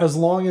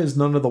long as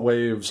none of the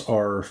waves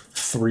are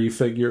 3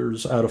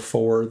 figures out of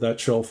 4 that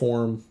shell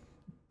form,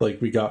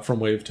 like we got from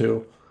Wave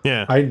 2.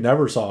 Yeah. I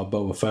never saw a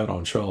Boba Fett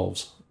on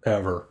shelves,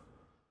 ever.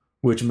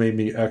 Which made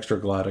me extra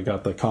glad I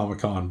got the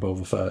Comic-Con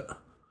Boba Fett.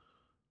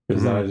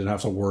 Because then I didn't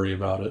have to worry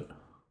about it.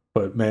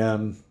 But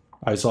man,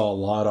 I saw a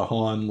lot of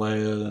Han,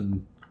 Leia,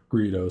 and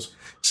Greedos.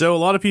 So a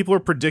lot of people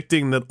are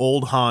predicting that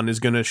old Han is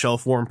going to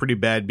shelf warm pretty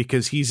bad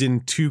because he's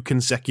in 2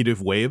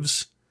 consecutive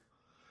waves.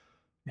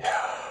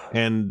 Yeah.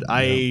 And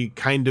I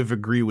kind of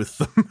agree with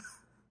them.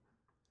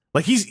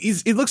 Like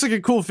it looks like a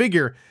cool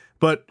figure,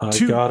 but I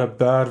got a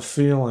bad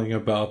feeling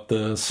about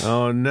this.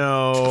 Oh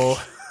no.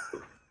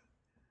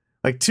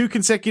 Like 2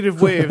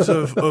 consecutive waves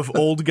of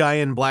old guy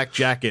in black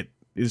jacket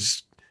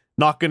is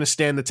not going to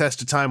stand the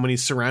test of time when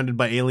he's surrounded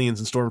by aliens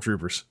and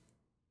stormtroopers.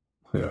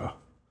 Yeah.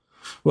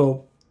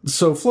 Well,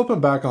 so flipping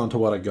back onto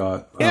what I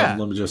got, let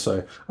me just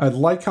say, I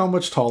like how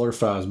much taller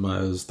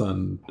Phasma is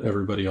than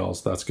everybody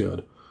else. That's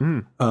good.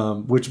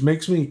 Which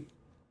makes me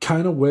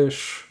kind of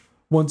wish,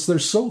 once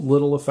there's so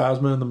little of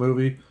Phasma in the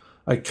movie,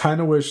 I kind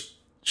of wish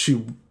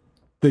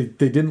they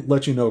didn't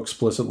let you know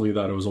explicitly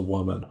that it was a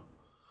woman.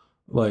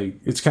 Like,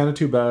 it's kind of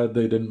too bad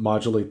they didn't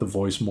modulate the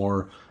voice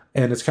more,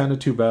 and it's kind of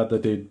too bad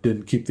that they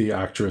didn't keep the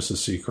actress a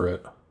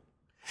secret.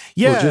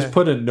 Yeah. Or just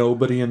put a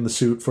nobody in the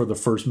suit for the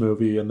first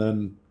movie and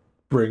then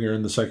bring her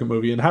in the second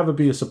movie and have it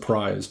be a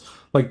surprise.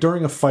 Like,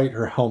 during a fight,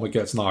 her helmet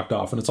gets knocked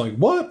off, and it's like,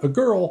 what? A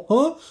girl?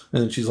 Huh?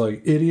 And then she's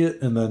like, idiot,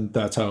 and then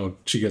that's how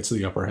she gets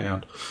the upper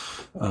hand.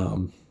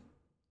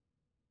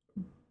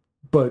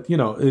 But,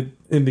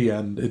 in the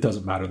end, it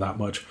doesn't matter that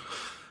much.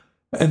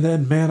 And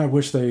then, man, I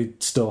wish they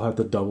still had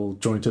the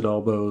double-jointed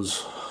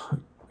elbows.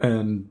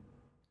 And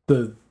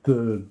the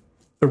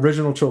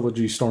original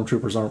trilogy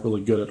Stormtroopers aren't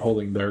really good at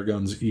holding their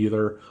guns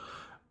either.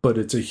 But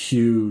it's a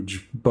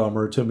huge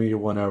bummer to me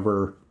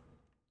whenever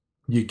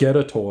you get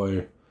a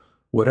toy,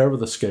 whatever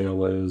the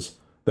scale is,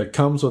 that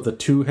comes with a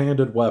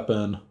 2-handed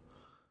weapon,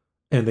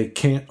 and they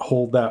can't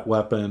hold that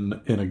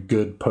weapon in a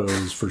good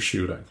pose for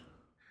shooting.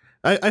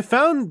 I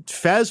found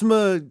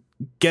Phasma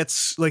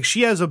gets, like,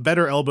 she has a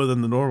better elbow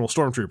than the normal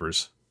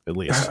Stormtroopers, at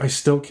least. I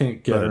still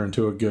can't get her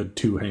into a good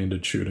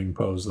 2-handed shooting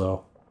pose,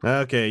 though.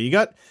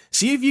 Okay,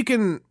 see if you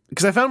can,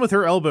 because I found with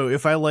her elbow,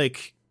 if I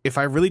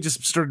really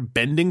just started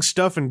bending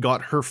stuff and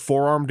got her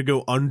forearm to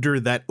go under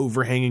that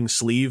overhanging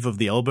sleeve of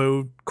the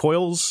elbow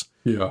coils,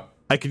 yeah,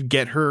 I could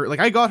get her,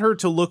 like, I got her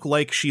to look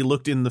like she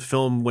looked in the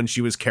film when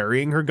she was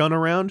carrying her gun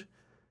around.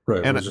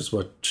 Right, and which is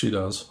what she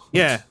does.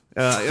 Yeah.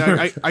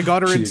 I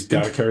got her She's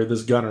got to carry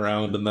this gun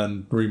around and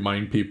then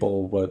remind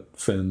people what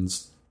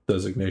Finn's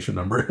designation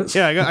number is.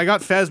 Yeah, I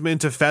got Phasma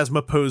into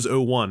Phasma Pose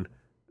 01.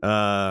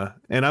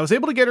 And I was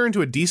able to get her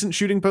into a decent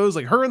shooting pose.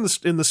 Like, her in the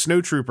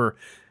Snowtrooper,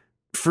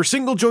 for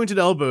single jointed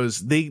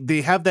elbows,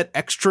 they have that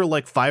extra,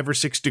 like, 5 or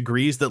 6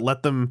 degrees that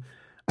let them...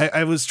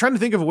 I was trying to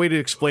think of a way to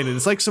explain it.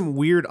 It's like some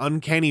weird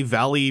uncanny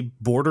valley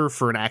border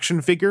for an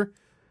action figure,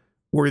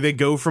 where they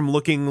go from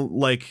looking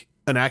like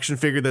an action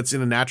figure that's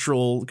in a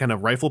natural kind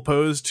of rifle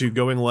pose to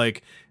going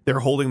like they're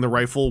holding the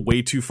rifle way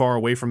too far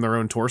away from their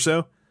own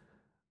torso.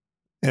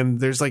 And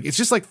there's like, it's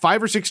just like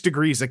 5 or 6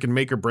 degrees that can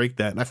make or break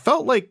that. And I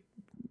felt like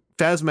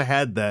Phasma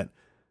had that,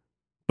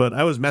 but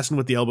I was messing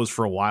with the elbows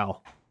for a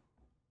while.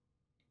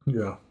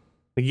 Yeah.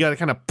 Like, you got to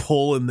kind of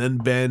pull and then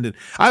bend. And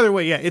either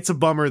way, yeah, it's a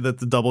bummer that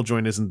the double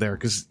joint isn't there,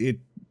 because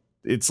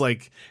it's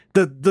like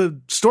the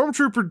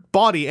Stormtrooper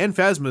body and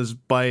Phasma's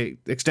by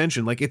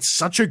extension, like, it's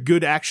such a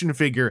good action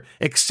figure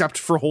except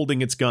for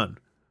holding its gun.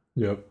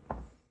 Yep.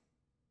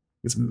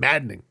 It's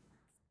maddening.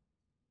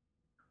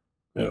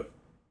 Yep.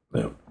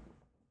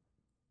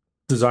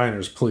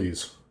 Designers,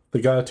 please.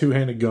 They got a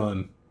 2-handed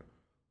gun.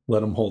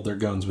 Let them hold their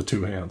guns with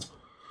 2 hands.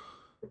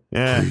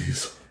 Yeah.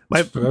 Please.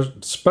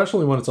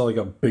 Especially when it's like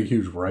a big,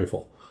 huge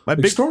rifle.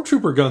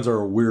 Stormtrooper guns are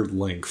a weird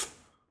length.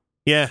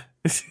 Yeah.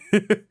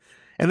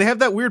 And they have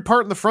that weird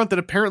part in the front that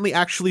apparently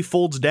actually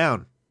folds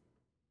down.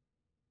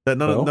 That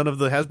none of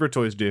the Hasbro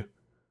toys do.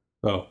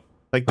 Oh.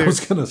 Like I was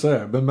going to say,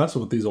 I've been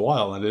messing with these a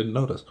while and I didn't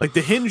notice. Like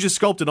the hinge is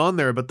sculpted on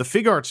there, but the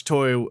Fig Arts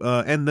toy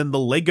and then the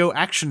Lego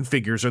action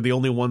figures are the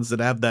only ones that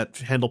have that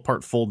handle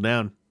part fold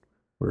down.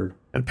 Weird.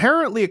 And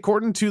apparently,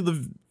 according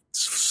to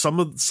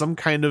some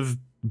kind of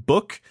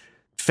book,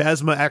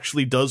 Phasma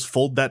actually does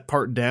fold that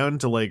part down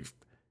to like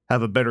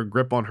have a better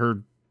grip on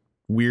her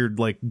weird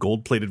like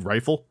gold-plated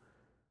rifle.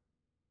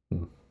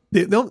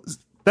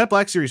 That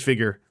Black Series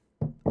figure,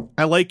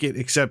 I like it,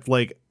 except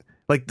like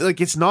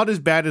it's not as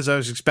bad as I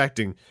was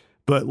expecting.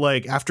 But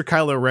like after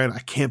Kylo Ren, I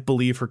can't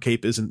believe her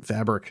cape isn't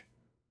fabric.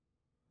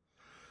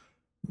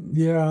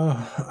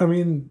 Yeah, I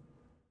mean,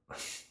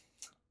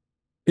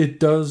 it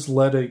does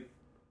let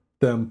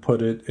them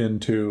put it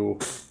into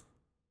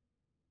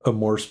a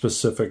more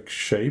specific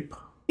shape.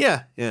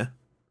 Yeah.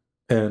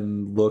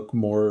 And look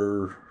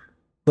more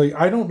like,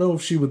 I don't know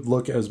if she would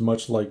look as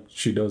much like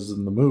she does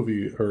in the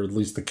movie, or at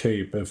least the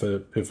cape, if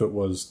it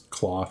was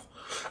cloth.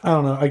 I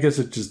don't know. I guess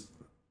it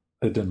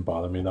didn't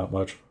bother me that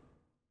much.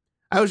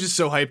 I was just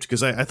so hyped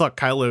because I thought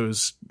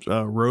Kylo's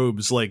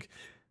robes, like,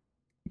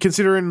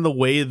 considering the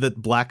way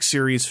that Black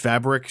Series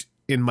fabric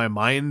in my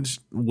mind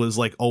was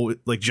like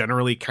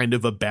generally kind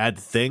of a bad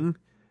thing.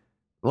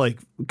 Like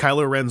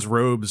Kylo Ren's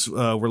robes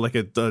were like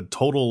a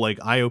total like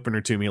eye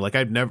opener to me. Like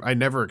I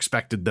never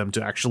expected them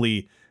to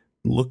actually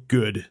look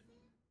good.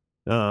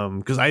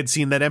 Because I had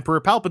seen that Emperor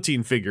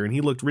Palpatine figure and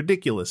he looked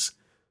ridiculous.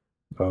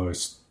 Oh,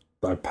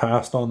 I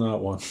passed on that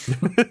one.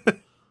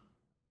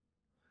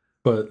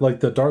 But like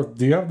do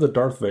you have the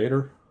Darth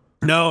Vader?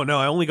 No,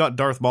 I only got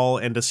Darth Maul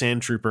and a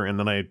Sand Trooper, and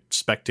then I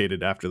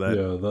spectated after that.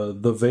 Yeah,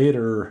 the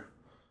Vader,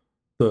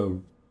 the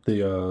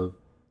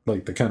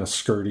like the kind of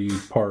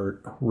skirty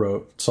part,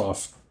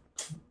 soft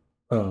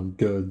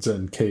goods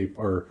and cape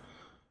are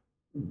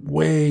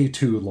way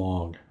too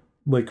long,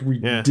 like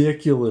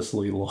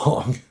ridiculously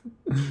long.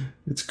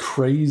 It's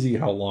crazy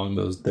how long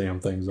those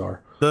damn things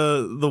are.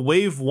 The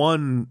Wave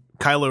 1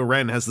 Kylo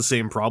Ren has the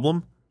same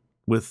problem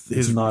with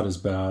his. It's not as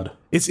bad.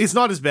 It's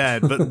not as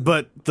bad,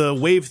 but the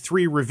Wave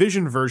 3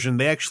 revision version,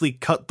 they actually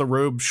cut the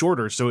robe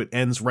shorter so it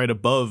ends right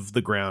above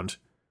the ground.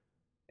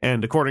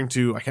 And according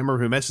to, I can't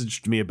remember who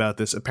messaged me about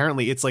this,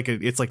 apparently it's like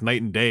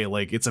night and day.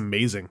 Like, it's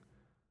amazing.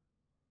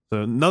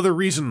 So another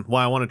reason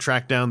why I want to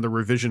track down the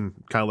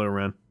revision Kylo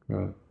Ren.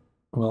 Right.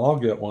 Well, I'll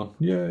get one.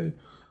 Yay.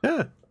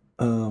 Yeah.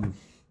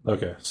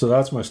 Okay, so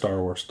that's my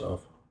Star Wars stuff.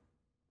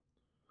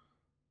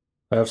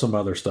 I have some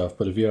other stuff,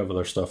 but if you have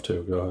other stuff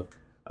too, go ahead.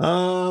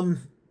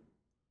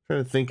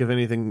 Trying to think of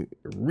anything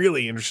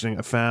really interesting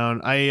I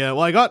found.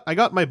 I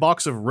got my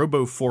box of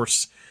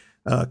RoboForce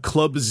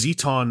Club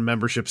Zeton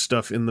membership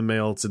stuff in the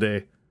mail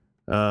today.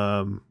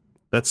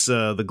 That's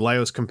the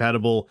Glyos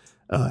compatible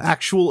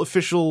actual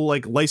official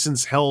like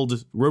license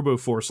held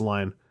RoboForce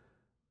line.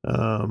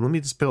 Let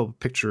me just put a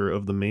picture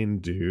of the main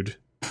dude,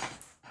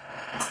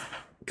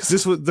 because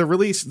this was the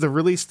release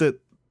that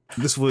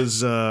this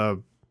was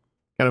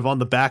kind of on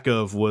the back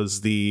of was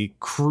the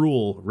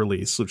Cruel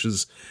release, which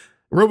is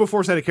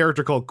RoboForce had a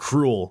character called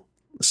Cruel.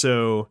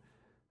 So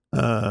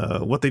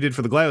what they did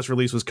for the Glyos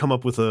release was come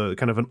up with a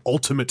kind of an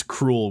ultimate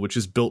Cruel, which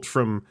is built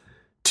from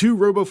 2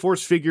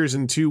 RoboForce figures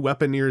and 2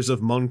 Weaponeers of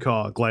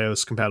Moncaw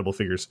Glyos compatible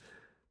figures.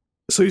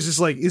 So he's just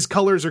like, his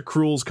colors are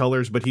Cruel's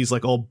colors, but he's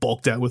like all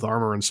bulked out with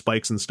armor and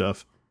spikes and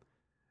stuff.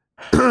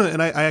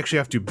 And I actually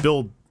have to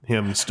build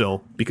him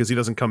still, because he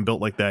doesn't come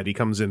built like that. He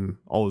comes in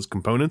all his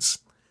components.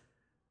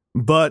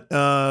 But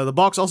the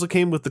box also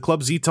came with the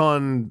Club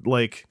Zeton,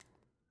 like,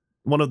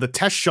 one of the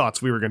test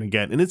shots we were going to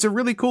get. And it's a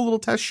really cool little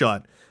test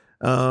shot.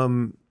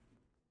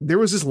 There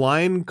was this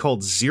line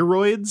called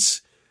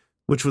Zeroids,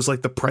 which was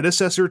like the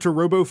predecessor to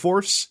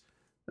RoboForce.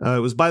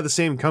 It was by the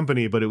same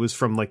company, but it was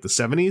from like the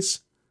 70s.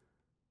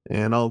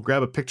 And I'll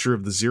grab a picture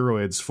of the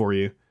Zeroids for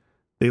you.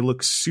 They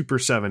look super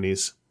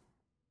 70s.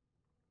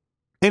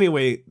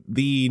 Anyway,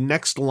 the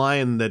next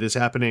line that is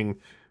happening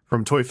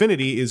from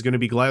Toyfinity is going to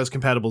be Glyos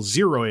compatible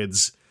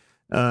Zeroids.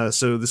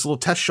 So this little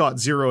test shot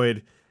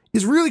Zeroid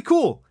is really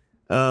cool.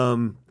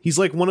 He's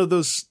like one of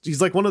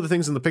the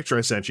things in the picture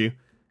I sent you,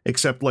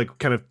 except like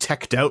kind of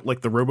teched out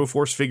like the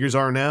RoboForce figures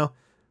are now.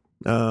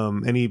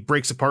 And he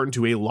breaks apart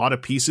into a lot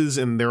of pieces,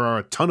 and there are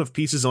a ton of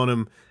pieces on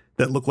him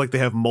that look like they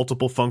have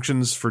multiple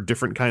functions for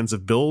different kinds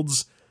of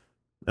builds.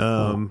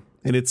 And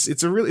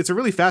it's a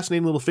really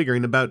fascinating little figure,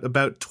 and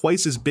about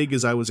twice as big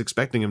as I was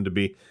expecting him to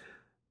be.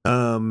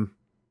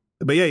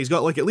 But yeah, he's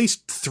got like at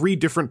least 3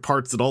 different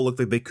parts that all look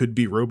like they could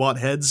be robot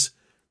heads.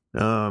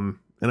 And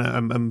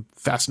I'm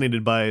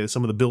fascinated by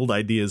some of the build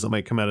ideas that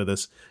might come out of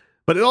this.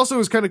 But it also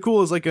is kind of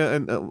cool as like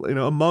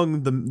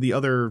among the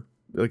other,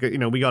 like,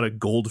 we got a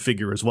gold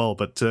figure as well,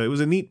 but it was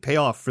a neat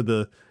payoff for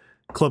the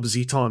Club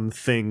Zeton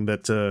thing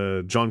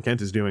that John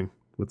Kent is doing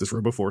with this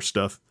RoboForce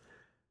stuff.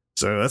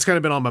 So that's kind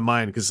of been on my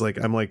mind, because like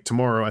I'm like,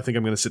 tomorrow I think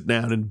I'm going to sit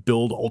down and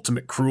build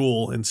Ultimate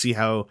Cruel and see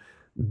how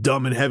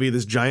dumb and heavy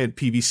this giant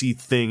PVC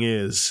thing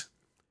is.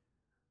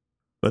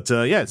 But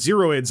yeah,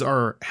 Zeroids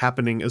are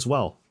happening as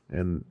well.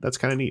 and that's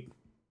kind of neat.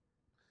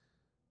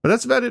 But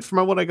that's about it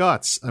for what I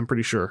got, I'm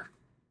pretty sure.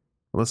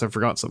 Unless I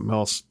forgot something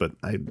else, but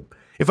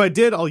if I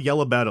did, I'll yell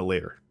about it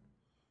later.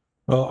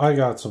 Well, I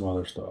got some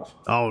other stuff.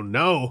 Oh,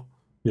 no.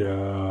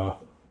 Yeah.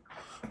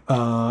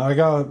 I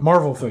got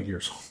Marvel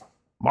figures.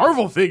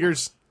 Marvel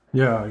figures?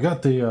 Yeah, I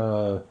got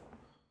the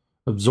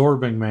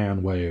Absorbing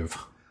Man wave.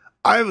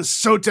 I was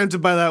so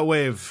tempted by that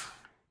wave.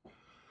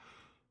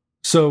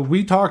 So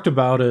we talked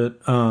about it.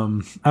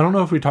 I don't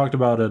know if we talked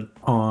about it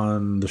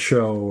on the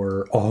show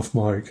or off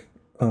mic,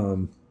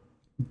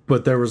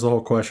 but there was the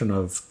whole question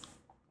of,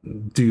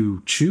 do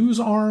you choose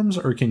arms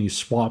or can you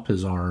swap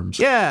his arms?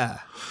 Yeah.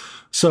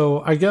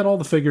 So I get all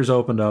the figures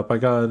opened up. I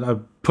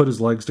put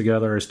his legs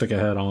together. I stick a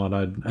head on,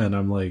 and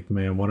I'm like,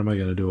 man, what am I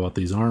going to do about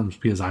these arms?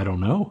 Because I don't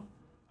know.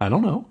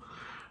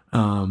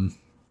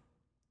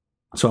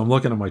 So I'm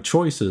looking at my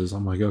choices.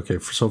 I'm like, okay,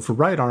 so for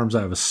right arms,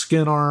 I have a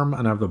skin arm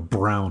and I have a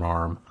brown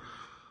arm.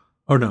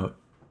 Or no,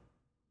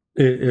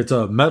 it's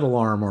a metal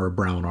arm or a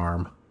brown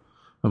arm.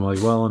 I'm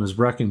like, well, and his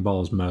wrecking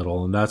ball is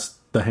metal, and that's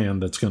the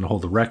hand that's going to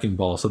hold the wrecking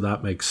ball, so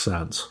that makes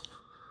sense.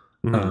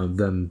 Mm-hmm.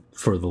 Then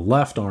for the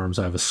left arms,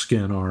 I have a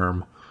skin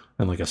arm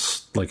and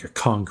like a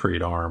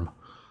concrete arm,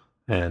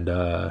 and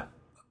I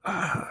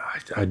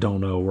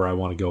don't know where I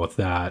want to go with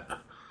that.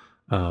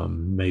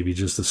 Maybe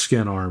just the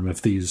skin arm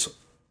if these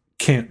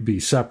can't be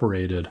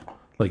separated,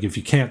 like if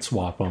you can't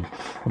swap them.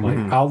 I'm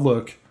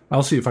like,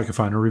 I'll see if I can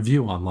find a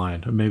review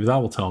online, and maybe that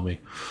will tell me.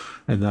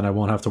 And then I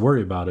won't have to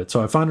worry about it.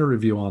 So I found a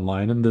review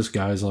online, and this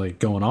guy's like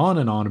going on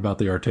and on about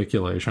the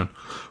articulation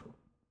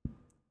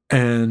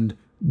and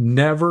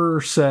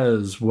never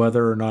says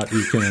whether or not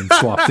you can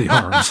swap the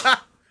arms.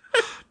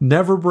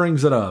 Never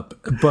brings it up.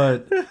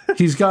 But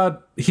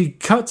he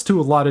cuts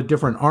to a lot of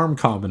different arm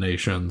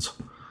combinations.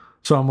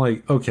 So I'm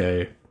like,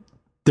 okay,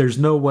 there's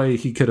no way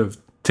he could have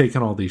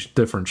taken all these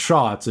different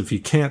shots if he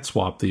can't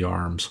swap the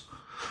arms.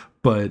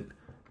 But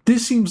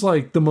this seems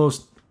like the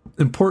most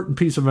important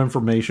piece of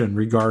information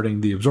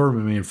regarding the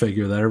Absorbing Man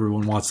figure that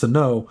everyone wants to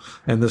know,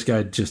 and this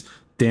guy just,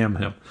 damn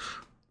him.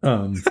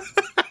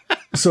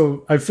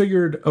 So I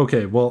figured,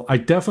 okay, well, I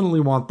definitely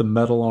want the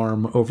metal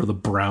arm over the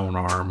brown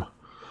arm.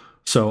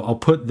 So I'll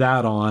put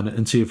that on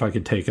and see if I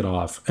could take it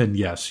off. And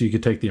yes, you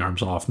could take the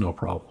arms off, no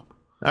problem.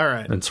 All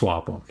right. And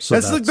swap them. So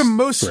that's like the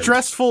most great.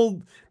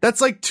 Stressful.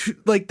 That's like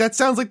that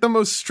sounds like the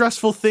most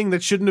stressful thing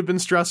that shouldn't have been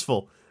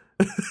stressful.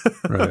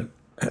 Right.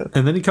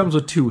 And then he comes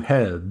with two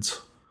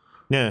heads.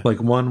 Yeah.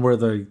 Like one where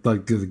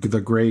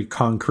the gray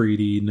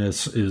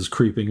concretiness is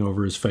creeping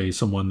over his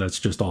face, and one that's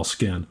just all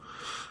skin.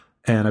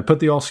 And I put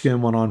the all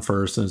skin one on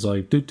first, and it's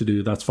like,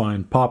 that's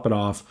fine. Pop it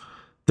off.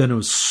 Then it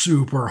was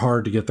super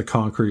hard to get the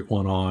concrete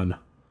one on.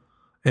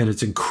 And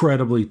it's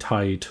incredibly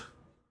tight.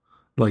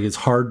 Like, it's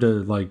hard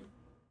to, like,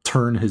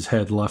 turn his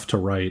head left to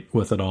right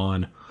with it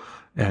on.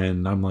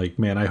 And I'm like,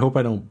 man, I hope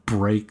I don't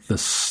break the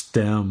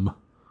stem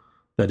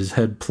that his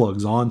head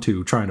plugs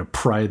onto trying to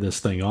pry this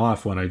thing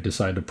off when I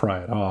decide to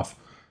pry it off.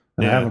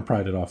 And I haven't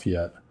pried it off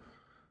yet.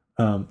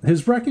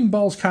 His wrecking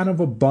ball's kind of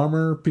a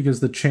bummer because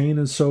the chain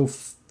is so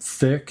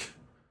thick.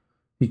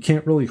 He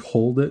can't really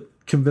hold it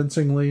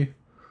convincingly.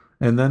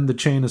 And then the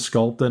chain is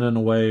sculpted in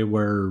a way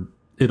where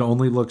it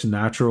only looks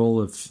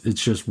natural if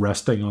it's just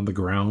resting on the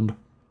ground.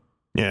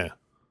 Yeah.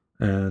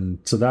 And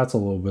so that's a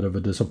little bit of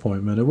a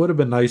disappointment. It would have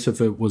been nice if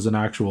it was an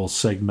actual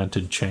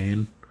segmented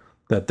chain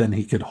that then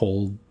he could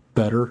hold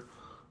better.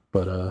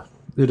 But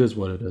it is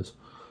what it is.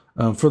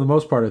 For the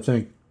most part, I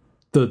think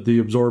the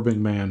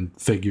Absorbing Man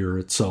figure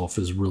itself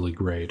is really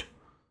great.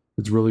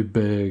 It's really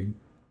big,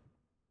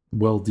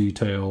 well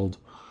detailed,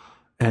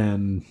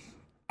 and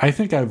I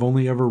think I've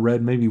only ever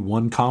read maybe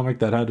one comic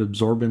that had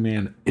Absorbing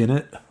Man in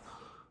it,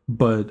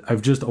 but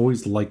I've just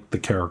always liked the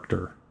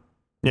character.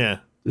 Yeah.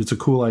 It's a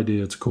cool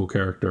idea. It's a cool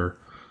character.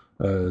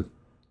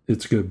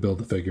 It's a good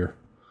build a figure.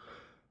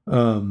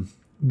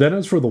 Then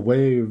as for the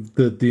wave,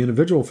 the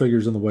individual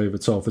figures in the wave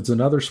itself, it's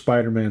another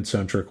Spider-Man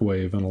centric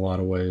wave in a lot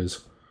of ways.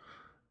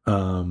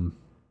 And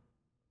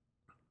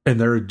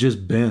there had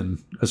just been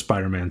a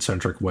Spider-Man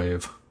centric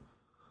wave.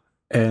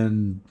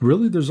 And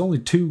really there's only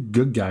two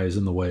good guys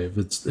in the wave.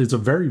 It's a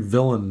very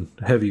villain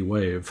heavy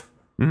wave.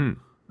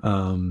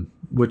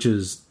 Which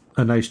is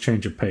a nice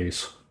change of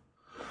pace.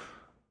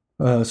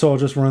 So I'll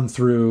just run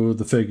through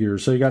the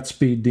figures. So you got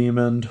Speed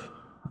Demon,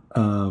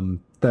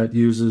 that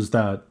uses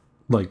that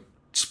like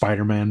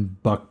Spider-Man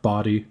buck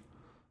body.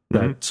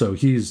 So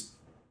he's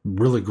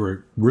really great,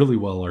 really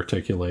well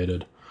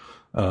articulated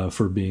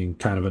for being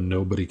kind of a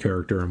nobody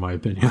character in my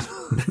opinion.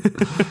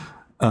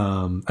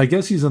 I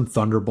guess he's in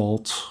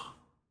Thunderbolts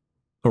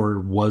or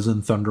was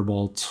in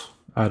Thunderbolts.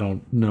 I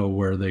don't know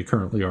where they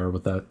currently are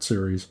with that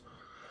series.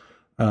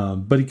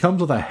 But he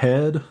comes with a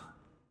head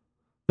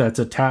that's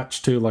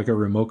attached to like a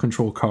remote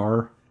control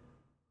car.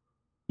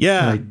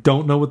 Yeah. And I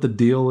don't know what the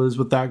deal is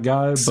with that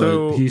guy,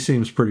 but he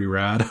seems pretty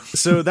rad.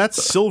 So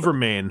that's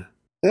Silverman.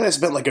 Then I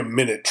spent like a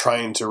minute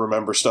trying to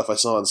remember stuff I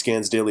saw on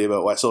Scans Daily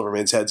about why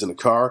Silverman's head's in a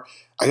car.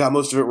 I got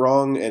most of it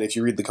wrong, and if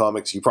you read the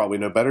comics, you probably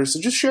know better, so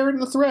just share it in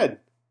the thread.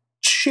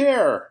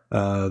 share.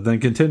 Then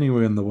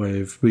continuing the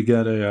wave, we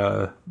get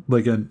a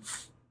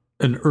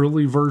an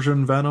early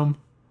version Venom.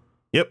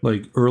 Yep.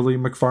 Like early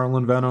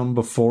McFarlane Venom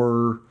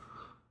before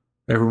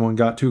everyone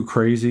got too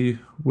crazy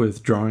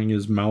with drawing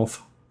his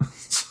mouth.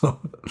 so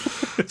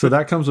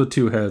that comes with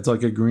two heads,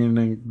 like a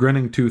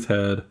grinning tooth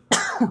head,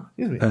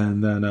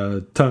 and then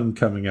a tongue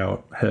coming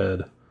out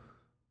head.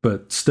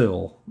 But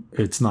still,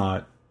 it's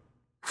not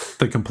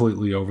the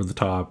completely over the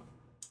top,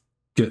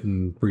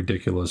 getting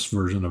ridiculous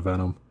version of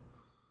Venom.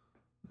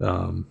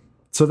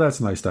 So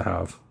that's nice to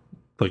have,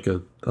 like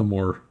a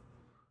more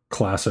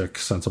classic,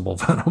 sensible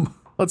Venom.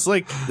 It's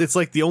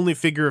like the only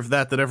figure of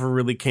that ever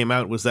really came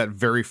out was that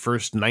very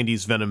first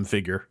 90s Venom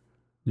figure.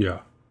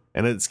 Yeah.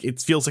 And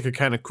it feels like a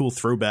kind of cool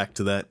throwback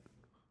to that.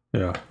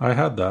 Yeah, I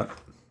had that.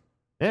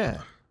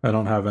 Yeah. I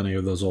don't have any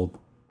of those old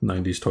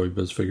 90s Toy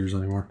Biz figures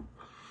anymore.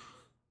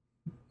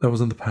 That was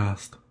in the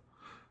past.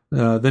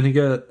 Then you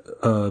get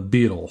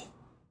Beetle.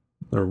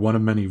 Or one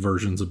of many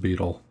versions of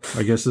Beetle.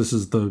 I guess this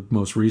is the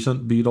most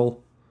recent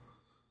Beetle.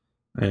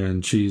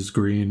 And she's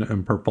green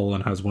and purple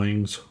and has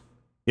wings.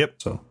 Yep.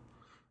 So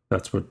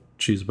that's what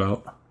she's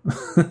about.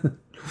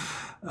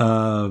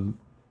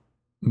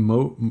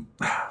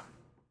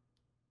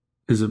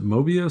 Is it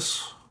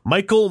Mobius?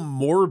 Michael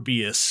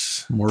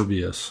Morbius.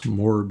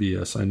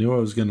 Morbius. I knew I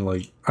was gonna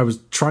I was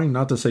trying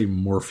not to say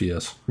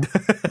Morpheus.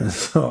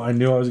 So I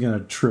knew I was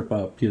gonna trip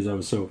up because I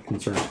was so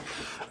concerned.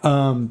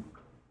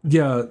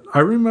 Yeah, I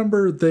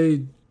remember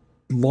they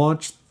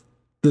launched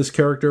this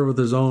character with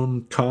his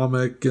own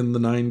comic in the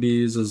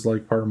 90s as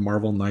like part of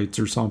Marvel Knights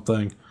or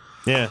something.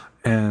 Yeah.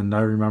 And I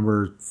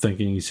remember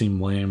thinking he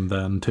seemed lame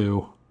then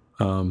too.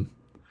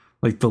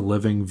 Like the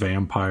living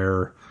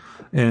vampire.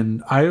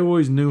 And I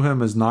always knew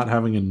him as not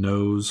having a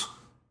nose.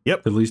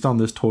 Yep. At least on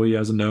this toy he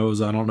has a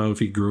nose. I don't know if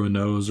he grew a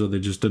nose or they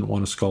just didn't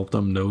want to sculpt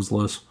him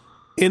noseless.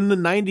 In the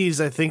 90s,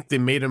 I think they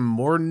made him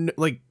more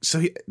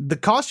the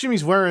costume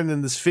he's wearing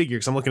in this figure,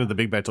 because I'm looking at the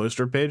Big Bad Toy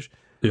Store page.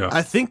 Yeah.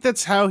 I think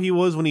that's how he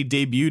was when he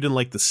debuted in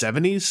like the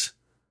 70s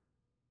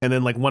and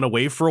then like went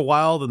away for a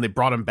while. Then they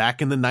brought him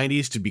back in the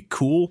 90s to be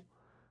cool.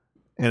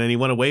 And then he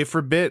went away for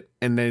a bit.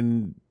 And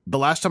then the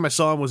last time I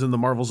saw him was in the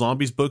Marvel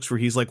Zombies books where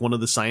he's like one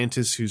of the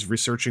scientists who's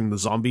researching the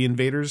zombie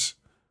invaders.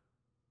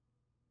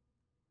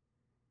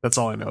 That's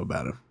all I know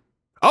about him.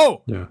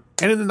 Oh, yeah.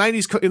 And in the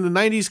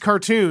 90s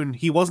cartoon,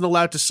 he wasn't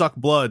allowed to suck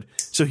blood,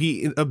 so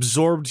he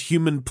absorbed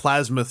human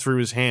plasma through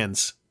his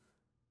hands,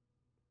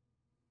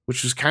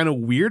 which was kind of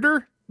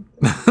weirder.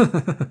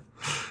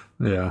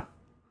 Yeah.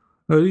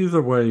 But either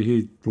way,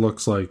 he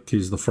looks like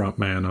he's the front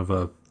man of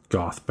a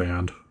goth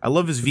band. I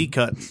love his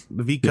V-cut,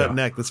 the V-cut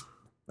neck.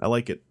 I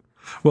like it.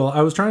 Well, I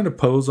was trying to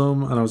pose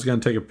him, and I was going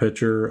to take a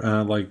picture,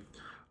 and like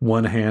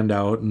one hand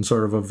out and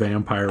sort of a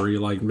vampire-y,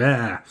 like,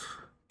 nah,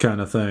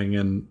 kind of thing,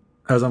 and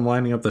as I'm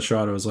lining up the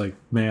shot, I was like,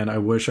 man, I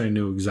wish I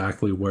knew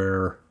exactly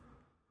where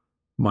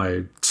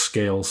my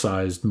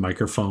scale-sized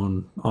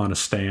microphone on a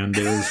stand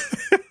is.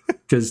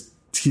 Because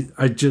he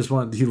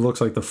looks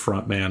like the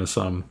front man of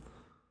some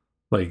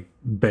like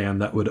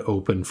band that would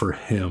open for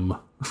him.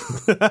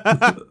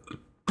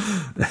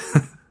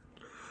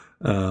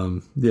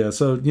 Yeah,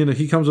 so,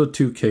 he comes with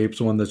two capes,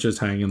 one that's just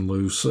hanging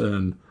loose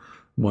and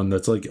one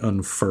that's like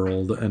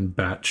unfurled and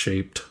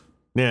bat-shaped.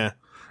 Yeah.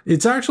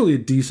 It's actually a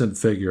decent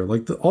figure.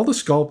 Like all the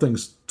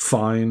sculpting's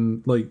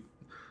fine. Like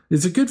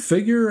it's a good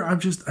figure.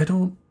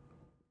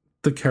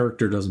 The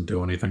character doesn't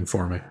do anything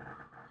for me.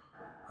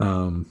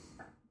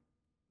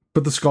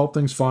 But the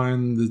sculpting's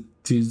fine.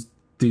 He's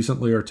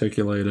decently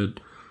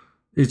articulated.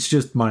 It's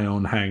just my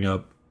own hang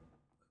up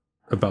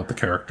about the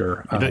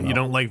character. You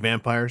don't like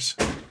vampires?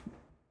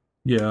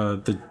 Yeah,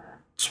 the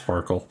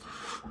sparkle.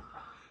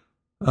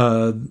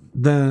 Then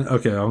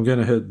okay, I'm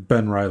gonna hit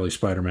Ben Reilly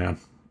Spider-Man.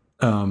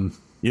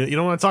 You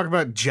don't want to talk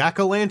about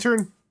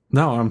Jack-o'-lantern?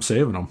 No, I'm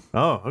saving him.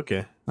 Oh,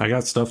 okay. I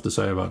got stuff to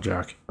say about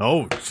Jack.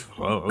 Oh,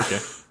 okay.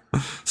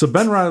 So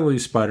Ben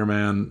Reilly's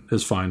Spider-Man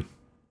is fine.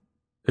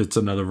 It's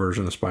another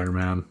version of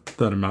Spider-Man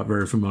that I'm not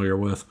very familiar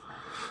with.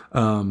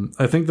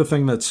 I think the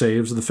thing that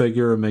saves the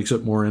figure and makes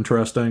it more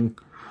interesting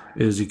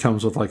is he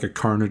comes with like a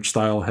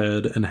Carnage-style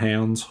head and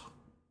hands.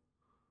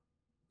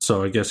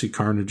 So I guess he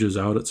Carnages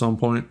out at some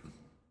point.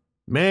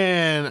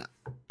 Man,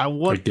 I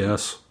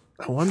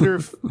wonder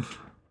if...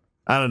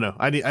 I don't know.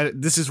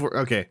 This is where...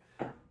 Okay.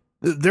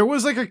 There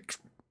was like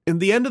in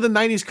the end of the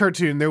 90s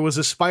cartoon, there was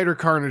a Spider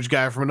Carnage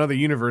guy from another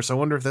universe. I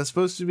wonder if that's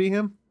supposed to be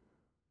him?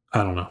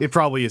 I don't know. It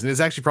probably isn't. It's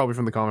actually probably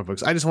from the comic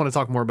books. I just want to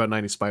talk more about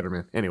 90s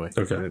Spider-Man. Anyway.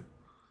 Okay.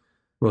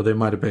 Well, they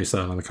might have based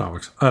that on the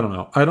comics. I don't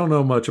know. I don't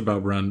know much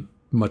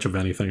of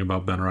anything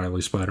about Ben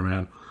Reilly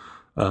Spider-Man.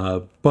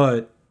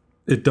 But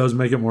it does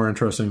make it more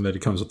interesting that he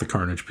comes with the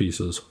Carnage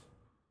pieces.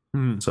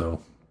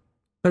 So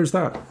there's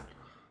that.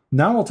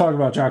 Now we'll talk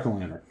about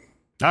Jack-o'-lantern.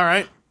 All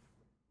right.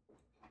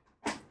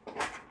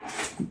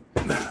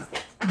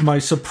 My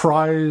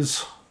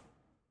surprise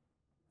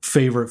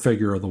favorite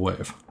figure of the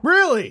wave.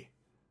 Really?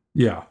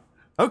 Yeah.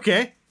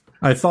 Okay.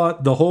 I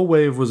thought the whole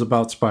wave was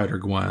about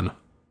Spider-Gwen,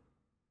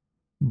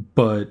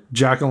 but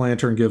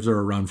Jack-o'-lantern gives her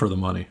a run for the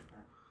money.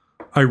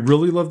 I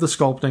really love the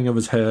sculpting of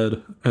his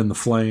head, and the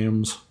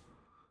flames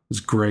is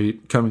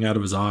great coming out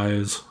of his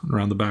eyes and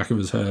around the back of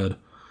his head.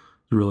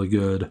 Really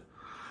good.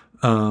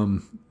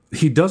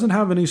 He doesn't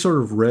have any sort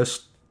of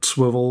wrist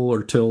swivel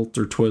or tilt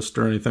or twist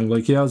or anything.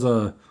 Like he has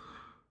a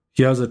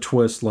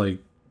twist like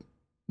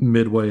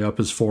midway up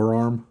his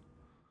forearm.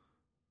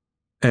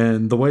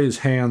 And the way his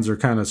hands are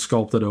kind of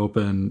sculpted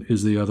open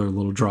is the other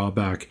little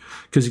drawback,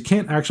 because he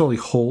can't actually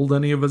hold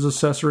any of his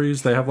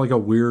accessories. They have like a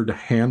weird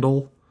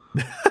handle.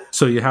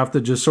 So you have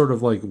to just sort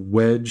of like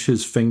wedge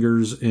his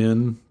fingers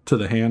in to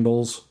the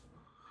handles.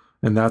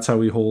 And that's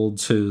how he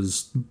holds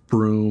his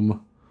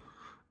broom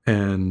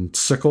and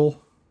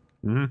sickle.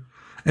 Mm-hmm.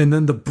 And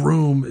then the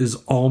broom is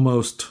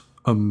almost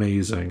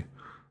amazing.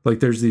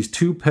 Like there's these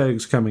 2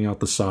 pegs coming out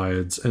the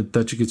sides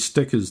that you could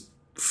stick his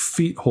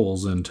feet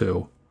holes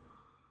into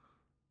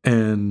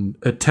and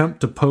attempt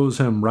to pose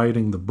him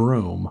riding the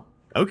broom.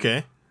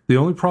 Okay. The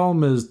only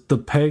problem is the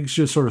pegs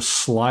just sort of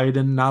slide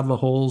in and out of the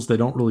holes. They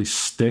don't really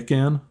stick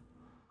in.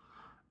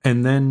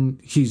 And then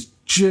he's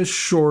just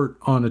short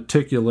on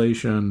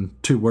articulation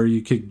to where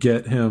you could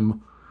get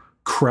him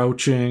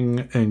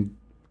crouching and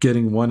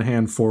getting one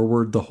hand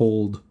forward to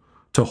hold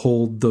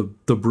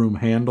the broom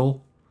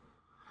handle.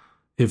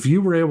 If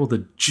you were able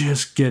to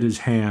just get his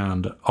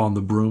hand on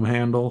the broom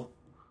handle,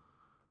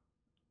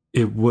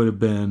 it would have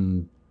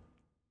been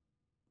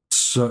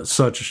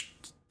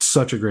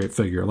such a great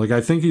figure. Like,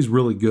 I think he's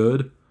really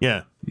good.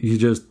 Yeah.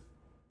 His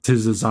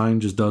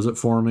design just does it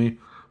for me.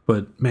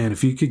 But man,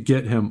 if you could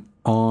get him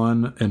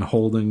on and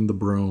holding the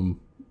broom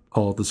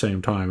all at the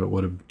same time, it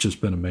would have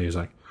just been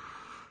amazing.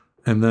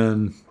 And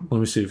then let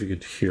me see if you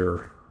could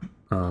hear.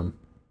 I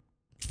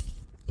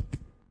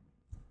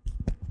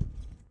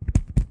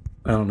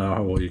don't know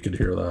how well you could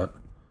hear that,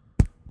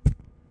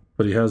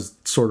 but he has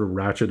sort of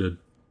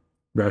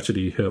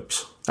ratchety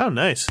hips. Oh,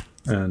 nice.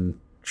 And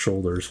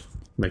shoulders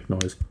make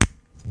noise.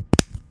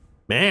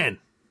 Man.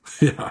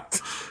 Yeah,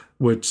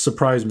 which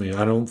surprised me.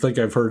 I don't think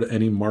I've heard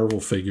any Marvel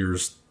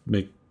figures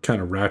make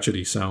kind of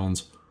ratchety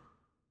sounds,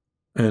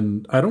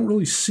 and I don't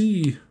really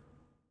see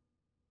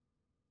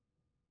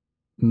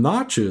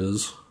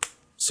notches,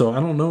 so I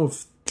don't know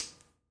if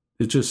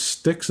it just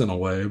sticks in a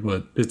way,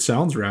 but it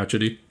sounds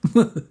ratchety.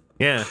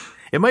 Yeah.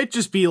 It might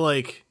just be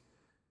like,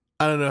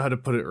 I don't know how to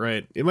put it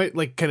right. It might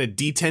like kind of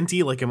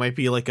detenty, like it might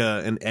be like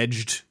an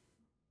edged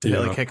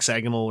like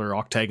hexagonal or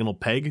octagonal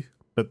peg,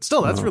 but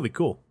still, that's really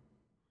cool.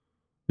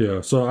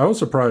 Yeah, so I was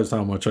surprised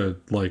how much I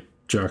like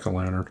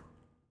Jack-O-Lantern.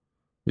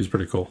 He's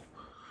pretty cool.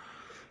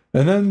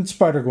 And then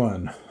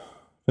Spider-Gwen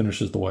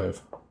finishes the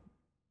wave.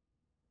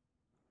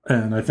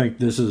 And I think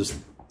this is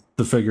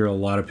the figure a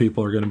lot of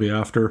people are going to be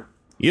after.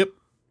 Yep.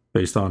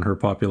 Based on her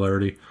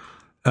popularity.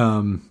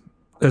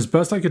 As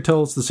best I could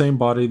tell, it's the same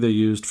body they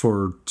used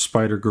for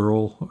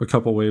Spider-Girl a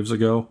couple waves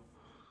ago,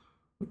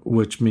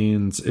 which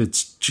means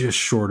it's just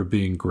short of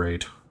being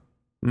great.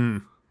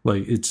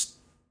 Like, it's,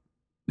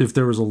 if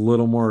there was a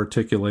little more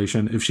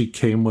articulation, if she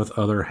came with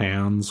other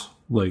hands,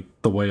 like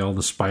the way all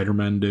the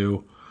Spider-Men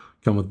do,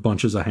 come with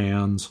bunches of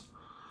hands,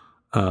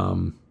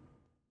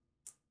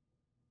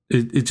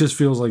 it just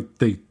feels like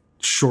they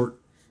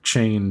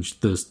shortchanged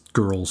this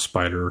girl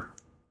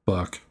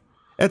Spider-Buck.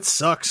 That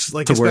sucks.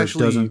 Like, to especially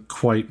where it doesn't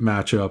quite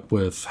match up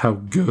with how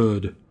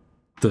good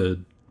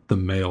the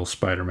male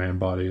Spider-Man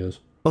body is.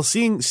 Well,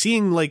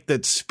 seeing like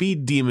that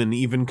Speed Demon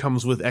even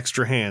comes with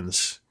extra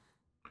hands.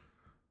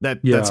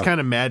 That's kind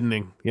of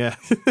maddening. Yeah.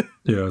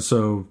 Yeah,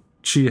 so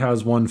she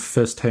has one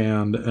fist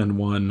hand and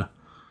one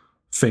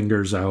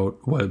fingers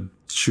out web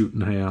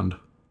shooting hand.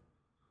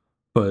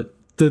 But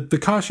the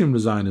costume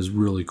design is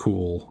really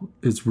cool.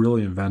 It's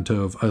really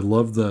inventive. I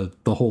love the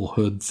whole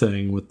hood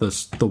thing with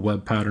the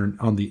web pattern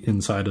on the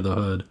inside of the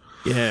hood.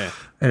 Yeah.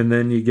 And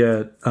then you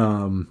get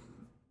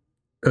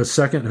a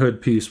second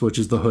hood piece, which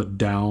is the hood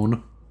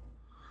down,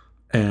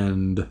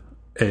 and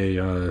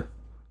a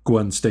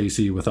Gwen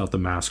Stacy without the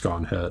mask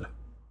on head.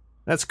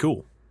 That's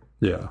cool.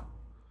 Yeah.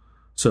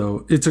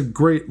 So it's a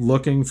great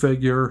looking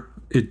figure.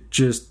 It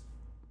just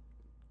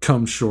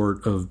comes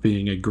short of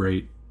being a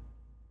great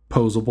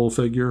posable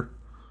figure.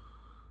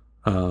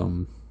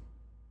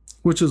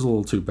 Which is a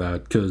little too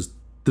bad, because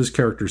this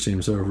character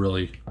seems to have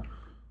really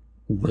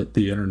lit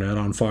the internet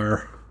on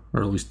fire,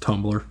 or at least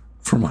Tumblr,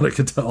 from what I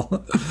could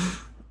tell.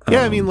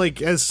 Yeah, I mean,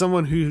 like, as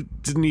someone who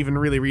didn't even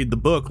really read the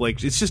book,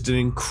 like, it's just an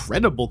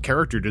incredible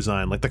character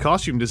design. Like, the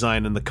costume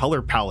design and the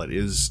color palette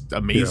is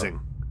amazing.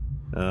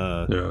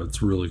 Yeah,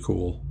 it's really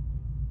cool.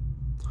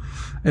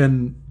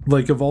 And,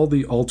 like, of all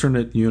the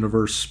alternate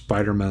universe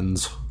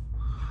Spider-Mans,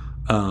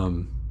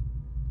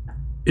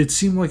 it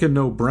seemed like a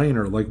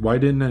no-brainer. Like, why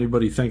didn't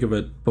anybody think of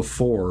it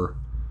before?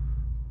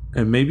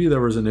 And maybe there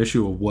was an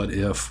issue of what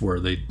if where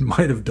they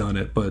might have done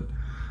it, but,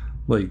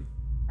 like,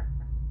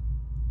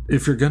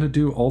 if you're going to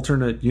do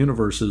alternate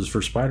universes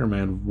for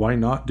Spider-Man, why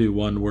not do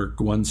one where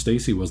Gwen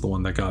Stacy was the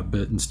one that got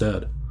bit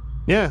instead?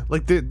 Yeah,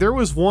 like, there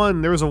was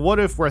a what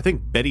if where I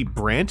think Betty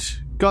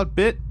Brant got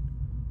bit.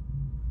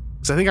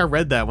 Because I think I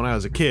read that when I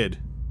was a kid.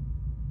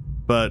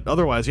 But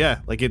otherwise, yeah,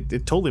 like, it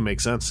totally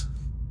makes sense.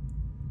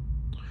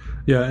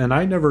 Yeah, and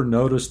I never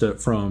noticed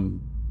it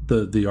from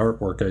the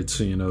artwork I'd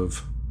seen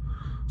of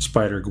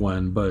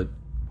Spider-Gwen, but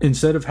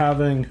instead of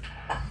having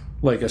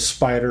like a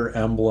spider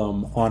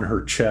emblem on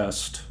her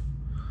chest,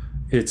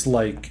 it's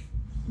like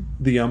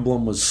the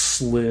emblem was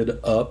slid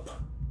up.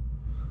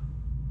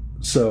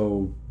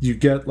 So you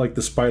get like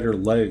the spider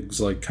legs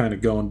like kind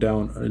of going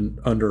down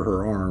under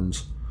her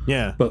arms.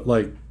 Yeah. But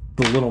like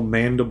the little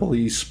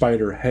mandible-y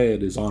spider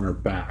head is on her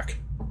back.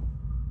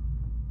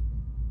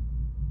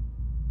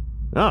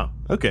 Oh,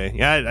 okay.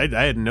 Yeah, I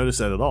hadn't noticed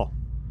that at all.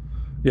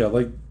 Yeah,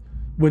 like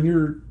when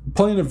you're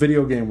playing a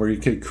video game where you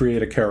could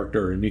create a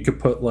character and you could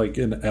put like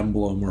an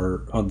emblem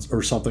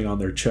or something on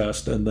their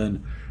chest and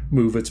then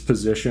move its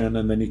position,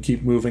 and then you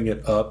keep moving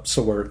it up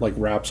so where it like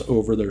wraps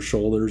over their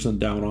shoulders and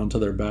down onto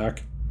their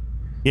back.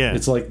 Yeah.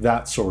 It's like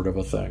that sort of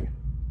a thing.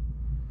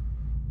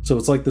 So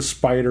it's like the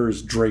spider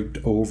is draped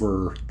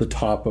over the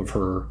top of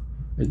her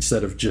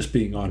instead of just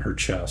being on her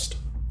chest.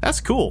 That's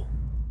cool.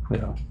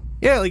 Yeah.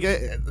 Yeah, like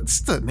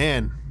it's the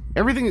man.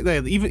 Everything,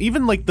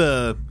 even like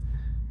the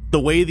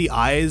way the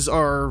eyes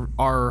are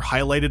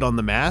highlighted on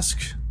the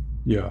mask.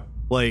 Yeah.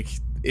 Like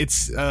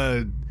it's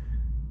a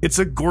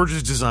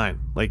gorgeous design.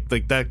 Like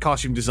that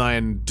costume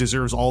design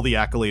deserves all the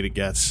accolade it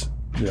gets.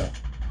 Yeah.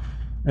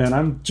 And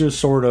I'm just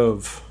sort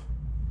of,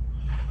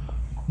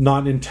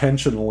 not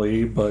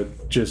intentionally,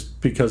 but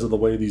just because of the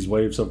way these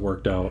waves have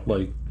worked out,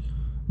 like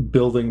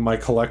building my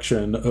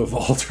collection of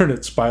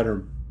alternate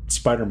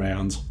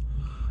Spider-Mans,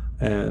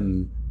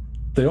 and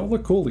they all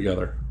look cool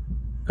together.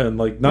 And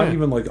like not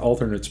even like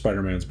alternate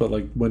Spider-Mans, but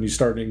like when you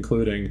start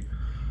including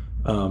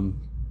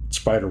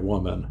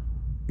Spider-Woman,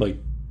 like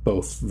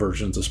both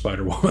versions of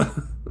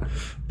Spider-Woman,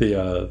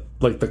 the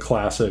like the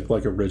classic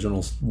like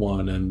original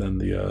one, and then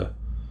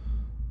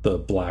the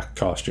black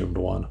costumed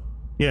one.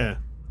 Yeah.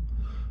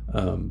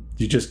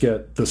 You just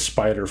get the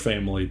Spider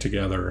family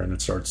together, and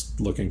it starts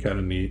looking kind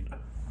of neat.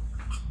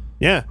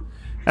 Yeah,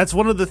 that's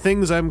one of the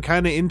things I'm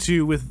kind of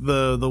into with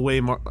the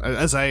way,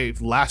 as I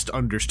last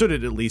understood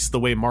it, at least the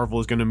way Marvel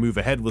is going to move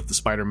ahead with the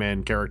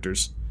Spider-Man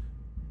characters,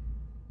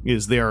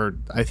 is they are,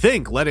 I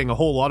think, letting a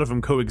whole lot of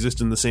them coexist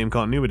in the same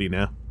continuity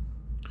now.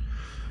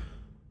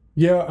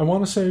 Yeah, I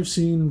want to say I've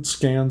seen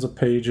scans of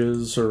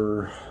pages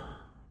or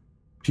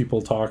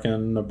people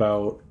talking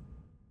about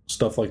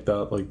stuff like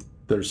that. Like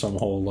there's some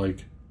whole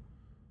like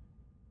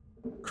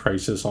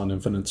Crisis on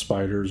Infinite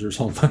Spiders or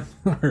something.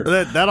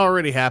 that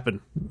already happened.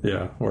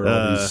 Yeah, where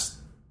all these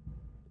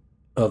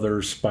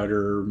other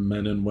Spider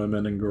men and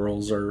women and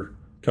girls are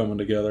coming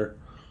together.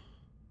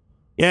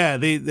 Yeah,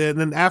 and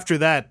then after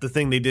that, the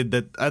thing they did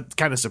that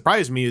kind of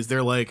surprised me is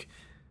they're like,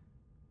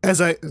 this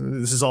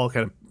is all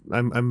kind of,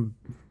 I'm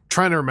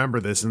trying to remember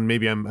this, and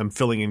maybe I'm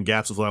filling in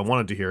gaps with what I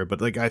wanted to hear, but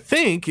like I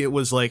think it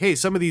was like, hey,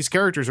 some of these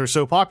characters are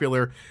so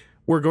popular,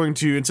 we're going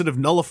to, instead of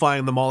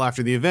nullifying them all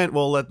after the event,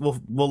 we'll let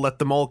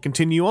them all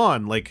continue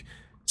on, like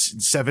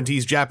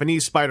 70s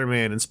Japanese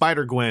Spider-Man and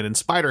Spider-Gwen and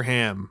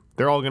Spider-Ham.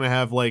 They're all going to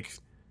have like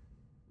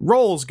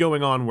roles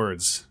going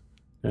onwards.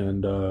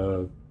 And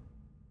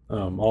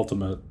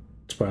Ultimate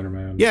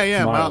Spider-Man.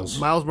 Yeah, Miles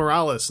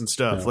Morales and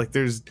stuff. Yeah. Like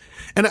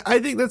and I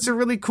think that's a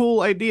really cool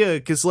idea,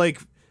 because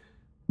like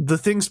the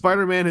thing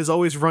Spider-Man has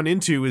always run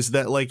into is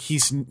that like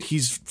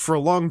he's for a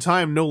long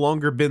time no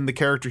longer been the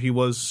character he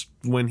was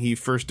when he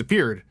first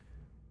appeared.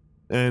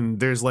 And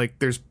there's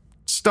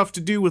stuff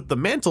to do with the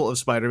mantle of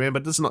Spider-Man,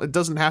 but it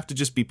doesn't have to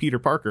just be Peter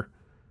Parker.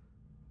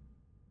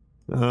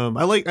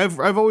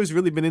 I've always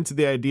really been into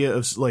the idea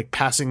of like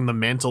passing the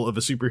mantle of a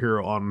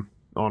superhero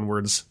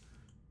onwards.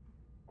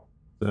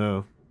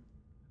 So,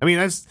 I mean,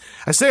 I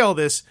say all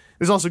this.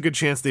 There's also a good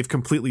chance they've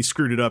completely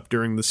screwed it up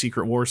during the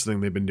Secret Wars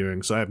thing they've been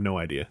doing. So I have no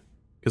idea,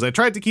 because I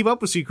tried to keep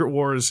up with Secret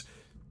Wars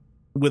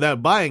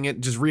without buying it,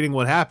 just reading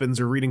what happens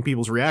or reading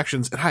people's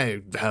reactions, and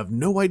I have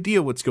no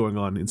idea what's going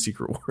on in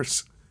Secret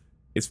Wars.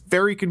 It's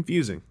very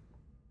confusing.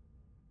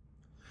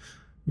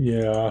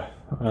 Yeah,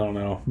 I don't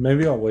know.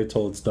 Maybe I'll wait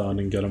till it's done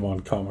and get them on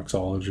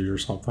Comixology or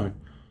something.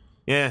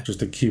 Yeah. Just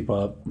to keep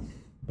up,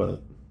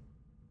 but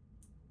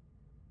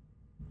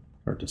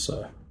hard to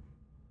say.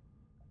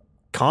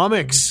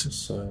 Comics. Hard to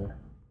say.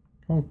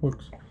 Comic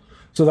books.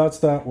 So that's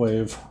that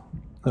wave.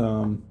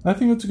 I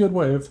think it's a good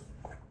wave.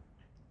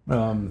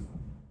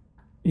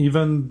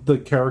 Even the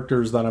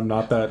characters that I'm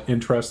not that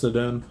interested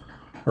in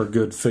are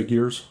good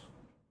figures,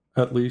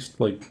 at least.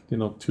 Like,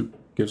 who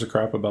gives a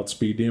crap about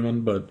Speed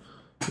Demon, but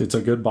it's a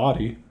good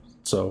body,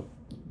 so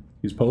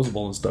he's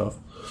posable and stuff.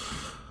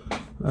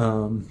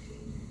 And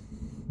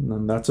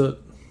that's it.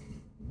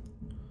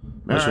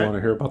 Unless you want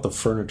to hear about the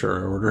furniture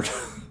I ordered.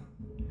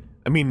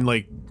 I mean,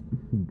 like,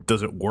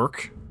 does it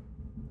work?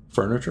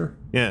 Furniture?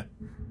 Yeah.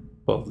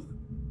 Well,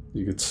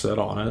 you could sit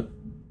on it.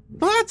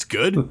 Well, that's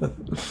good.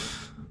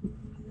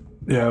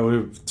 Yeah,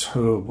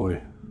 oh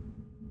boy.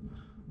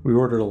 We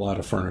ordered a lot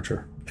of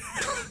furniture.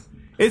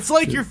 It's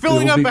like you're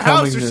filling up a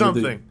house or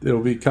something.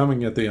 It'll be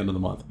coming at the end of the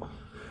month.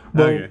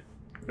 Well, okay.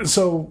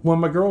 So when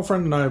my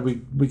girlfriend and I,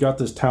 we got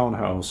this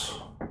townhouse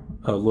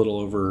a little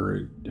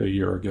over a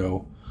year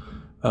ago.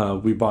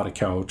 We bought a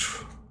couch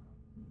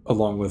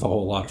along with a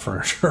whole lot of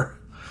furniture.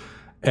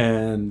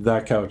 And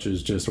that couch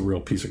is just a real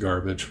piece of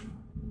garbage.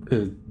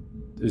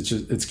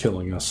 It's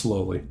killing us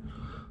slowly.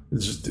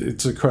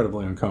 It's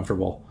incredibly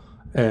uncomfortable.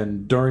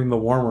 And during the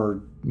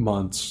warmer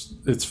months,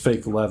 it's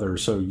fake leather,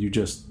 so you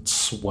just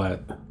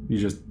sweat.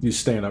 You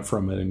stand up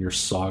from it and you're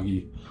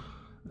soggy,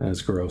 and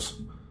it's gross.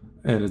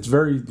 And it's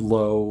very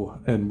low,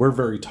 and we're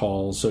very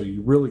tall, so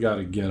you really got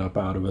to get up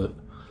out of it.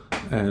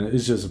 And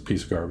it's just a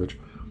piece of garbage.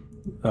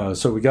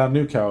 So we got a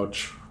new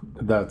couch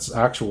that's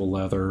actual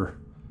leather,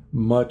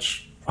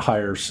 much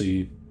higher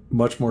seat,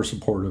 much more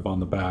supportive on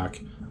the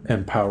back,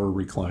 and power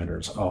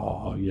recliners.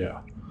 Oh,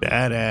 yeah.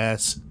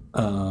 Badass.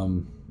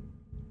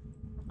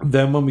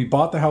 Then when we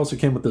bought the house, it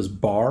came with this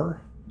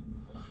bar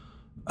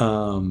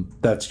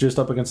that's just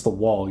up against the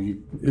wall.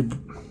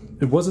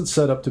 It wasn't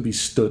set up to be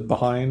stood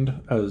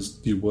behind as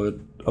you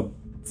would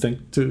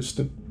think to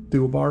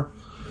do a bar.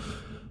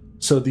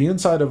 So the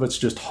inside of it's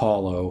just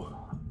hollow,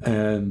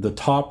 and the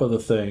top of the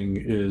thing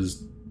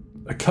is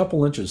a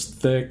couple inches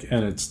thick,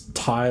 and it's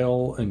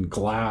tile and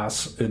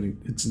glass, and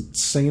it's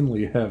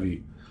insanely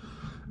heavy.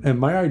 And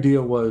my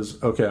idea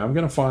was, okay, I'm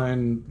going to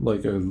find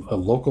like a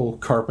local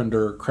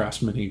carpenter,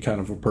 craftsman-y kind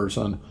of a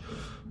person.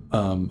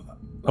 I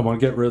want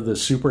to get rid of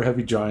this super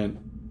heavy giant,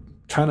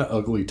 kind of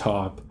ugly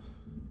top.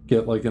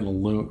 Get like an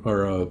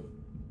aluminum,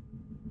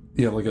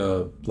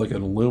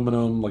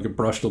 like a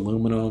brushed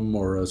aluminum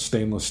or a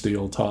stainless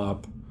steel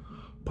top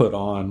put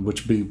on,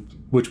 which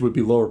would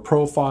be lower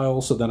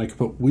profile, so then I could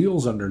put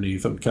wheels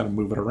underneath and kind of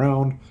move it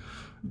around,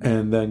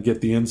 and then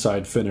get the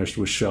inside finished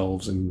with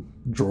shelves and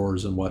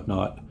drawers and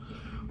whatnot.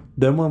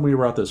 Then when we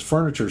were at this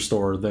furniture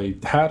store, they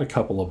had a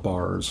couple of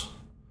bars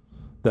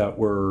that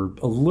were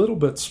a little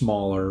bit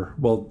smaller.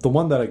 Well, the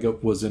one that I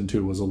was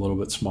into was a little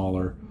bit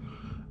smaller.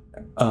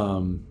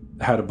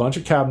 Had a bunch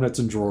of cabinets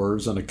and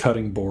drawers and a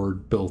cutting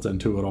board built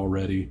into it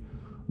already.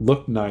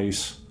 Looked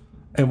nice.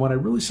 And when I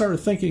really started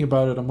thinking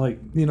about it, I'm like,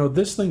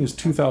 this thing is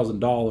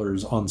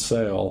 $2,000 on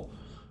sale.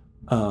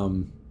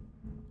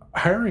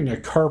 Hiring a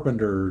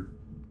carpenter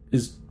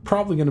is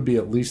probably going to be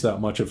at least that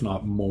much, if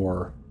not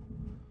more.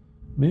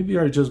 Maybe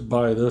I just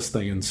buy this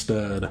thing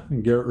instead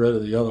and get rid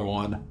of the other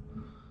one.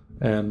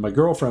 And my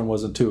girlfriend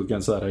wasn't too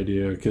against that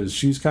idea because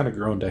she's kind of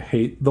grown to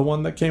hate the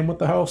one that came with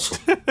the house.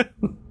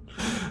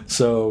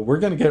 So we're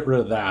going to get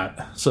rid of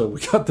that. So we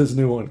got this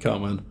new one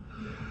coming.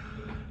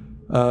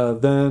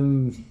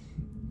 Then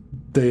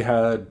they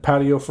had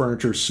patio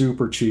furniture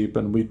super cheap,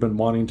 and we'd been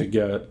wanting to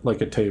get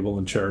like a table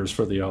and chairs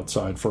for the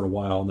outside for a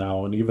while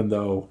now. And even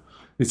though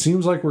it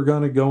seems like we're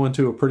going to go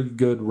into a pretty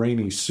good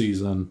rainy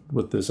season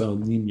with this El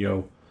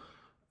Nino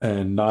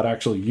and not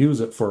actually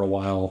use it for a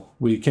while,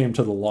 we came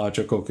to the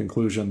logical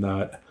conclusion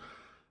that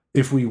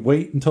if we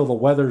wait until the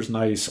weather's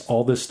nice,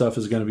 all this stuff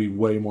is going to be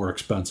way more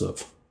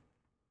expensive.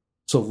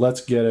 So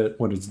let's get it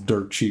when it's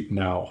dirt cheap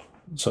now.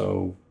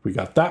 So we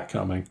got that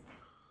coming.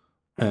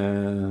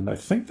 And I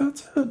think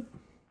that's it.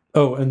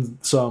 Oh, and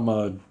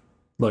some,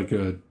 like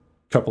a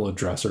couple of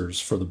dressers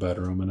for the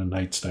bedroom and a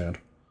nightstand.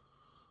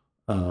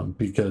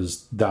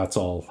 Because that's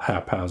all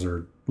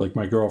haphazard. Like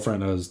my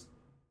girlfriend has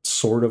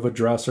sort of a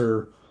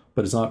dresser,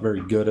 but is not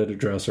very good at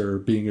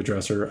being a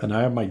dresser. And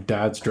I have my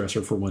dad's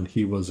dresser for when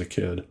he was a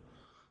kid.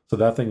 So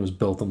that thing was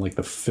built in like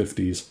the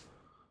 50s.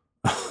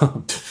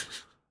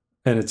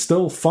 And it's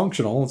still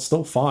functional. It's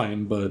still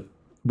fine, but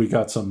we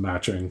got some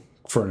matching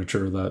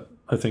furniture that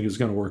I think is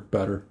going to work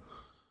better.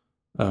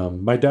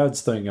 My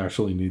dad's thing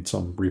actually needs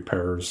some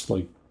repairs.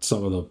 Like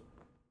some of the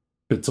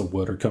bits of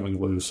wood are coming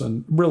loose.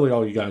 And really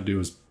all you got to do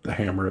is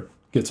hammer it,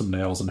 get some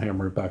nails and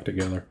hammer it back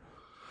together.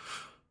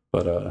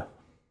 But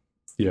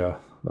yeah,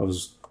 that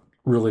was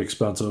really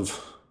expensive.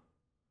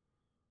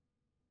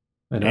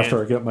 And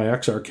after I get my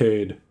X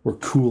Arcade, we're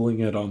cooling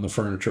it on the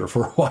furniture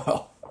for a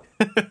while.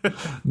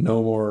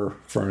 No more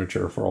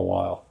furniture for a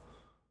while.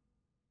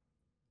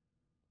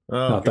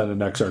 Not that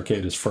an X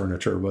Arcade is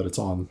furniture, but it's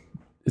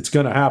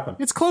going to happen.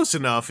 It's close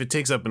enough. It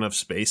takes up enough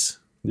space.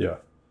 Yeah.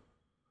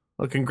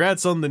 Well,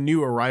 congrats on the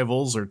new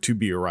arrivals, or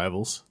to-be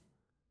arrivals.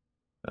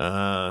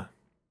 Yeah,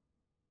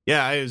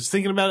 I was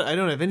thinking about it. I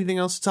don't have anything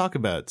else to talk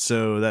about,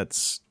 so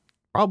that's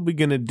probably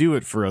going to do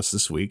it for us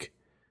this week.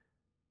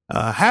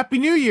 Happy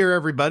New Year,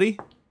 everybody.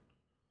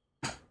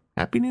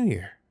 Happy New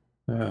Year.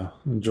 Yeah,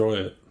 enjoy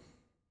it.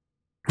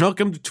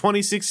 Welcome to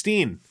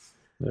 2016.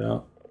 Yeah.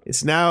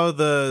 It's now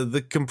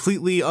the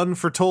completely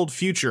unforetold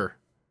future.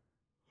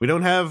 We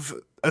don't have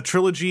a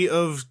trilogy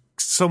of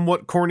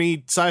somewhat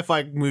corny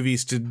sci-fi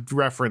movies to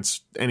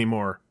reference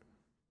anymore.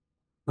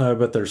 I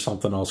bet there's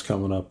something else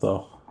coming up,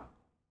 though.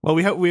 Well,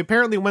 we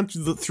apparently went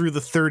through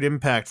the third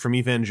impact from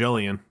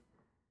Evangelion.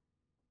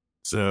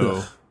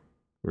 So,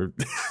 we're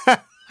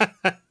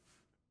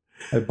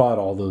I bought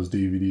all those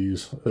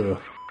DVDs. Ugh.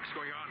 What's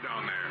going on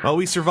down there? Well,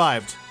 we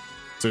survived, so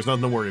there's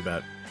nothing to worry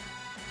about.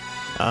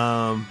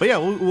 But yeah,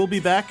 we'll be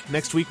back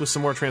next week with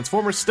some more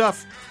Transformers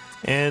stuff,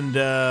 and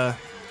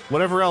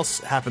whatever else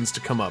happens to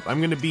come up. I'm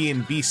going to be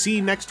in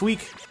BC next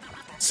week,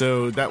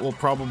 so that will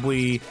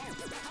probably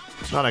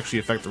not actually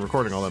affect the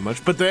recording all that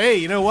much. But hey,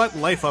 you know what?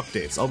 Life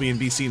updates. I'll be in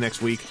BC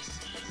next week.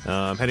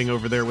 I'm heading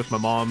over there with my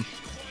mom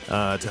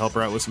to help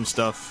her out with some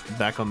stuff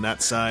back on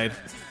that side.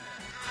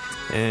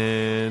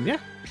 And yeah,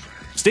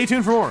 stay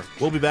tuned for more.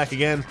 We'll be back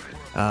again.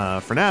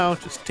 For now,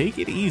 just take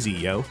it easy,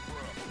 yo.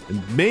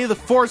 And may the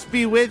Force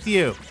be with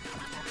you.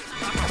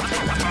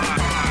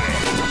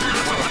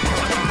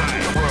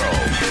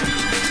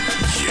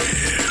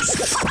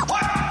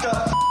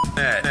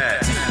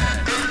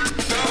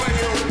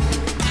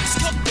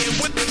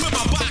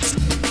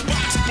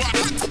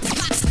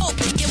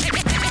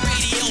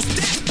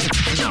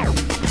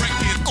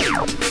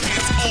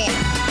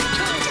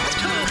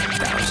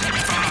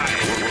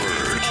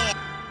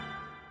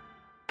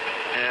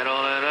 Add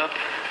all that up,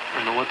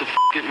 I know what the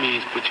it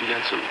means, but you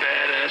got some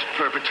badass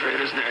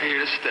perpetrators and they're here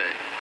to stay.